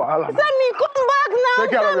 No wahala. Sammy, come back now.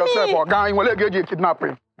 Take care of yourself, Oga. You will get you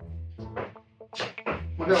kidnapping. Okay,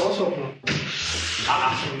 what's up, bro?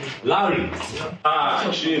 Larry.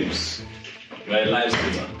 James. You're a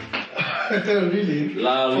lifesaver. Really?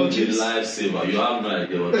 Larry, the lifesaver. You have no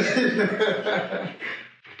idea what it is.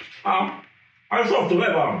 I thought to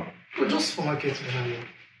web. But just for market.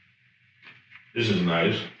 This is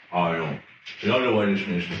nice. Oh, no. You don't know what this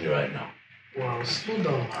means to me right now. Wow, slow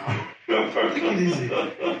down. Take it easy.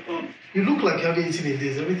 You look like you haven't eaten in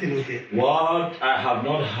days. Everything okay? What? I have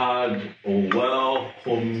not had a well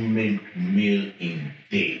homemade meal in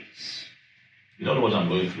days. You don't know what I'm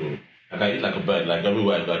going through. Like I eat like a bird, like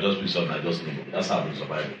everywhere I go, I just pick something, I just live. That's how I've been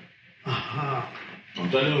surviving. Aha. I'm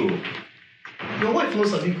telling you. Your wife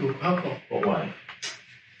knows how you cook. How come? What wife?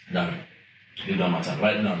 Damn it. It don't matter.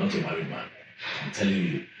 Right now, I'm not a married man. I'm telling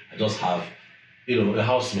you. I just have, a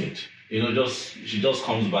housemate. She just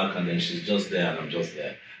comes back and then she's just there and I'm just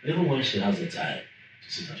there. And even when she has the time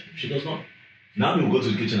to sit at home, she does not. Now we will go to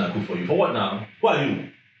the kitchen and cook for you. For what now? Who are you?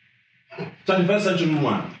 21st century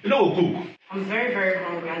woman. You know we'll cook. I'm very, very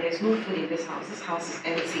hungry and there's no food in this house. This house is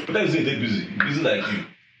empty. But then you say they're busy. Busy like you.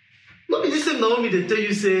 No, be the same Naomi they tell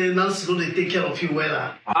you say Nancy don't they take care of you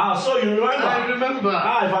well. So you remember? I remember. If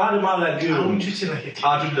I had a man like you, I would treat you like a king.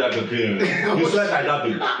 I'll treat you like a king. You sweat like that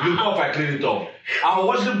big. You cough, I clean it up. I'll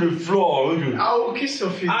wash it the floor. I will kiss your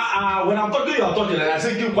feet. When I'm talking, you're talking, and I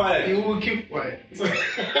say keep quiet. You will keep quiet.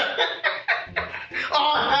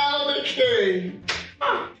 Oh, hell the king.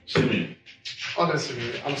 See me.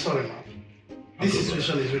 Honestly, I'm sorry, man. This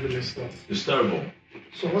situation is really messed up. It's terrible.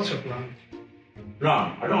 So what's your plan?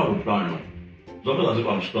 Plan? I don't have a plan, man. It's almost as if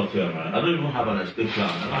I'm stuck here, man. I don't even have an escape plan.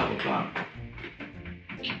 I don't have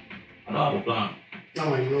a plan.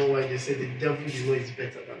 Now I know why they say the devil you know is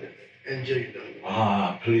better than the angel you don't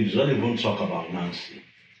know. Please, don't even talk about Nancy.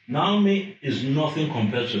 Naomi is nothing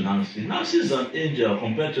compared to Nancy. Nancy is an angel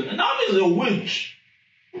compared to... Naomi is a witch.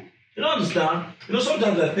 You don't understand?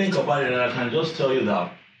 Sometimes I think about it and I can just tell you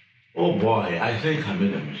that, oh boy, I think I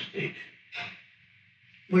made a mistake.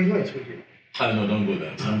 Well, you know it's okay. I know, don't go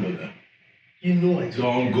there. Don't go there. You know it.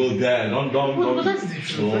 Don't go there. But that's the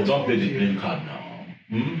truth. Don't play the playing card now.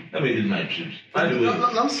 Let me eat my chips. By the way,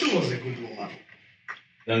 Nancy was a good woman.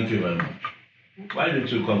 Thank you very much. Why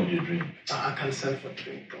didn't you come with your drink? I can send for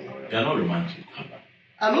drink. Don't worry. You're not romantic.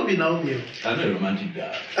 I don't be Naomi. I'm not a romantic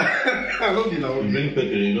guy. I don't be Naomi. You bring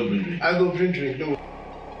petrol, you don't bring drink. I go bring drink. No.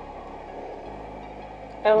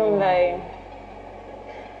 I won't lie.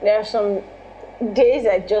 There are some days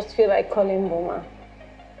I just feel like calling Boma.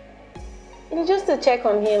 Just to check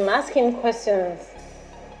on him, ask him questions.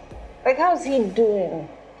 Like, how's he doing?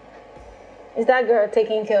 Is that girl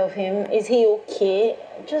taking care of him? Is he okay?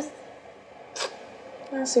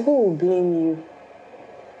 Nancy, who will blame you?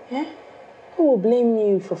 Eh? Who will blame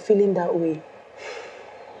you for feeling that way?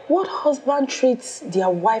 What husband treats their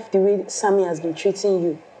wife the way Sammy has been treating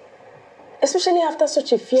you? Especially after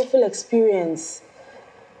such a fearful experience.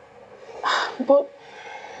 But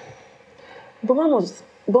Boma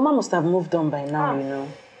must have moved on by now, you know.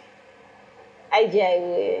 I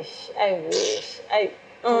wish. I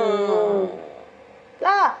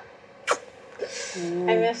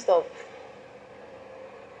messed up.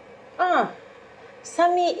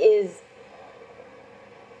 Sammy is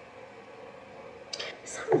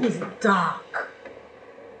dark.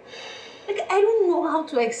 Like, I don't know how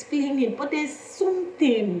to explain it, but there's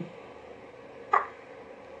something.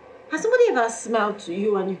 Has somebody ever smiled to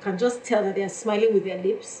you and you can just tell that they're smiling with their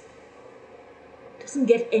lips? It doesn't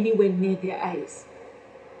get anywhere near their eyes.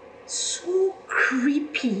 So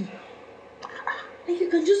creepy. Like, you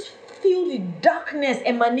can just feel the darkness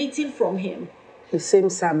emanating from him. The same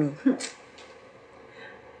Sammy.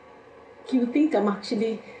 You think I'm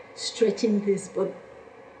actually stretching this, but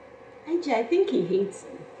I think he hates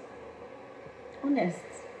me. Honest.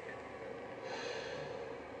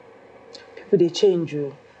 People, they change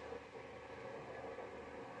you.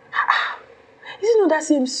 Isn't that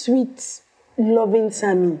same sweet, loving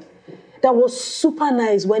Sammy that was super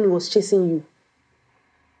nice when he was chasing you?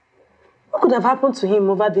 What could have happened to him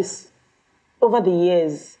over the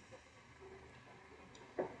years?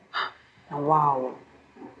 Wow.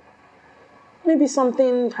 Maybe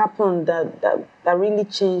something happened that really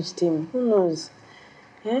changed him. Who knows?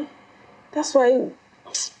 Yeah? That's why,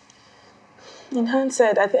 in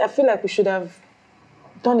hindsight, I feel like we should have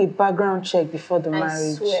done a background check before the marriage.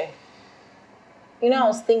 I swear. I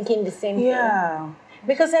was thinking the same thing. Yeah.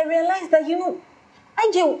 Because I realized that,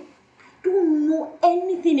 I don't know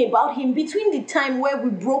anything about him between the time where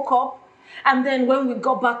we broke up and then when we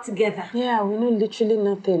got back together. Yeah, we know literally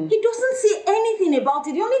nothing. He doesn't say anything about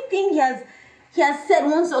it. The only thing he has said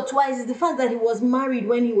once or twice is the fact that he was married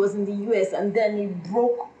when he was in the US and then he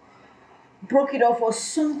broke it off or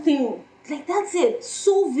something. Like, that's it.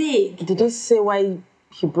 So vague. Did he say why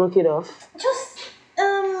he broke it off?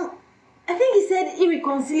 I think he said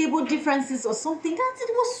irreconcilable differences or something. That's it.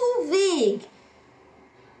 It was so vague.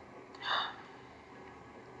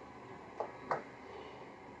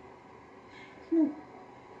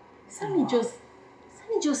 Sammy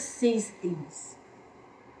just says things.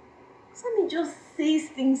 Sammy just says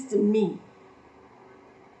things to me.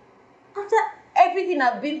 After everything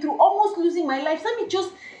I've been through, almost losing my life, Sammy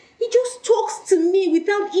just talks to me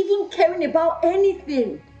without even caring about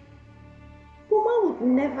anything. Mama would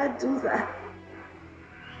never do that.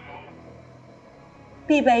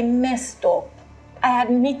 Babe, I messed up. I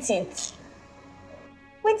admit it.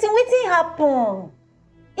 Waiting happen.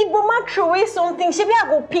 If Boma throw away something, maybe I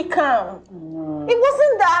go pick him. It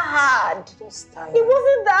wasn't that hard. It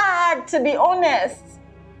wasn't that hard, to be honest.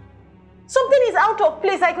 Something is out of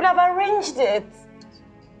place. I could have arranged it.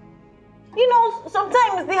 You know,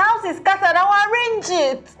 sometimes the house is scattered. I'll arrange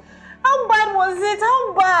it. How bad was it?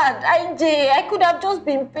 How bad? I could have just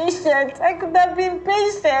been patient. I could have been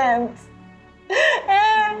patient.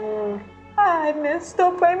 I messed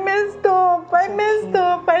up.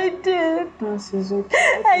 I did. Nancy, it's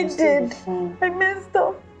okay. I did. I messed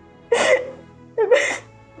up.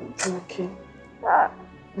 It's okay.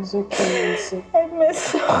 It's okay, Nancy. I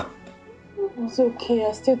messed up. It's okay.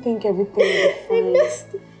 I still think everything will be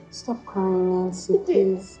fine. Stop crying, Nancy,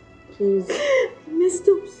 please. Please. I messed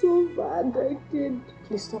up so bad. I did.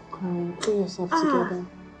 Please stop crying. Pull yourself together.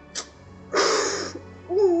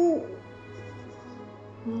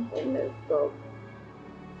 I messed up.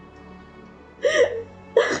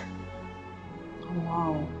 Oh,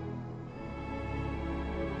 wow.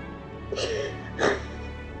 I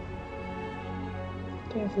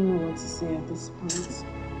don't even know what to say at this point.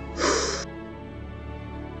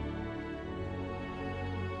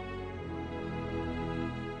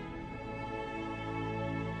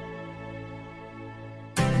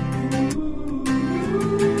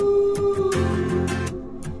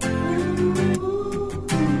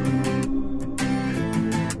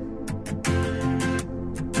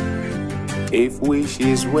 If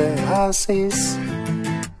wishes were horses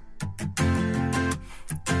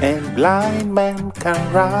and blind men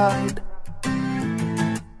can ride,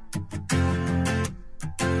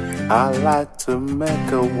 I'd like to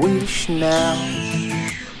make a wish now.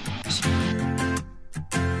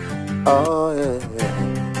 Oh yeah.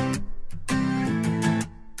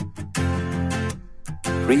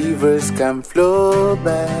 Rivers can flow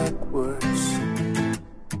backwards,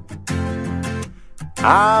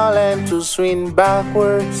 I'll learn to swing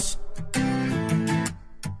backwards.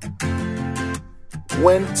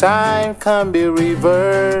 When time can be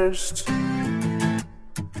reversed,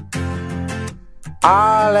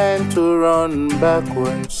 I'll learn to run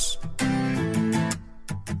backwards.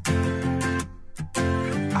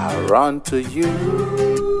 I'll run to you,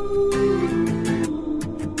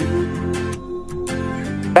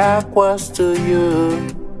 backwards to you.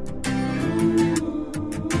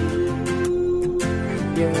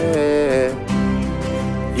 Yeah,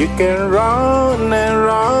 you can run and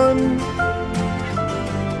run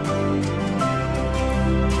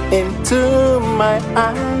into my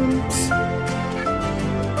arms.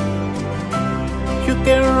 You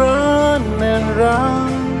can run and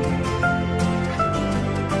run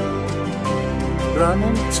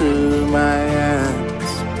into my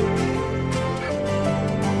arms.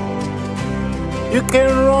 You can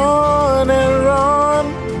run and run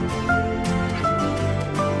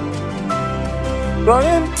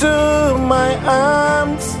into my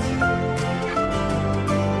arms.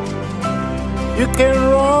 You can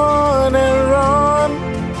run and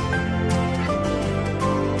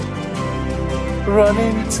run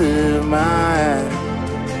into my,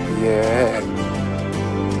 yeah.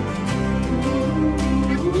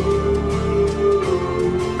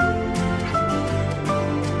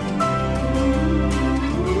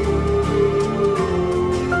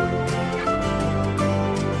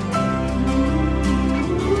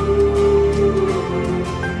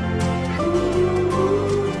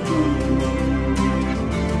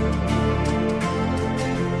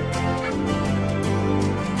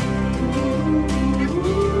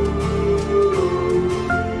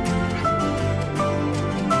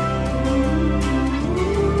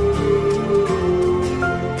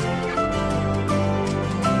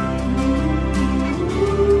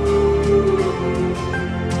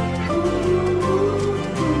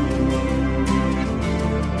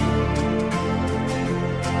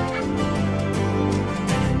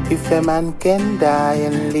 If a man can die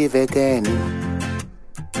and live again,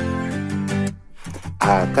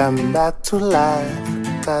 I come back to life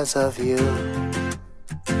because of you.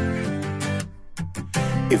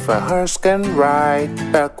 If a horse can ride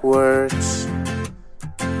backwards,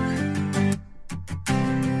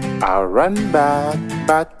 I'll run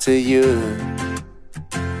back to you,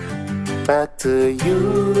 back to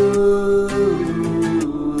you,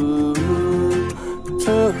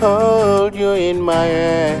 to hold you in my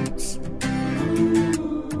hands,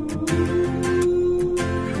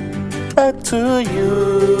 back to you,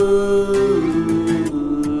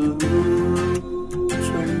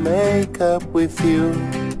 to make up with you.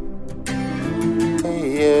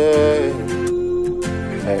 Yeah.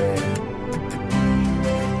 Hey.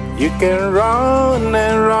 You can run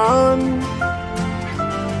and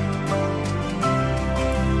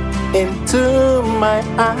into my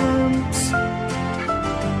arms.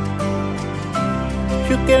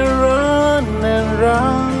 You can run and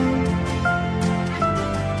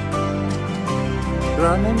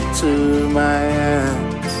run into my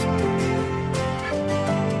arms.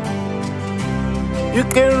 You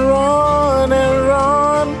can run and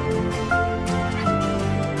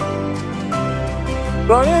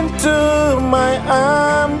run into my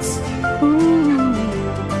arms. Ooh.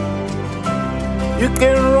 You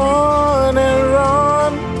can run and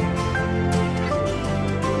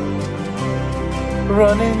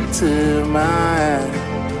run into my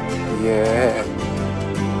arms. Yeah.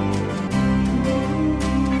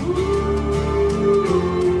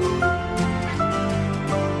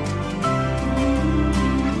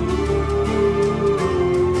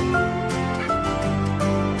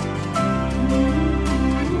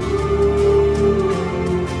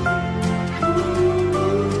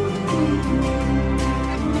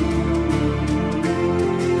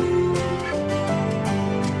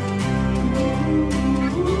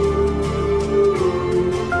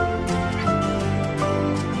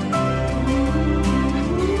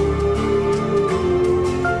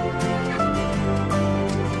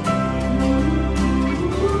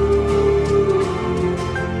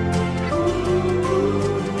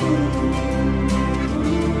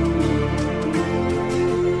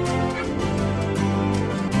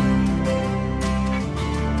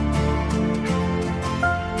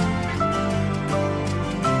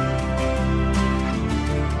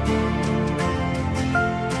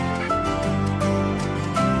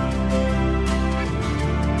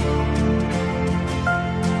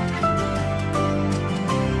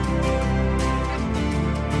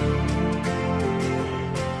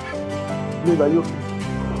 Are you okay?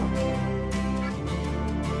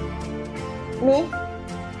 Me?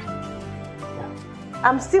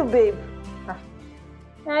 I'm still babe. I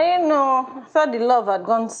didn't know. I thought the love had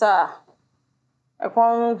gone sour. I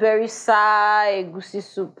found very sour egusi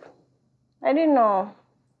soup. I didn't know.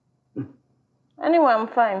 Anyway, I'm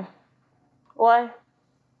fine. Why?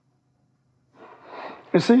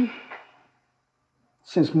 You see,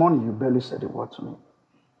 since morning you barely said a word to me.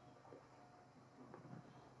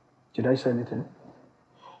 Did I say anything?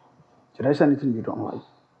 Did I say anything you don't like?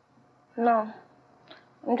 No.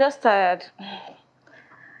 I'm just tired.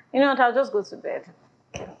 You know what? I'll just go to bed.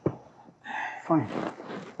 Fine.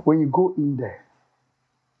 When you go in there,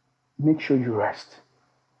 make sure you rest.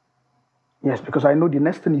 Yes, because I know the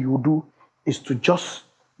next thing you will do is to just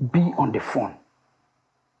be on the phone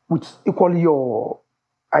with equally your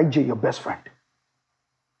IJ, your best friend.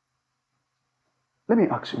 Let me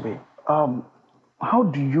ask you, babe. How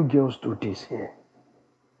do you girls do this here?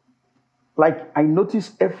 Like, I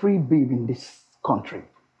notice every babe in this country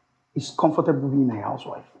is comfortable being a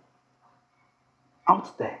housewife.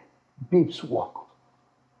 Out there, babes work.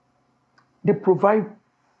 They provide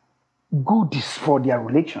goodies for their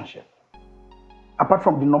relationship, apart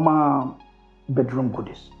from the normal bedroom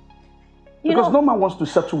goodies. Because no man wants to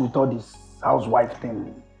settle with all this housewife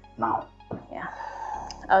thing now. Yeah.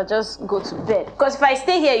 I'll just go to bed. Because if I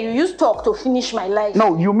stay here, you use talk to finish my life.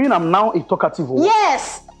 No, you mean I'm now a talkative woman?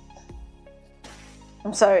 Yes!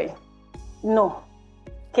 I'm sorry. No.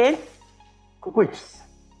 Okay? Wait,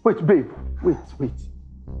 babe. Wait.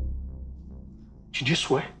 Did you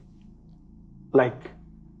swear? Like,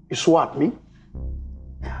 you swore at me?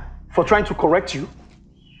 For trying to correct you?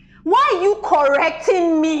 Why are you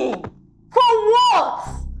correcting me? For what?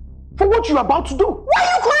 For what you're about to do. Why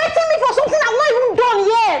are you correcting me for something I've not even done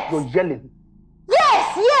yet? You're yelling.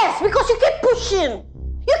 Yes, because you keep pushing.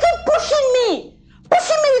 You keep pushing me.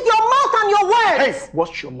 Pushing me with your mouth and your words. Hey,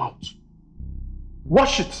 wash your mouth.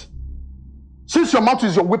 Wash it. Since your mouth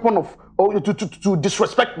is your weapon of to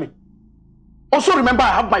disrespect me. Also remember,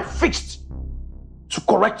 I have my fixed to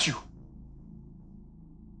correct you.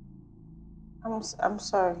 I'm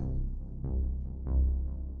sorry.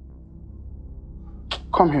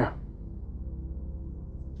 Come here.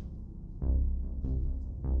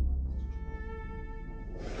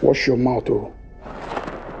 Wash your mouth, oh.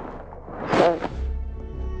 Sorry.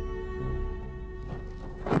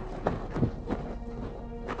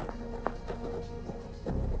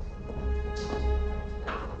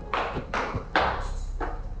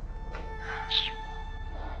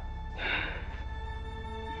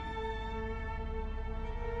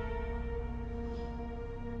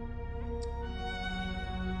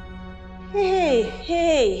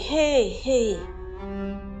 Hey.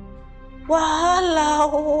 Wahala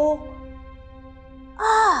oh.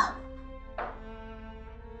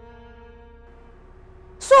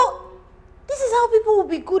 So, this is how people will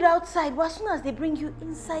be good outside, but as soon as they bring you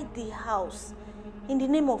inside the house, in the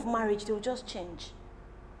name of marriage, they'll just change.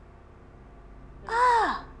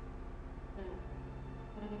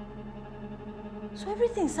 So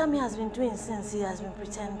everything Sammy has been doing since he has been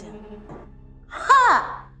pretending.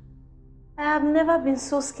 I have never been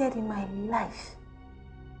so scared in my life.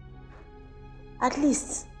 At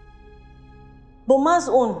least, Boma's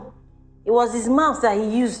own, it was his mouth that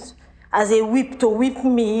he used as a whip to whip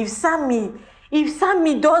me. If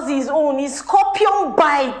Sammy does his own, his scorpion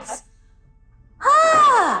bites.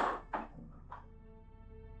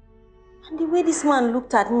 And the way this man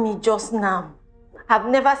looked at me just now, I've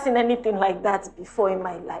never seen anything like that before in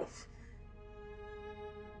my life.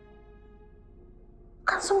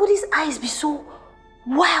 Can somebody's eyes be so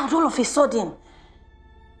wild all of a sudden?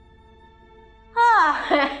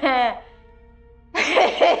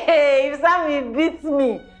 If Sammy beats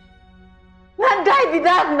me, not die with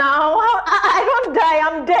that now. I don't die,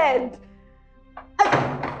 I'm dead.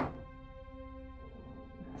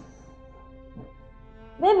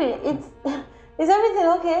 Baby, is everything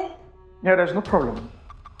okay? Yeah, there's no problem.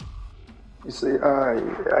 You see,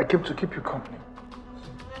 I came to keep you company.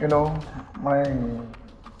 You know, my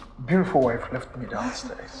beautiful wife left me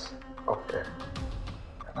downstairs, up there.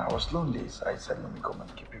 And I was lonely, so I said, let me come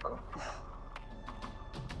and keep you company.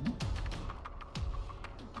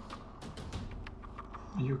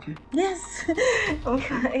 Are you okay? Yes, I'm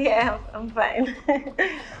fine. Yeah, I'm fine.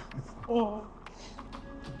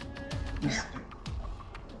 Yes.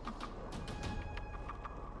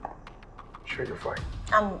 Sure you're fine.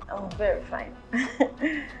 I'm very fine.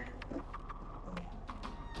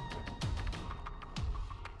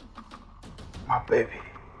 My baby.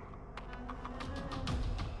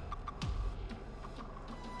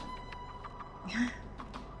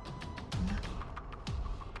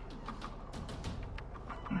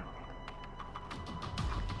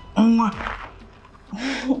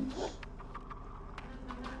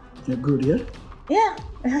 You're good, yeah? Yeah.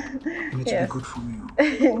 You need to be good for me.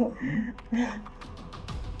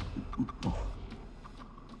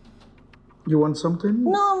 You want something?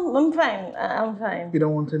 No, I'm fine. I'm fine. You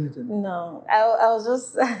don't want anything? No, I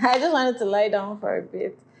just wanted to lie down for a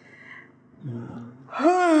bit. Yeah,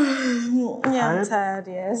 I'm tired,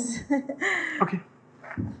 yes. Okay.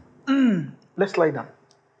 Let's lie down.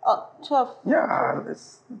 Oh, 12. Yeah,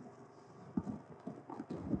 let's...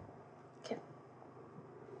 Okay.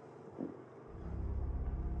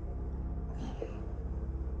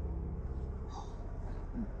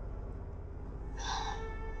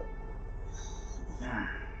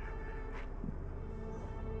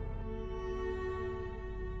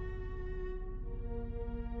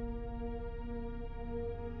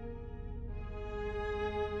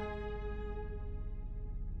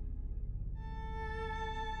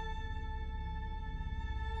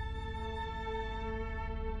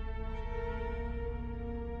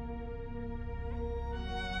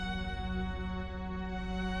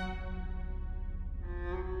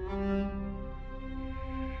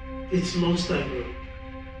 It's lunchtime, bro.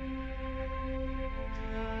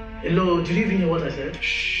 Hello, did you even hear what I said?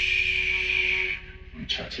 Shh. I'm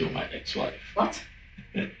chatting with my ex-wife. What?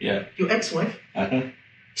 Yeah. Your ex-wife? Uh-huh.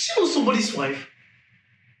 She was somebody's wife.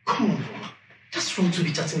 Come on, bro. That's wrong to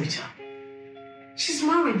be chatting with her. She's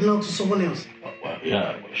married now to someone else. Well,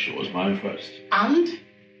 yeah, but she was married first. And?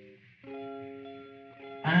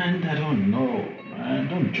 And I don't know, man.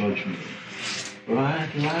 Don't judge me. Right?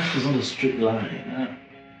 Life is not a straight line. Huh?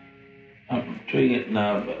 I'm doing it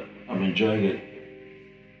now, but I'm enjoying it.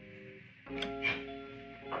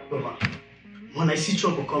 Baba, when I see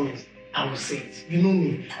trouble coming, I will say it. You know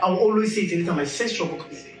me. I will always say it anytime I sense trouble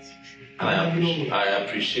coming. I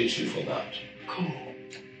appreciate you for that. Come on.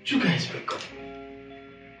 You guys break up.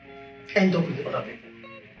 End up with the other people.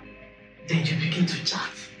 Then you begin to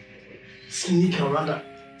chat. Sneak around her.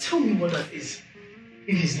 Tell me what that is.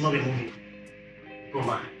 If it's not a movie.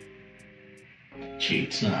 Baba.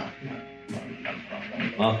 Cheat now.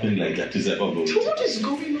 Nothing like that is ever going to. What is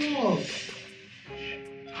going on?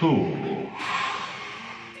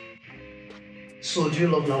 So, do you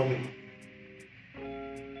love Naomi?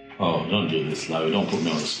 Oh, don't do this, Larry. Don't put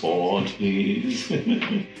me on the spot, please.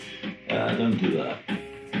 Don't do that.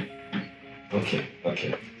 Okay.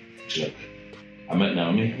 Look, I met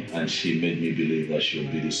Naomi, and she made me believe that she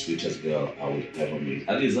would be the sweetest girl I would ever meet.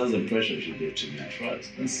 At least that's the impression she gave to me at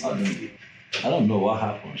first. And suddenly, I don't know what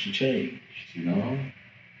happened. She changed, you know?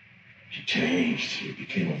 She changed. She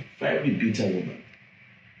became a very bitter woman.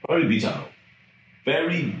 Very bitter.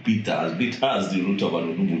 Very bitter. As bitter as the root of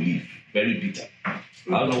an unubu leaf. Very bitter. I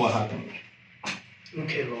don't know what happened.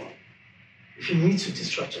 Okay, Ron. If you need to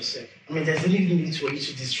distract yourself, I mean, there's any need for you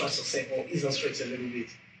to distract yourself or ease our stress a little bit.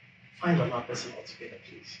 Find another person altogether,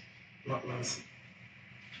 please. Not Nancy.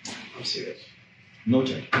 I'm serious.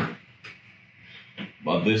 Noted.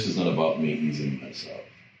 But this is not about me easing myself.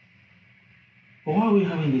 But why are we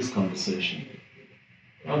having this conversation?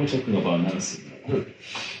 Why are we talking about Nancy? Look,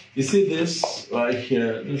 you see this right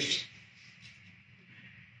here?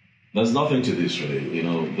 There's nothing to this, really. You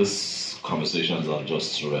know, these conversations are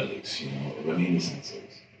just relics, you know,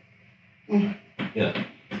 reminiscences. Yeah.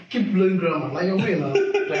 Keep blowing grammar. Like you're way now.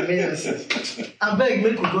 Reminiscences. I beg,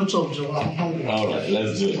 make we go chop, Joe. I'm hungry. All right,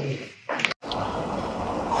 let's do it.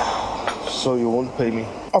 So you won't pay me?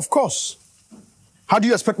 Of course. How do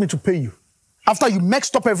you expect me to pay you? After you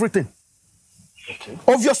mixed up everything. Okay.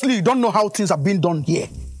 Obviously, you don't know how things are being done here.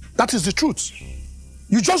 That is the truth.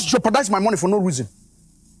 You just jeopardize my money for no reason.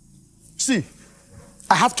 See,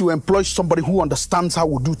 I have to employ somebody who understands how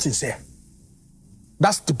we do things here.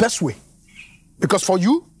 That's the best way. Because for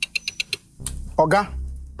you, Oga,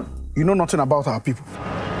 you know nothing about our people.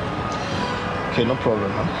 Okay, no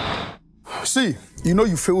problem, huh? See, you know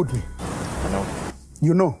you failed me. I know.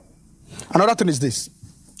 You know. Another thing is this.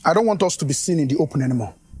 I don't want us to be seen in the open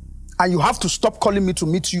anymore. And you have to stop calling me to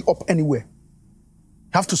meet you up anywhere.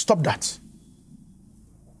 You have to stop that.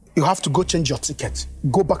 You have to go change your ticket.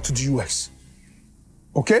 Go back to the US.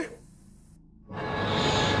 Okay?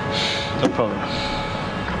 No problem.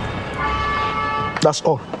 That's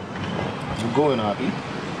all. You're going, Abby.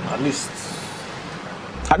 At least.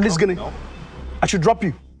 Gini. No. I should drop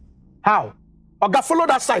you. How? Oga, follow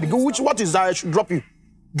that side. What is that? I should drop you.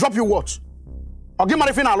 Drop you what? Oga,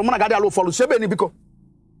 my friend, I'm gonna follow. Sebe ni biko.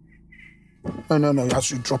 No, I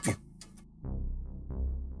should drop you.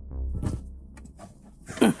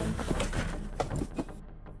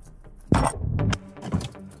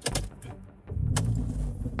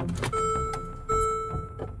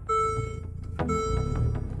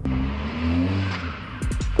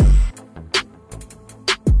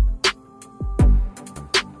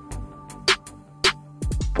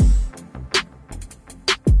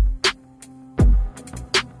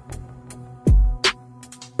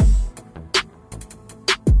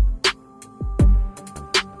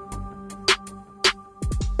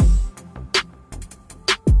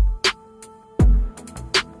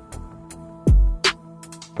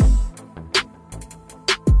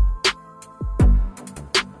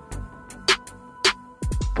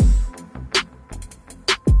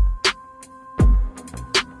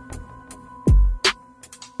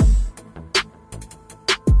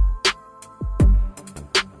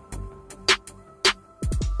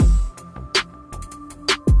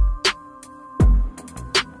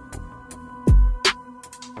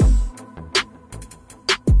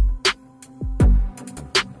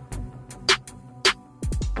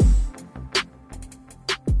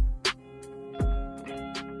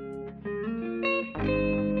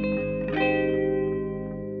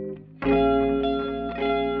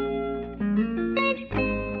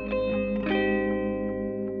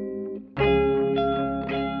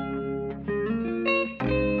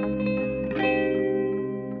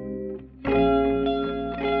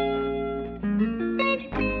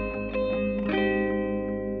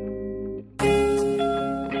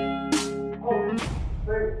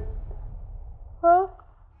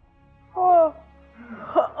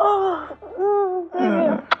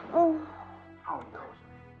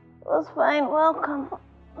 Welcome.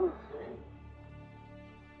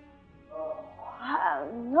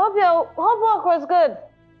 Hope your homework was good.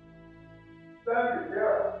 Thank you,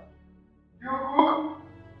 yeah. You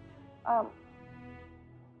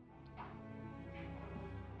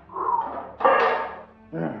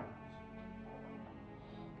cook?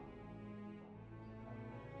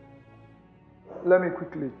 Let me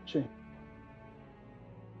quickly change.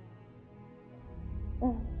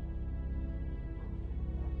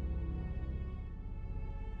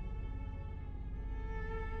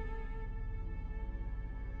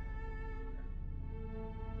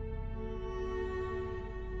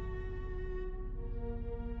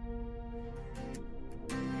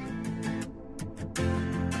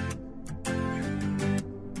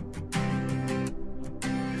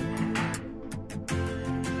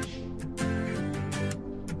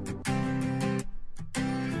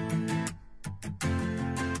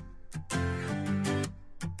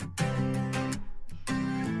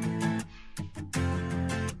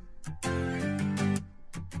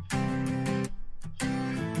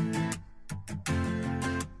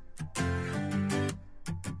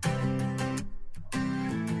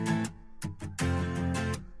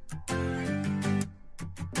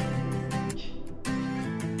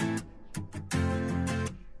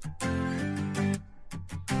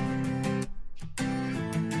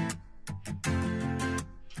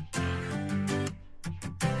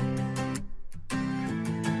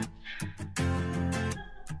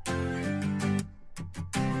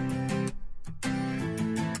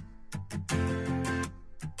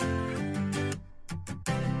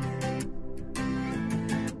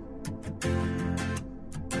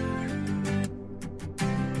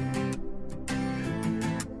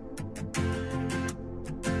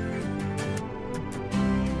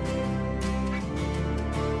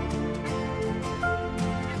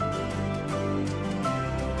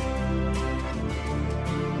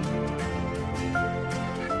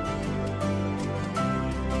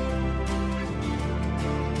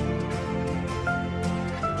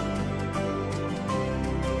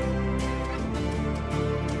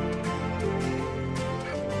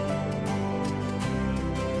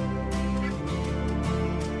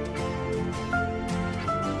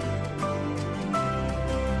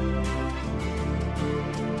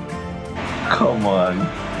 come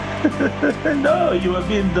on. No, you were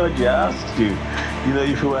being dodgy. I asked you,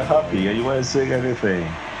 if you were happy and you weren't saying anything.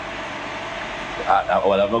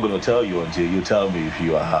 Well, I'm not going to tell you until you tell me if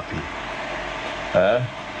you are happy. Huh?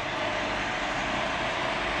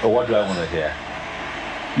 Or what do I want to hear?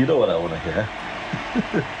 You know what I want to hear?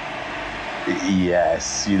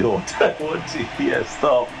 Yes, you know what I want to hear.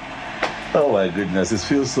 Stop. Oh my goodness, it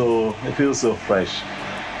feels so fresh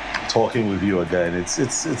talking with you again.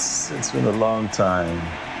 It's been a long time.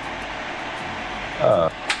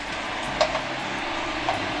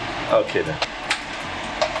 Okay then.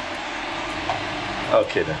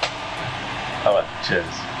 Okay then. All right, cheers.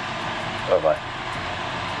 Bye-bye.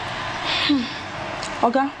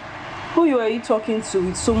 Oga, who are you talking to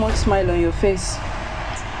with so much smile on your face?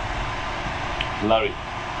 Larry,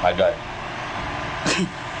 my guy.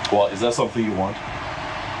 Well, is that something you want?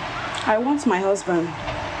 I want my husband.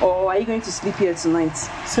 Or are you going to sleep here tonight?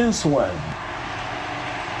 Since when?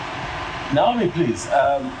 Naomi, please,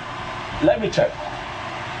 let me check.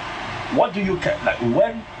 What do you care? Like,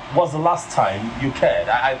 when was the last time you cared?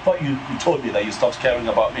 I thought you told me that you stopped caring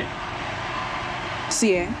about me.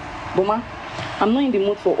 See, Boma, I'm not in the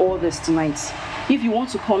mood for all this tonight. If you want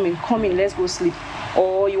to come in, let's go sleep.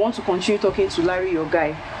 Or you want to continue talking to Larry, your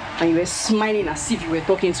guy, and you were smiling as if you were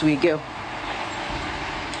talking to a girl.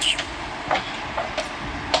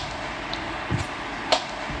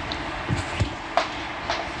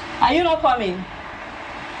 Are you not coming?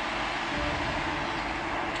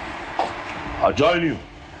 I'll join you.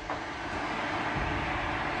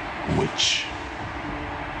 Witch.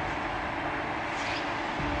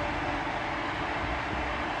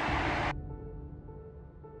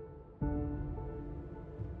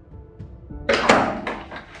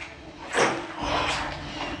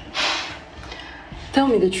 Tell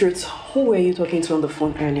me the truth. Who were you talking to on the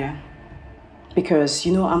phone earlier? Because,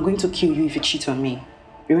 I'm going to kill you if you cheat on me.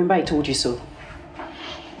 Remember I told you so.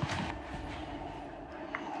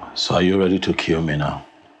 So are you ready to kill me now?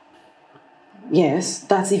 Yes,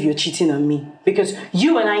 that's if you're cheating on me. Because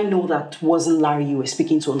you and I know that wasn't Larry you were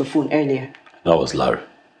speaking to on the phone earlier. That was Larry.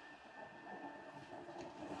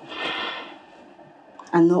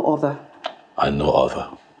 And no other. And no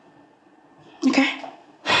other. Okay.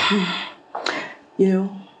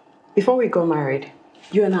 Before we got married,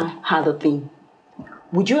 you and I had a thing.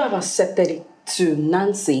 Would you have accepted it to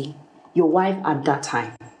Nancy, your wife at that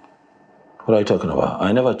time? What are you talking about?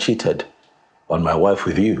 I never cheated on my wife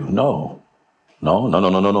with you. No. No.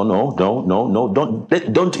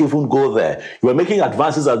 Don't even go there. You were making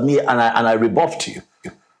advances at me and I rebuffed you.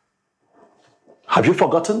 Have you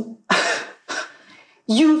forgotten?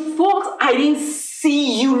 You thought I didn't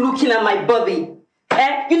see you looking at my body?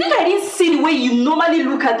 You think I didn't see the way you normally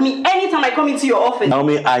look at me anytime I come into your office?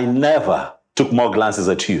 Naomi, I never took more glances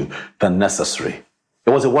at you than necessary. It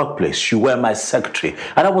was a workplace. You were my secretary.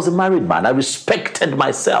 And I was a married man. I respected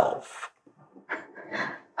myself.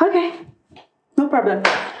 Okay. No problem.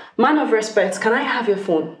 Man of respect, can I have your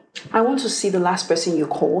phone? I want to see the last person you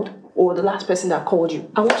called or the last person that called you.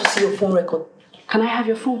 I want to see your phone record. Can I have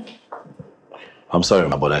your phone? I'm sorry,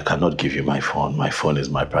 but I cannot give you my phone. My phone is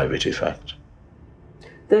my private effect.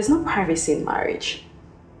 There's no privacy in marriage.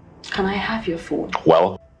 Can I have your phone?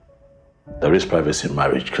 Well, there is privacy in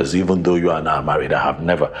marriage because even though you and I are married, I have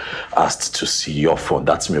never asked to see your phone.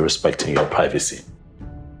 That's me respecting your privacy.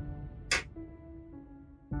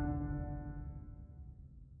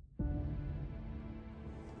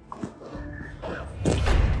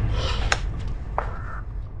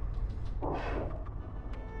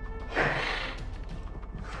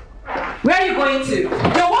 Where are you going to? You're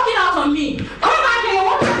walking out on me. Come back here.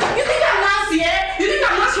 You think I'm Nancy, eh? You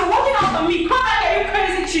think I'm Nancy? You're walking out on me. Come back here, you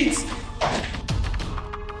crazy cheat.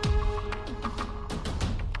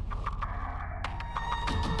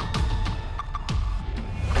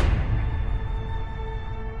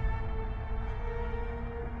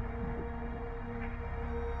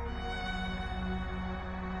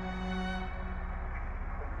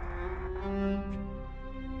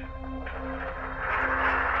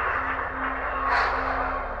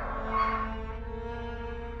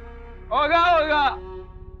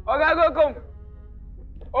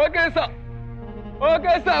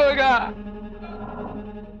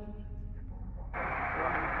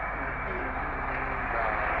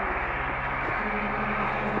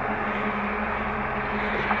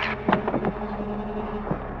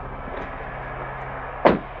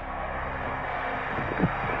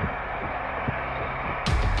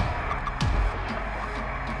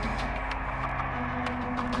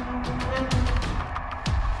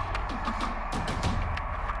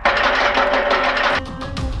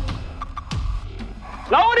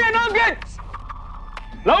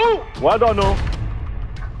 Hello? Well done, no.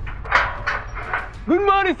 Good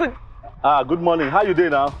morning, sir. Good morning. How you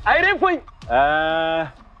doing now? I didn't point.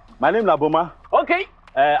 My name is Boma. Okay.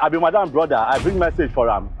 I be madam brother. I bring message for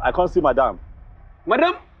him. I can't see madam.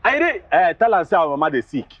 Madam, I did. Tell her say our mama dey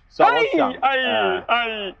sick. So I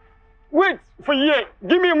wait for you.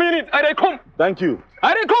 Give me a minute. I dey come. Thank you.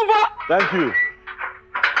 I dey come for. Thank you.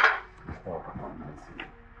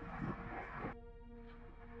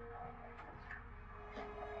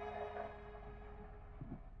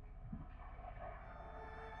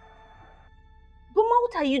 Boma,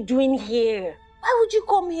 what are you doing here? Why would you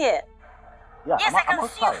come here? Yeah, yes, I can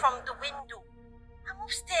see you outside. from the window. I'm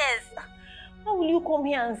upstairs. Why will you come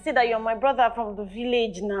here and say that you're my brother from the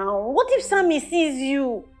village now? What if Sammy sees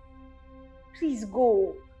you? Please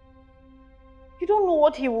go. You don't know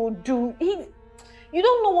what he will do. You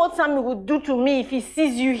don't know what Sammy would do to me if he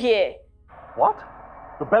sees you here. What?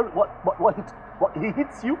 The berry? What he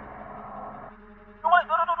hits you? No,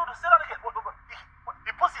 say that again.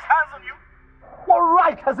 He puts his hands on you? What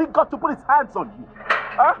right has he got to put his hands on you?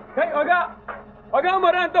 Huh? Hey, Oga,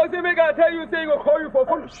 madam talk say make I tell you, say he will call you for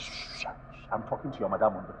phone. Shh. I'm talking to your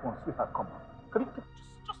madam on the phone. Sweetheart, come on. Can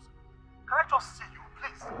I just see you,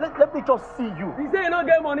 please? Let me just see you. He say you don't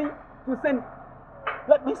get money to send.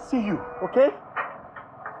 Let me see you, okay?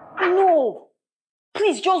 No.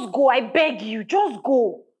 Please, just go. I beg you. Just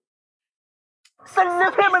go. Then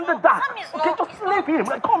leave him in the dark. Sam is Okay, not, just leave him.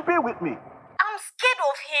 Come be with me. I'm scared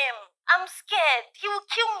of him. I'm scared. He will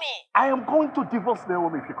kill me. I am going to divorce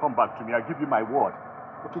Naomi if you come back to me. I give you my word.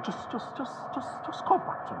 Okay, just come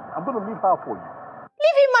back to me. I'm going to leave her for you.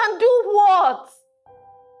 Leave him and do what?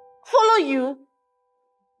 Follow you?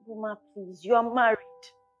 Boma, please. You are married.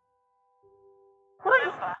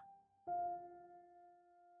 Remember?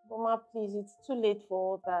 Boma, please. It's too late for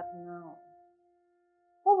all that now.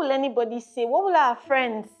 What will anybody say? What will our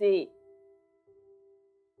friends say?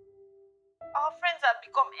 Our friends have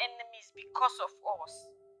become enemies because of us.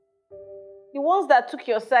 The ones that took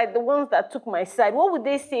your side, the ones that took my side, what would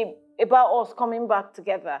they say about us coming back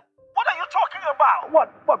together? What are you talking about?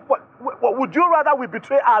 What? Would you rather we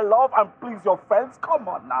betray our love and please your friends? Come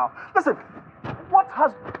on now. Listen,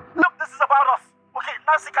 Look, this is about us. Okay,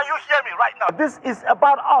 Nancy, can you hear me right now? This is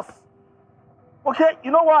about us. Okay,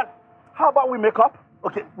 you know what? How about we make up?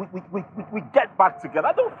 Okay, we get back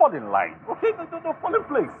together. Don't fall in line. Okay, don't fall in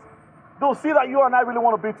place. They'll see that you and I really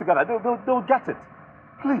want to be together. They'll get it.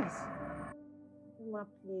 Please. Boma,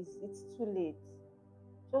 please, it's too late.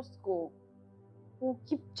 Just go. We'll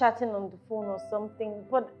keep chatting on the phone or something,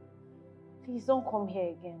 but please don't come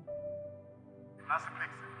here again. Nancy,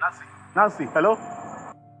 please. Nancy, hello?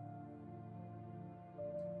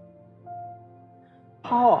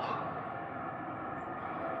 Oh.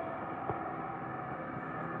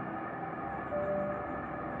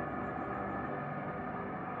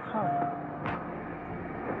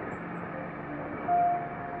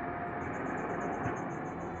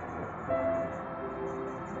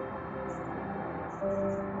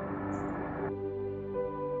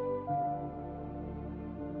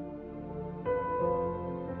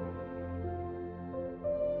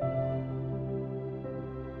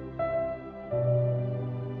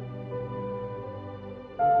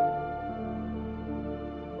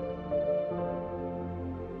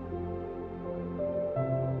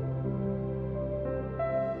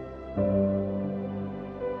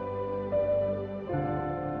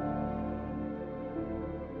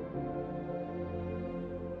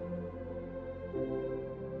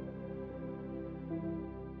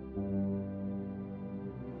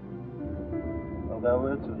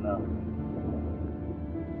 Where to now?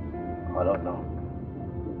 I don't know.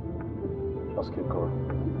 Just keep going.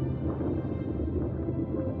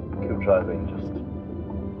 Keep driving, just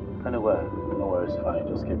anywhere. Nowhere is fine,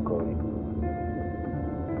 just keep going.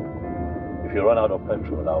 If you run out of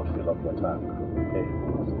petrol, I'll fill up your tank, okay?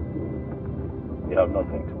 You have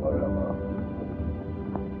nothing to worry about.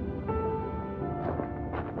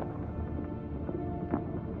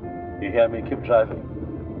 You hear me? Keep driving.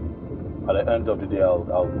 At the end of the day, I'll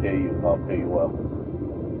pay you. I'll pay you well.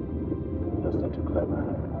 Just need to clear my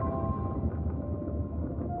head.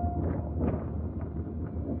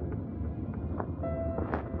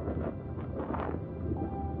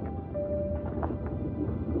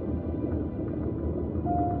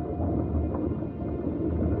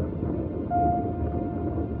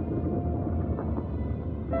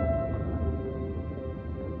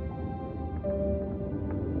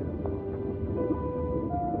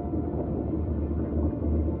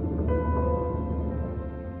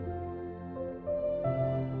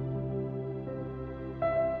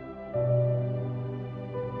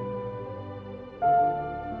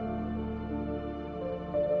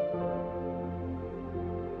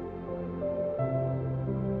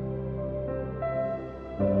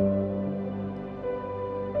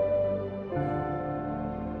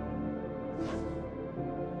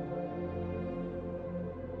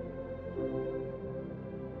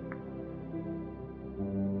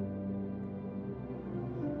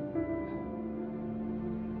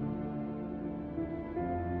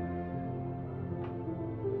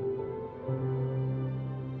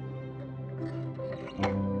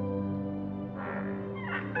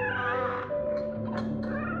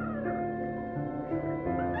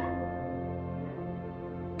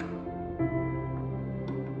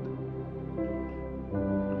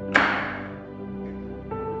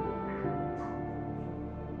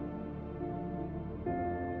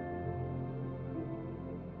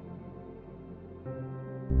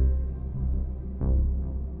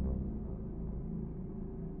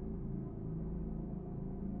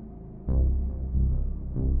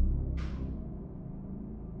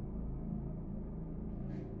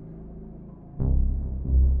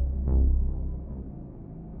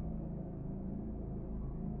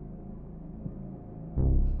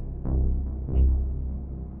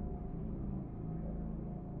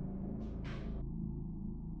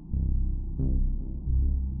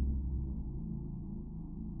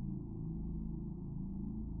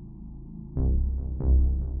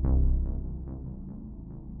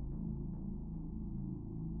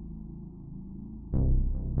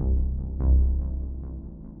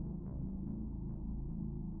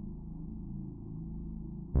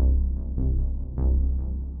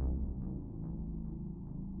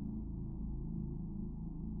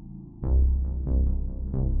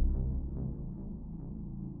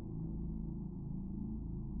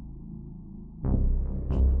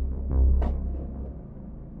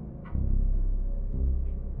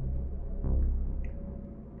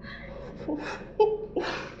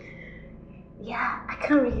 Yeah, I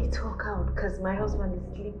can't really talk out because my husband is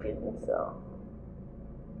sleeping, so.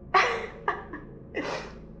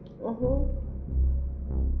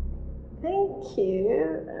 Thank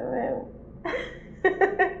you.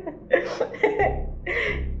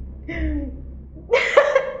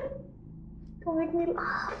 Don't make me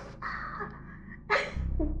laugh.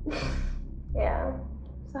 Yeah.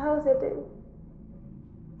 So how's your day?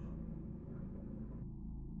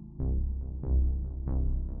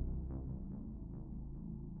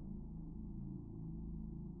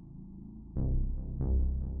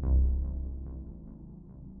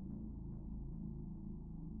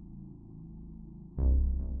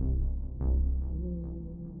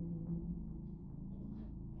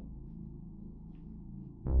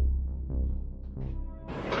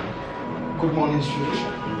 Good morning, sweetie.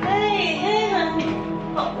 Hey, honey.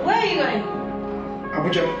 Oh, where are you going?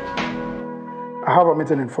 Abuja. I have a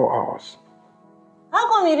meeting in 4 hours. How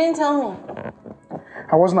come you didn't tell me?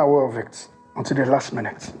 I wasn't aware of it until the last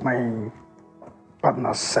minute. My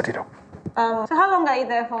partners set it up. So how long are you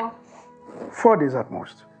there for? 4 days at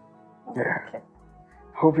most. Yeah. Okay.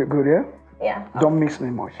 Hope you're good, yeah? Yeah. Don't miss me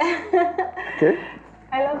much. Okay?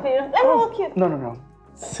 I love you. Let me walk you. No.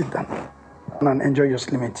 Sit down and enjoy your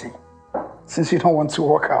slimming tea. Since you don't want to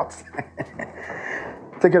work out.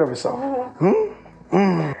 Take care of yourself.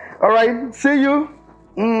 All right, see you.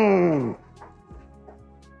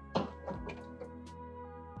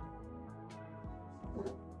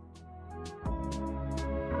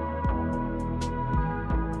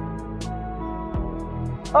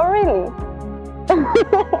 Oh, really?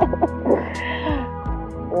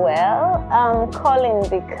 Well, I'm calling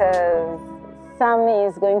because Sammy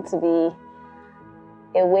is going to be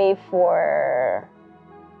away for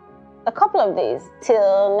a couple of days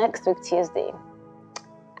till next week, Tuesday.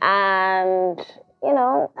 And, you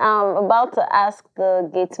know, I'm about to ask the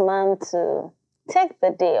gate man to take the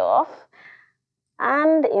day off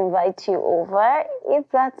and invite you over, if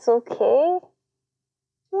that's okay.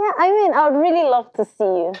 Yeah, I mean, I would really love to see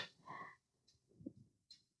you.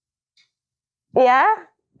 Yeah?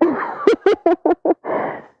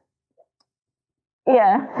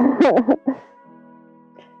 Yeah.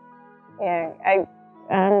 Yeah, I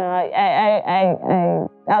don't know.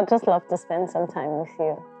 I'd just love to spend some time with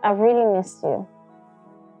you. I've really missed you.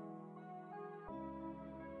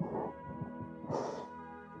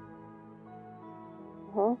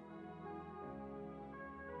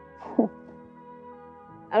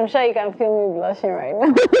 I'm sure you can feel me blushing right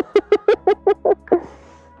now.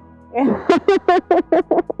 Yeah.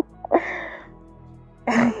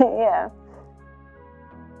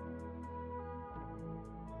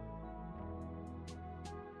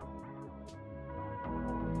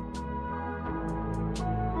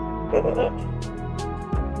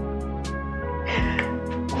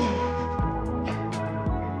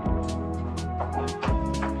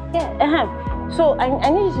 Yeah, So I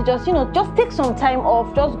need you to just, just take some time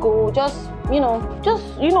off, just go, go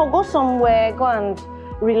somewhere, go and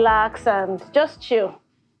relax and just chill.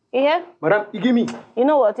 You hear? Madam, you give me. You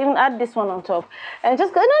know what? Even add this one on top. And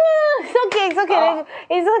just go, no, it's okay, it's okay.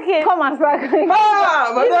 It's okay. Come and start going.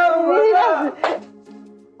 Madam.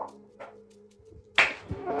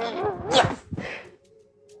 Yes.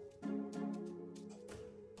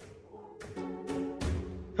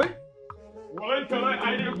 Why can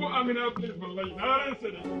I go Amina place for like Nara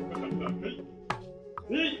said it?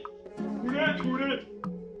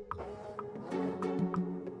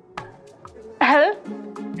 Hello?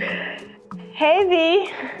 Hey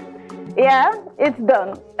V. Yeah, it's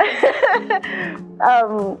done.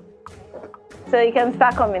 So you can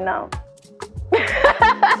start coming now.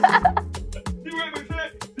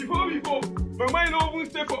 Before, my mind won't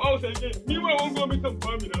stay for us again. Me, I won't go meet some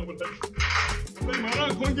family now.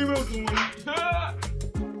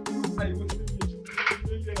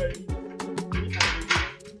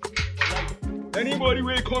 Anybody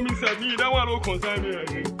will come inside me, that one will concern me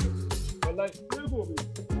again. But like,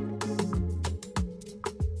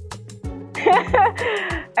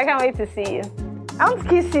 I can't wait to see you. I want to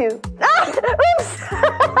kiss you. Oops!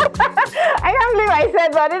 I can't believe I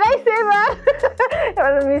said that. Did I say that? It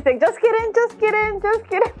was a mistake. Just kidding.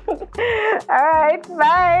 All right,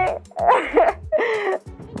 bye.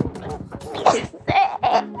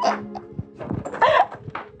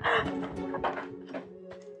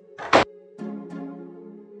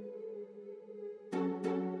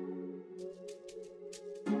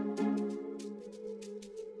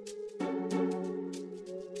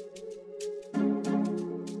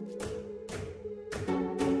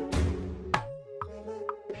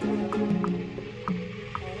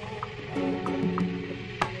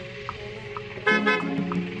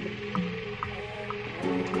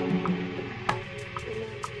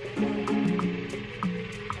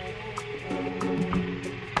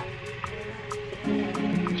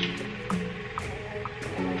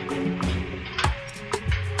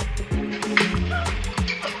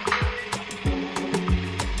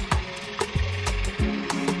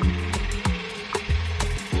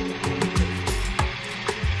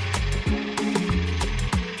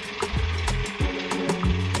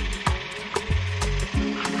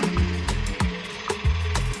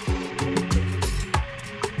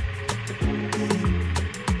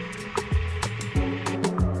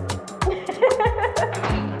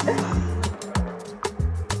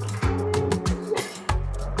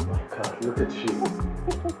 at you.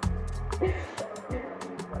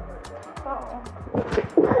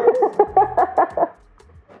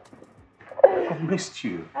 I've missed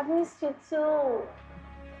you. I've missed you too.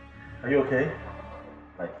 Are you okay?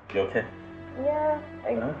 Like, you okay? Yeah.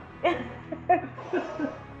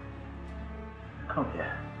 Come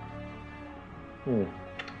here.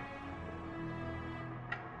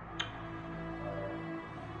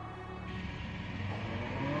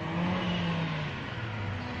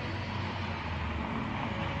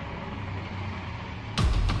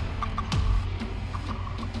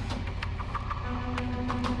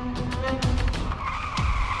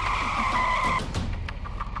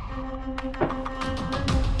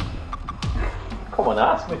 Come on,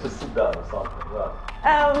 ask me to sit down or something.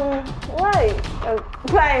 Why?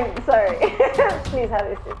 Fine, sorry. Please have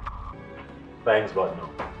a seat. Thanks, but no.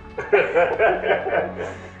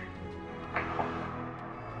 I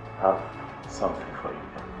have something for you.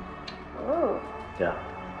 Oh. Yeah.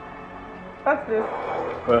 What's this?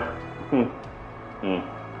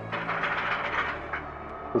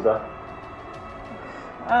 Who's that?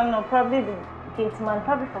 I don't know, probably the gate man.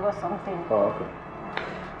 Probably forgot something. Oh, okay.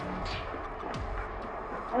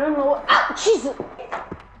 I don't know. Ah, Jesus!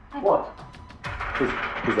 What?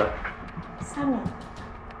 Who's that? Sammy.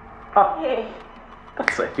 Ah. Hey.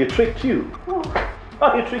 That's it. He tricked you. Oh.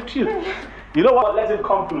 Oh, he tricked you. You know what? Let him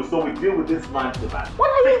come through so we deal with this man to man. What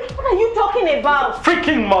are you talking about?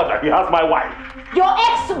 Freaking murder. He has my wife. Your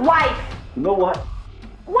ex-wife. You know what?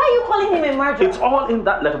 Why are you calling him a murderer? It's all in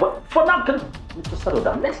that letter. But for now, can you just settle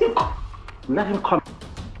down? Let him come. Let him come.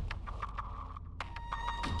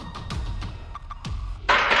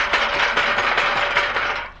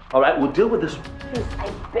 All right, we'll deal with this. Please,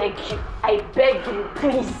 I beg you,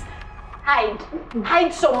 please.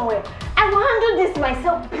 Hide somewhere. I will handle this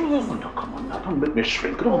myself, please. Oh, no, come on now, don't make me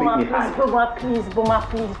shrink. Don't make me hide. Boma, please,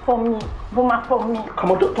 for me. Boma, for me.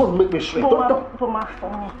 Come on, don't make me shrink. Boma, for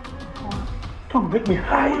me. Don't make me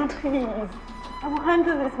hide. Boma, please. I will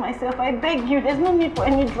handle this myself. I beg you. There's no need for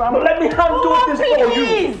any drama. No, let me handle this for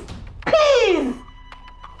you. Please.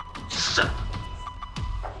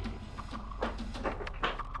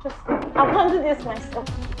 I'll handle this myself.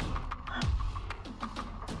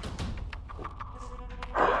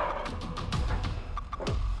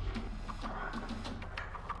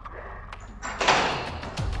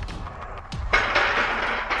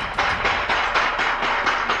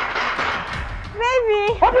 Baby!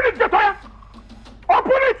 Open it, Jatoya!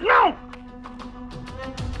 Open it now!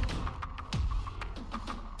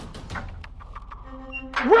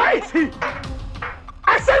 Where is he?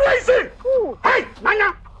 I said, where is he? Who? Hey,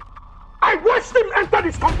 Nanya! I watched him enter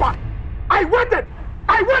this compound. I waited.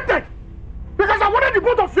 Because I wanted the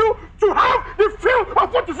both of you to have the feel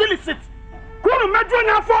of what is illicit. Go to Medro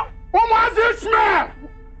Nafo. Almost Ishmael.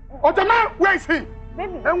 Otama, where is he?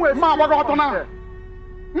 Baby. And where's Ma, what about now?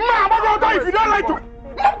 Ma, what about if you don't like to?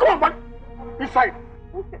 Come on, back. Inside.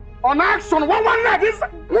 On action, one night.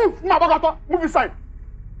 Move, Ma, what move inside.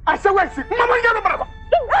 I said, where is he? Mama, you don't know.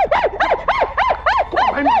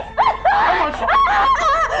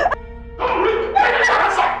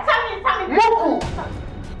 Moku!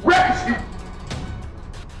 Where is he?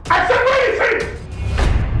 I said, where is he?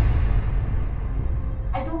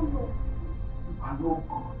 I don't know. You are no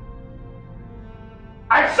good.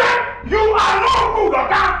 I said, you are no good,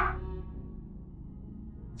 okay?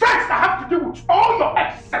 First, I have to deal with all your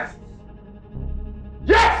excesses.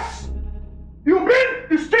 Yes! You mean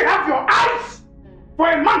you still have your eyes for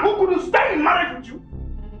a man who couldn't stay in marriage with you?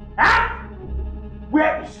 Huh?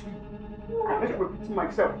 Where is he? I hate repeating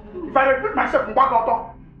myself. If I repeat myself in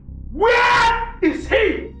Bagota, where is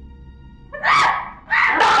he?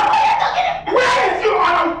 Where is he? Or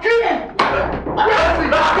I'll kill him! Where is he?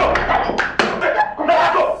 Let's go! Come on, let's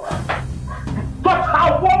go! Touch her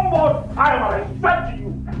one more time and I swear to you,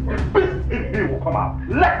 the beast in me will come out.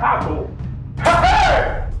 Let her go. Hey!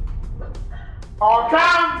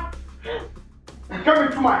 Okay? You came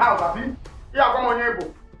into my house, Abi. Yeah, come on, Yebo.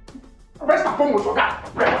 First and foremost, okay?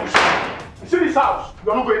 You see this house?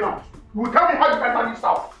 You're not going out. You will tell me how you enter this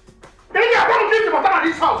house. Then you are going to give the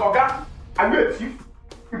this house, okay? Are you a thief?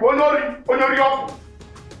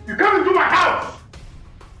 You came into my house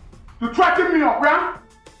to threaten me, okay?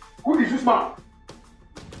 Who is this man?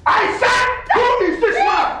 I said, who is this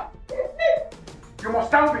man? You must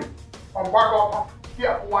tell me. On Bagota,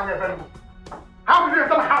 here, one year. How did you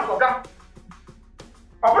enter my house, okay?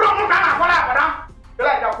 How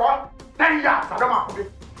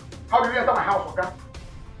did you enter my house, okay?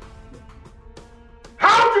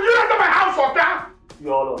 How did you enter my house, okay? You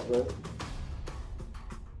all of them.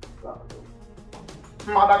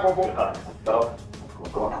 Mother, go.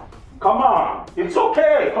 Come on. Come on. It's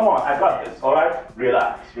okay. Come on. I got this. All right?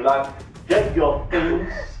 Relax. Relax. Get your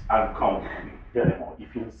things and come with me. Get them on.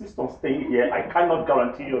 If you insist on staying here, I cannot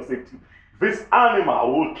guarantee your safety. This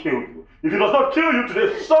animal will kill you. If he does not kill you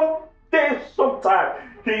today, someday, sometime,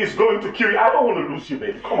 he is going to kill you. I don't want to lose you,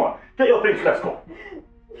 baby. Come on. Get your things. Let's go.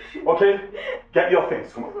 Okay? Get your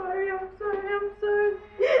things. Come on. I'm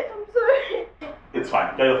sorry. It's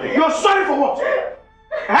fine. Get your things. You're sorry for what?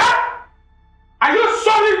 Huh? Are you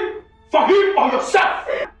sorry for him or yourself?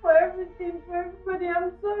 For everything, for everybody,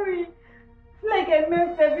 I'm sorry. Like I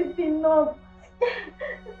messed everything up.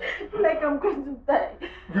 Like I'm going to die.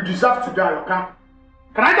 You deserve to die, okay?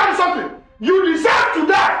 Can I tell you something? You deserve to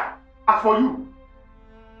die. As for you,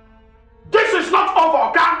 this is not over,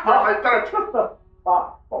 okay? I tell you.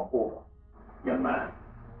 Far from over. Young man,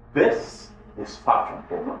 this is far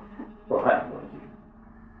from over. But I know you.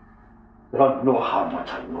 You don't know how much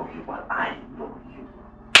I know you, but I know you.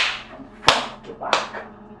 From front to back,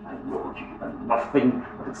 I know you. And nothing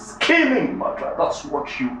but a scheming murderer. That's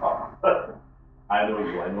what you are. I know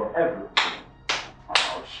you. I know everything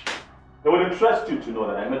about you. It will interest you to know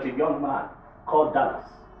that I met a young man called Dallas.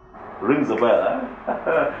 Rings a bell,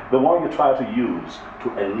 eh? The one you try to use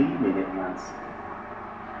to eliminate Nancy.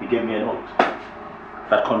 He gave me a note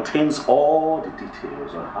that contains all the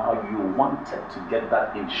details on how you wanted to get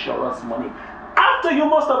that insurance money after you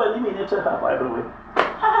must have eliminated her, by the way.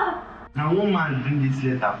 Now, one man bring this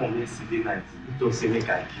letter from yesterday night. He told say make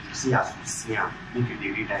I give you. See as we see him, make you dey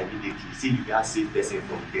read that immediately. See you can save person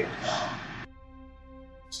from there.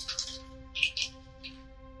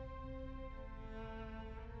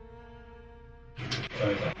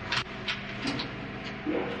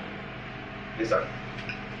 Yes, sir.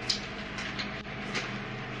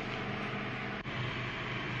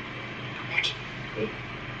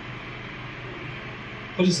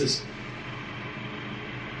 What is this?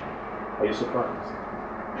 Are you surprised?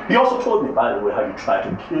 He also told me, by the way, how you tried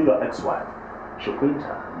to kill your ex-wife, Chukwu, in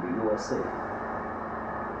the USA.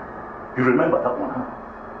 You remember that one, huh?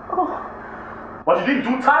 Oh. But you didn't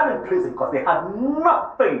do time in prison because they had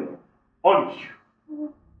nothing on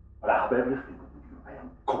you. But I have everything on you. I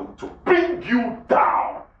am going to bring you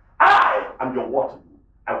down. I am your warden.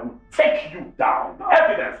 I will take you down. The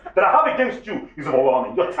evidence that I have against you is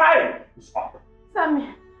overwhelming. Your time is up.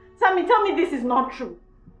 Sammy, tell me this is not true.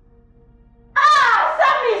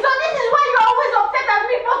 Sammy, so this is why you're always upset at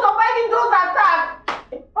me for surviving those attacks.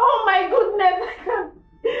 Oh my goodness.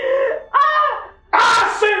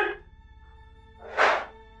 Sin!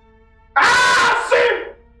 Sin!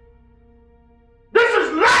 This is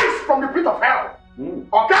lies from the pit of hell.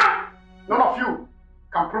 Okay? None of you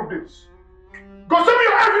can prove this. Go send me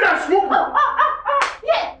your evidence, Muku!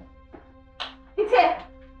 Yeah! It's here.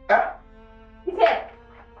 It's here.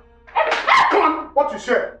 Come on, what you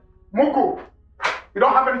say? Muku, you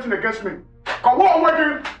don't have anything against me. Come on,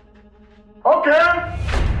 working. Okay.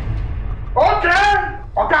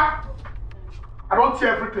 I don't see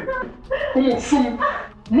everything.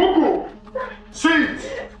 Muku, see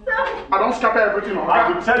it. I don't scatter everything. Okay? I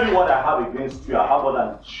will tell you what I have against you. I have more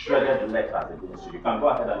than shredded letters against you. You can go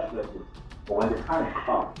ahead and shred it. But when the time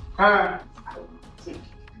comes, I will take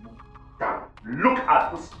you down. Look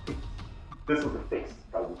at this face. This is the face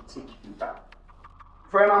that will take you down.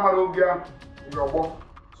 Friend, I'm a girl. You're a boy.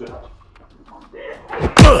 Sweetheart.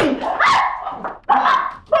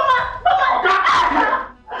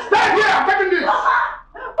 Stay here! I'm taking this!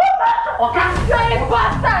 Okay? You're a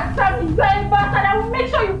bastard, Sammy! You're a bastard! I will make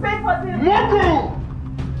sure you pay for this! Muku!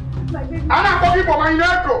 My baby! I'm not talking for my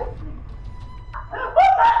neck!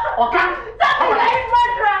 Okay? Sammy, you're a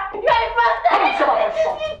murderer! You're a bastard! Come on, shut up,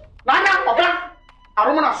 Nana, okay? I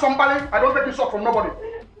don't want to somebody. I don't take this up from nobody.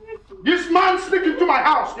 This man sneaked into my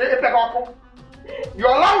house. You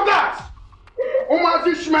allow that?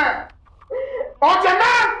 This man. Okay,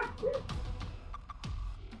 man!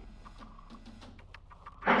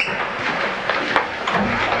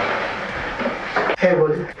 Hey,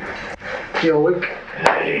 buddy. You awake?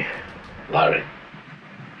 Hey, Larry.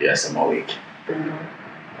 Yes, I'm awake.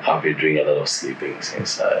 I've been doing a lot of sleeping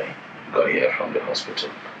since I got here from the hospital.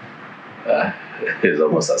 It's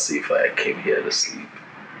almost as if I came here to sleep.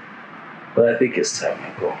 But I think it's time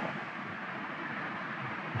I go home.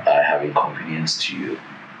 I have inconvenienced you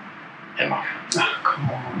enough. Come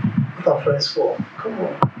on. What are friends for? Come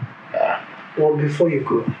on. Well, before you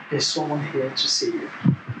go, there's someone here to see you.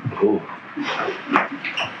 Who?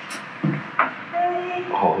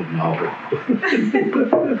 Oh no.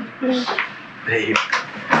 Babe.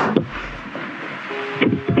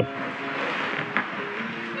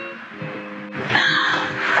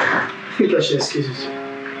 I think I should excuse you.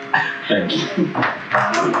 Thank you.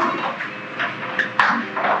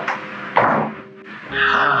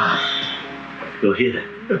 You're here.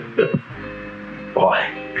 Why?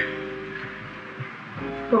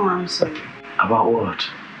 Oh, I'm sorry. About what?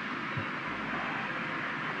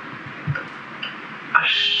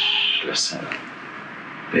 Listen,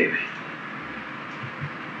 baby.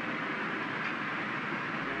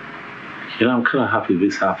 You know, I'm kind of happy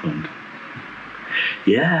this happened.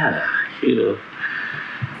 Yeah, you know,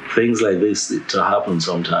 things like this need to happen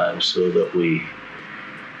sometimes so that we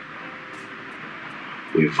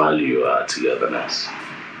value our togetherness.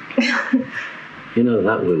 You know,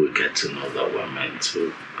 that way we get to know that we're meant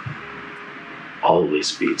to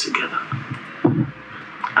always be together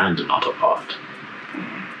and not apart.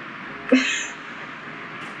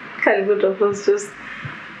 Kind of both of us just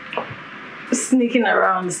sneaking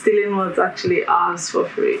around, stealing what's actually ours for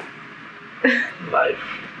free. Life.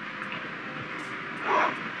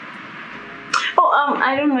 Oh,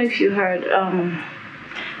 I don't know if you heard.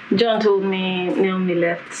 John told me Naomi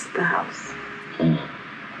left the house.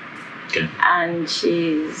 Okay. And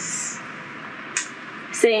she's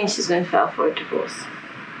saying she's going to file for a divorce.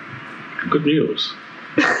 Good news.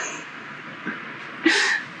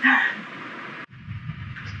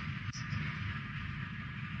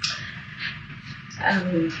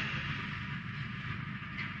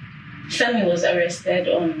 Femi was arrested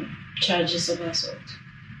on charges of assault.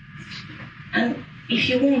 And if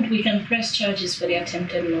you want, we can press charges for the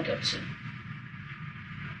attempted murder too.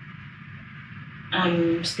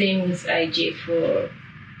 I'm staying with IJ for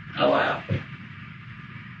a while.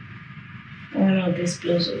 When all this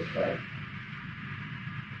blows over,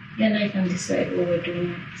 then I can decide what we're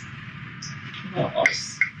doing next. About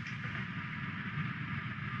us.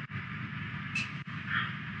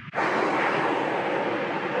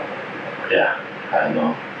 Yeah, I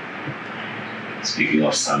know. Speaking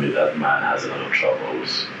of Sammy, that man has a lot of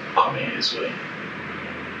troubles coming his way.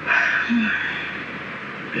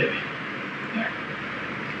 Baby. Yeah.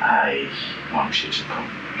 I want you to come.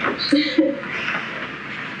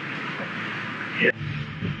 Yeah.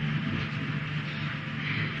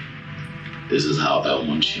 This is how I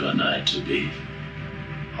want you and I to be.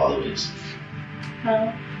 Always.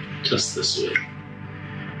 How? Just this way.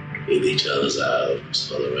 With each other's arms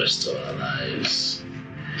for the rest of our lives.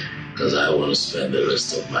 Because I want to spend the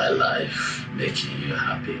rest of my life making you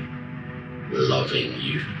happy, loving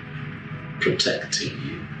you, protecting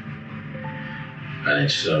you, and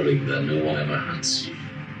ensuring that no one ever hurts you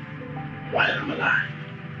while I'm alive.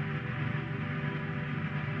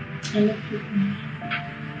 I love you.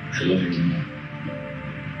 I love you more.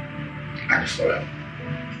 And forever.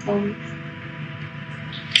 Always.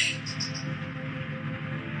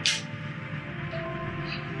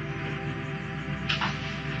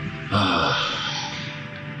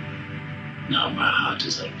 Now my heart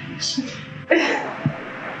is at peace.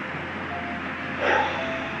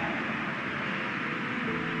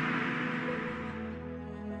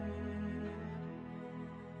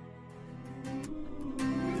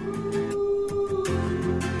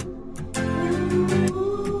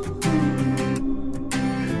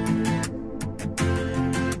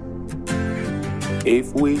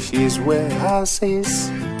 If wishes were horses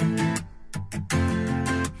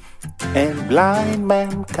and blind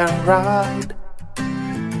men can ride,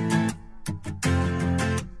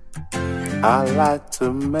 I'd like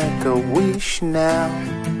to make a wish now.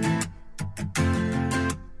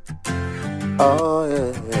 Oh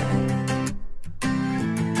yeah.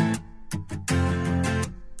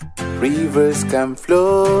 Rivers can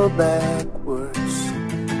flow backwards,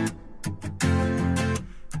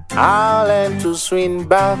 I'll learn to swim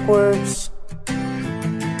backwards.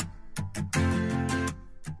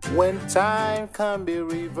 When time can be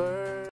reversed.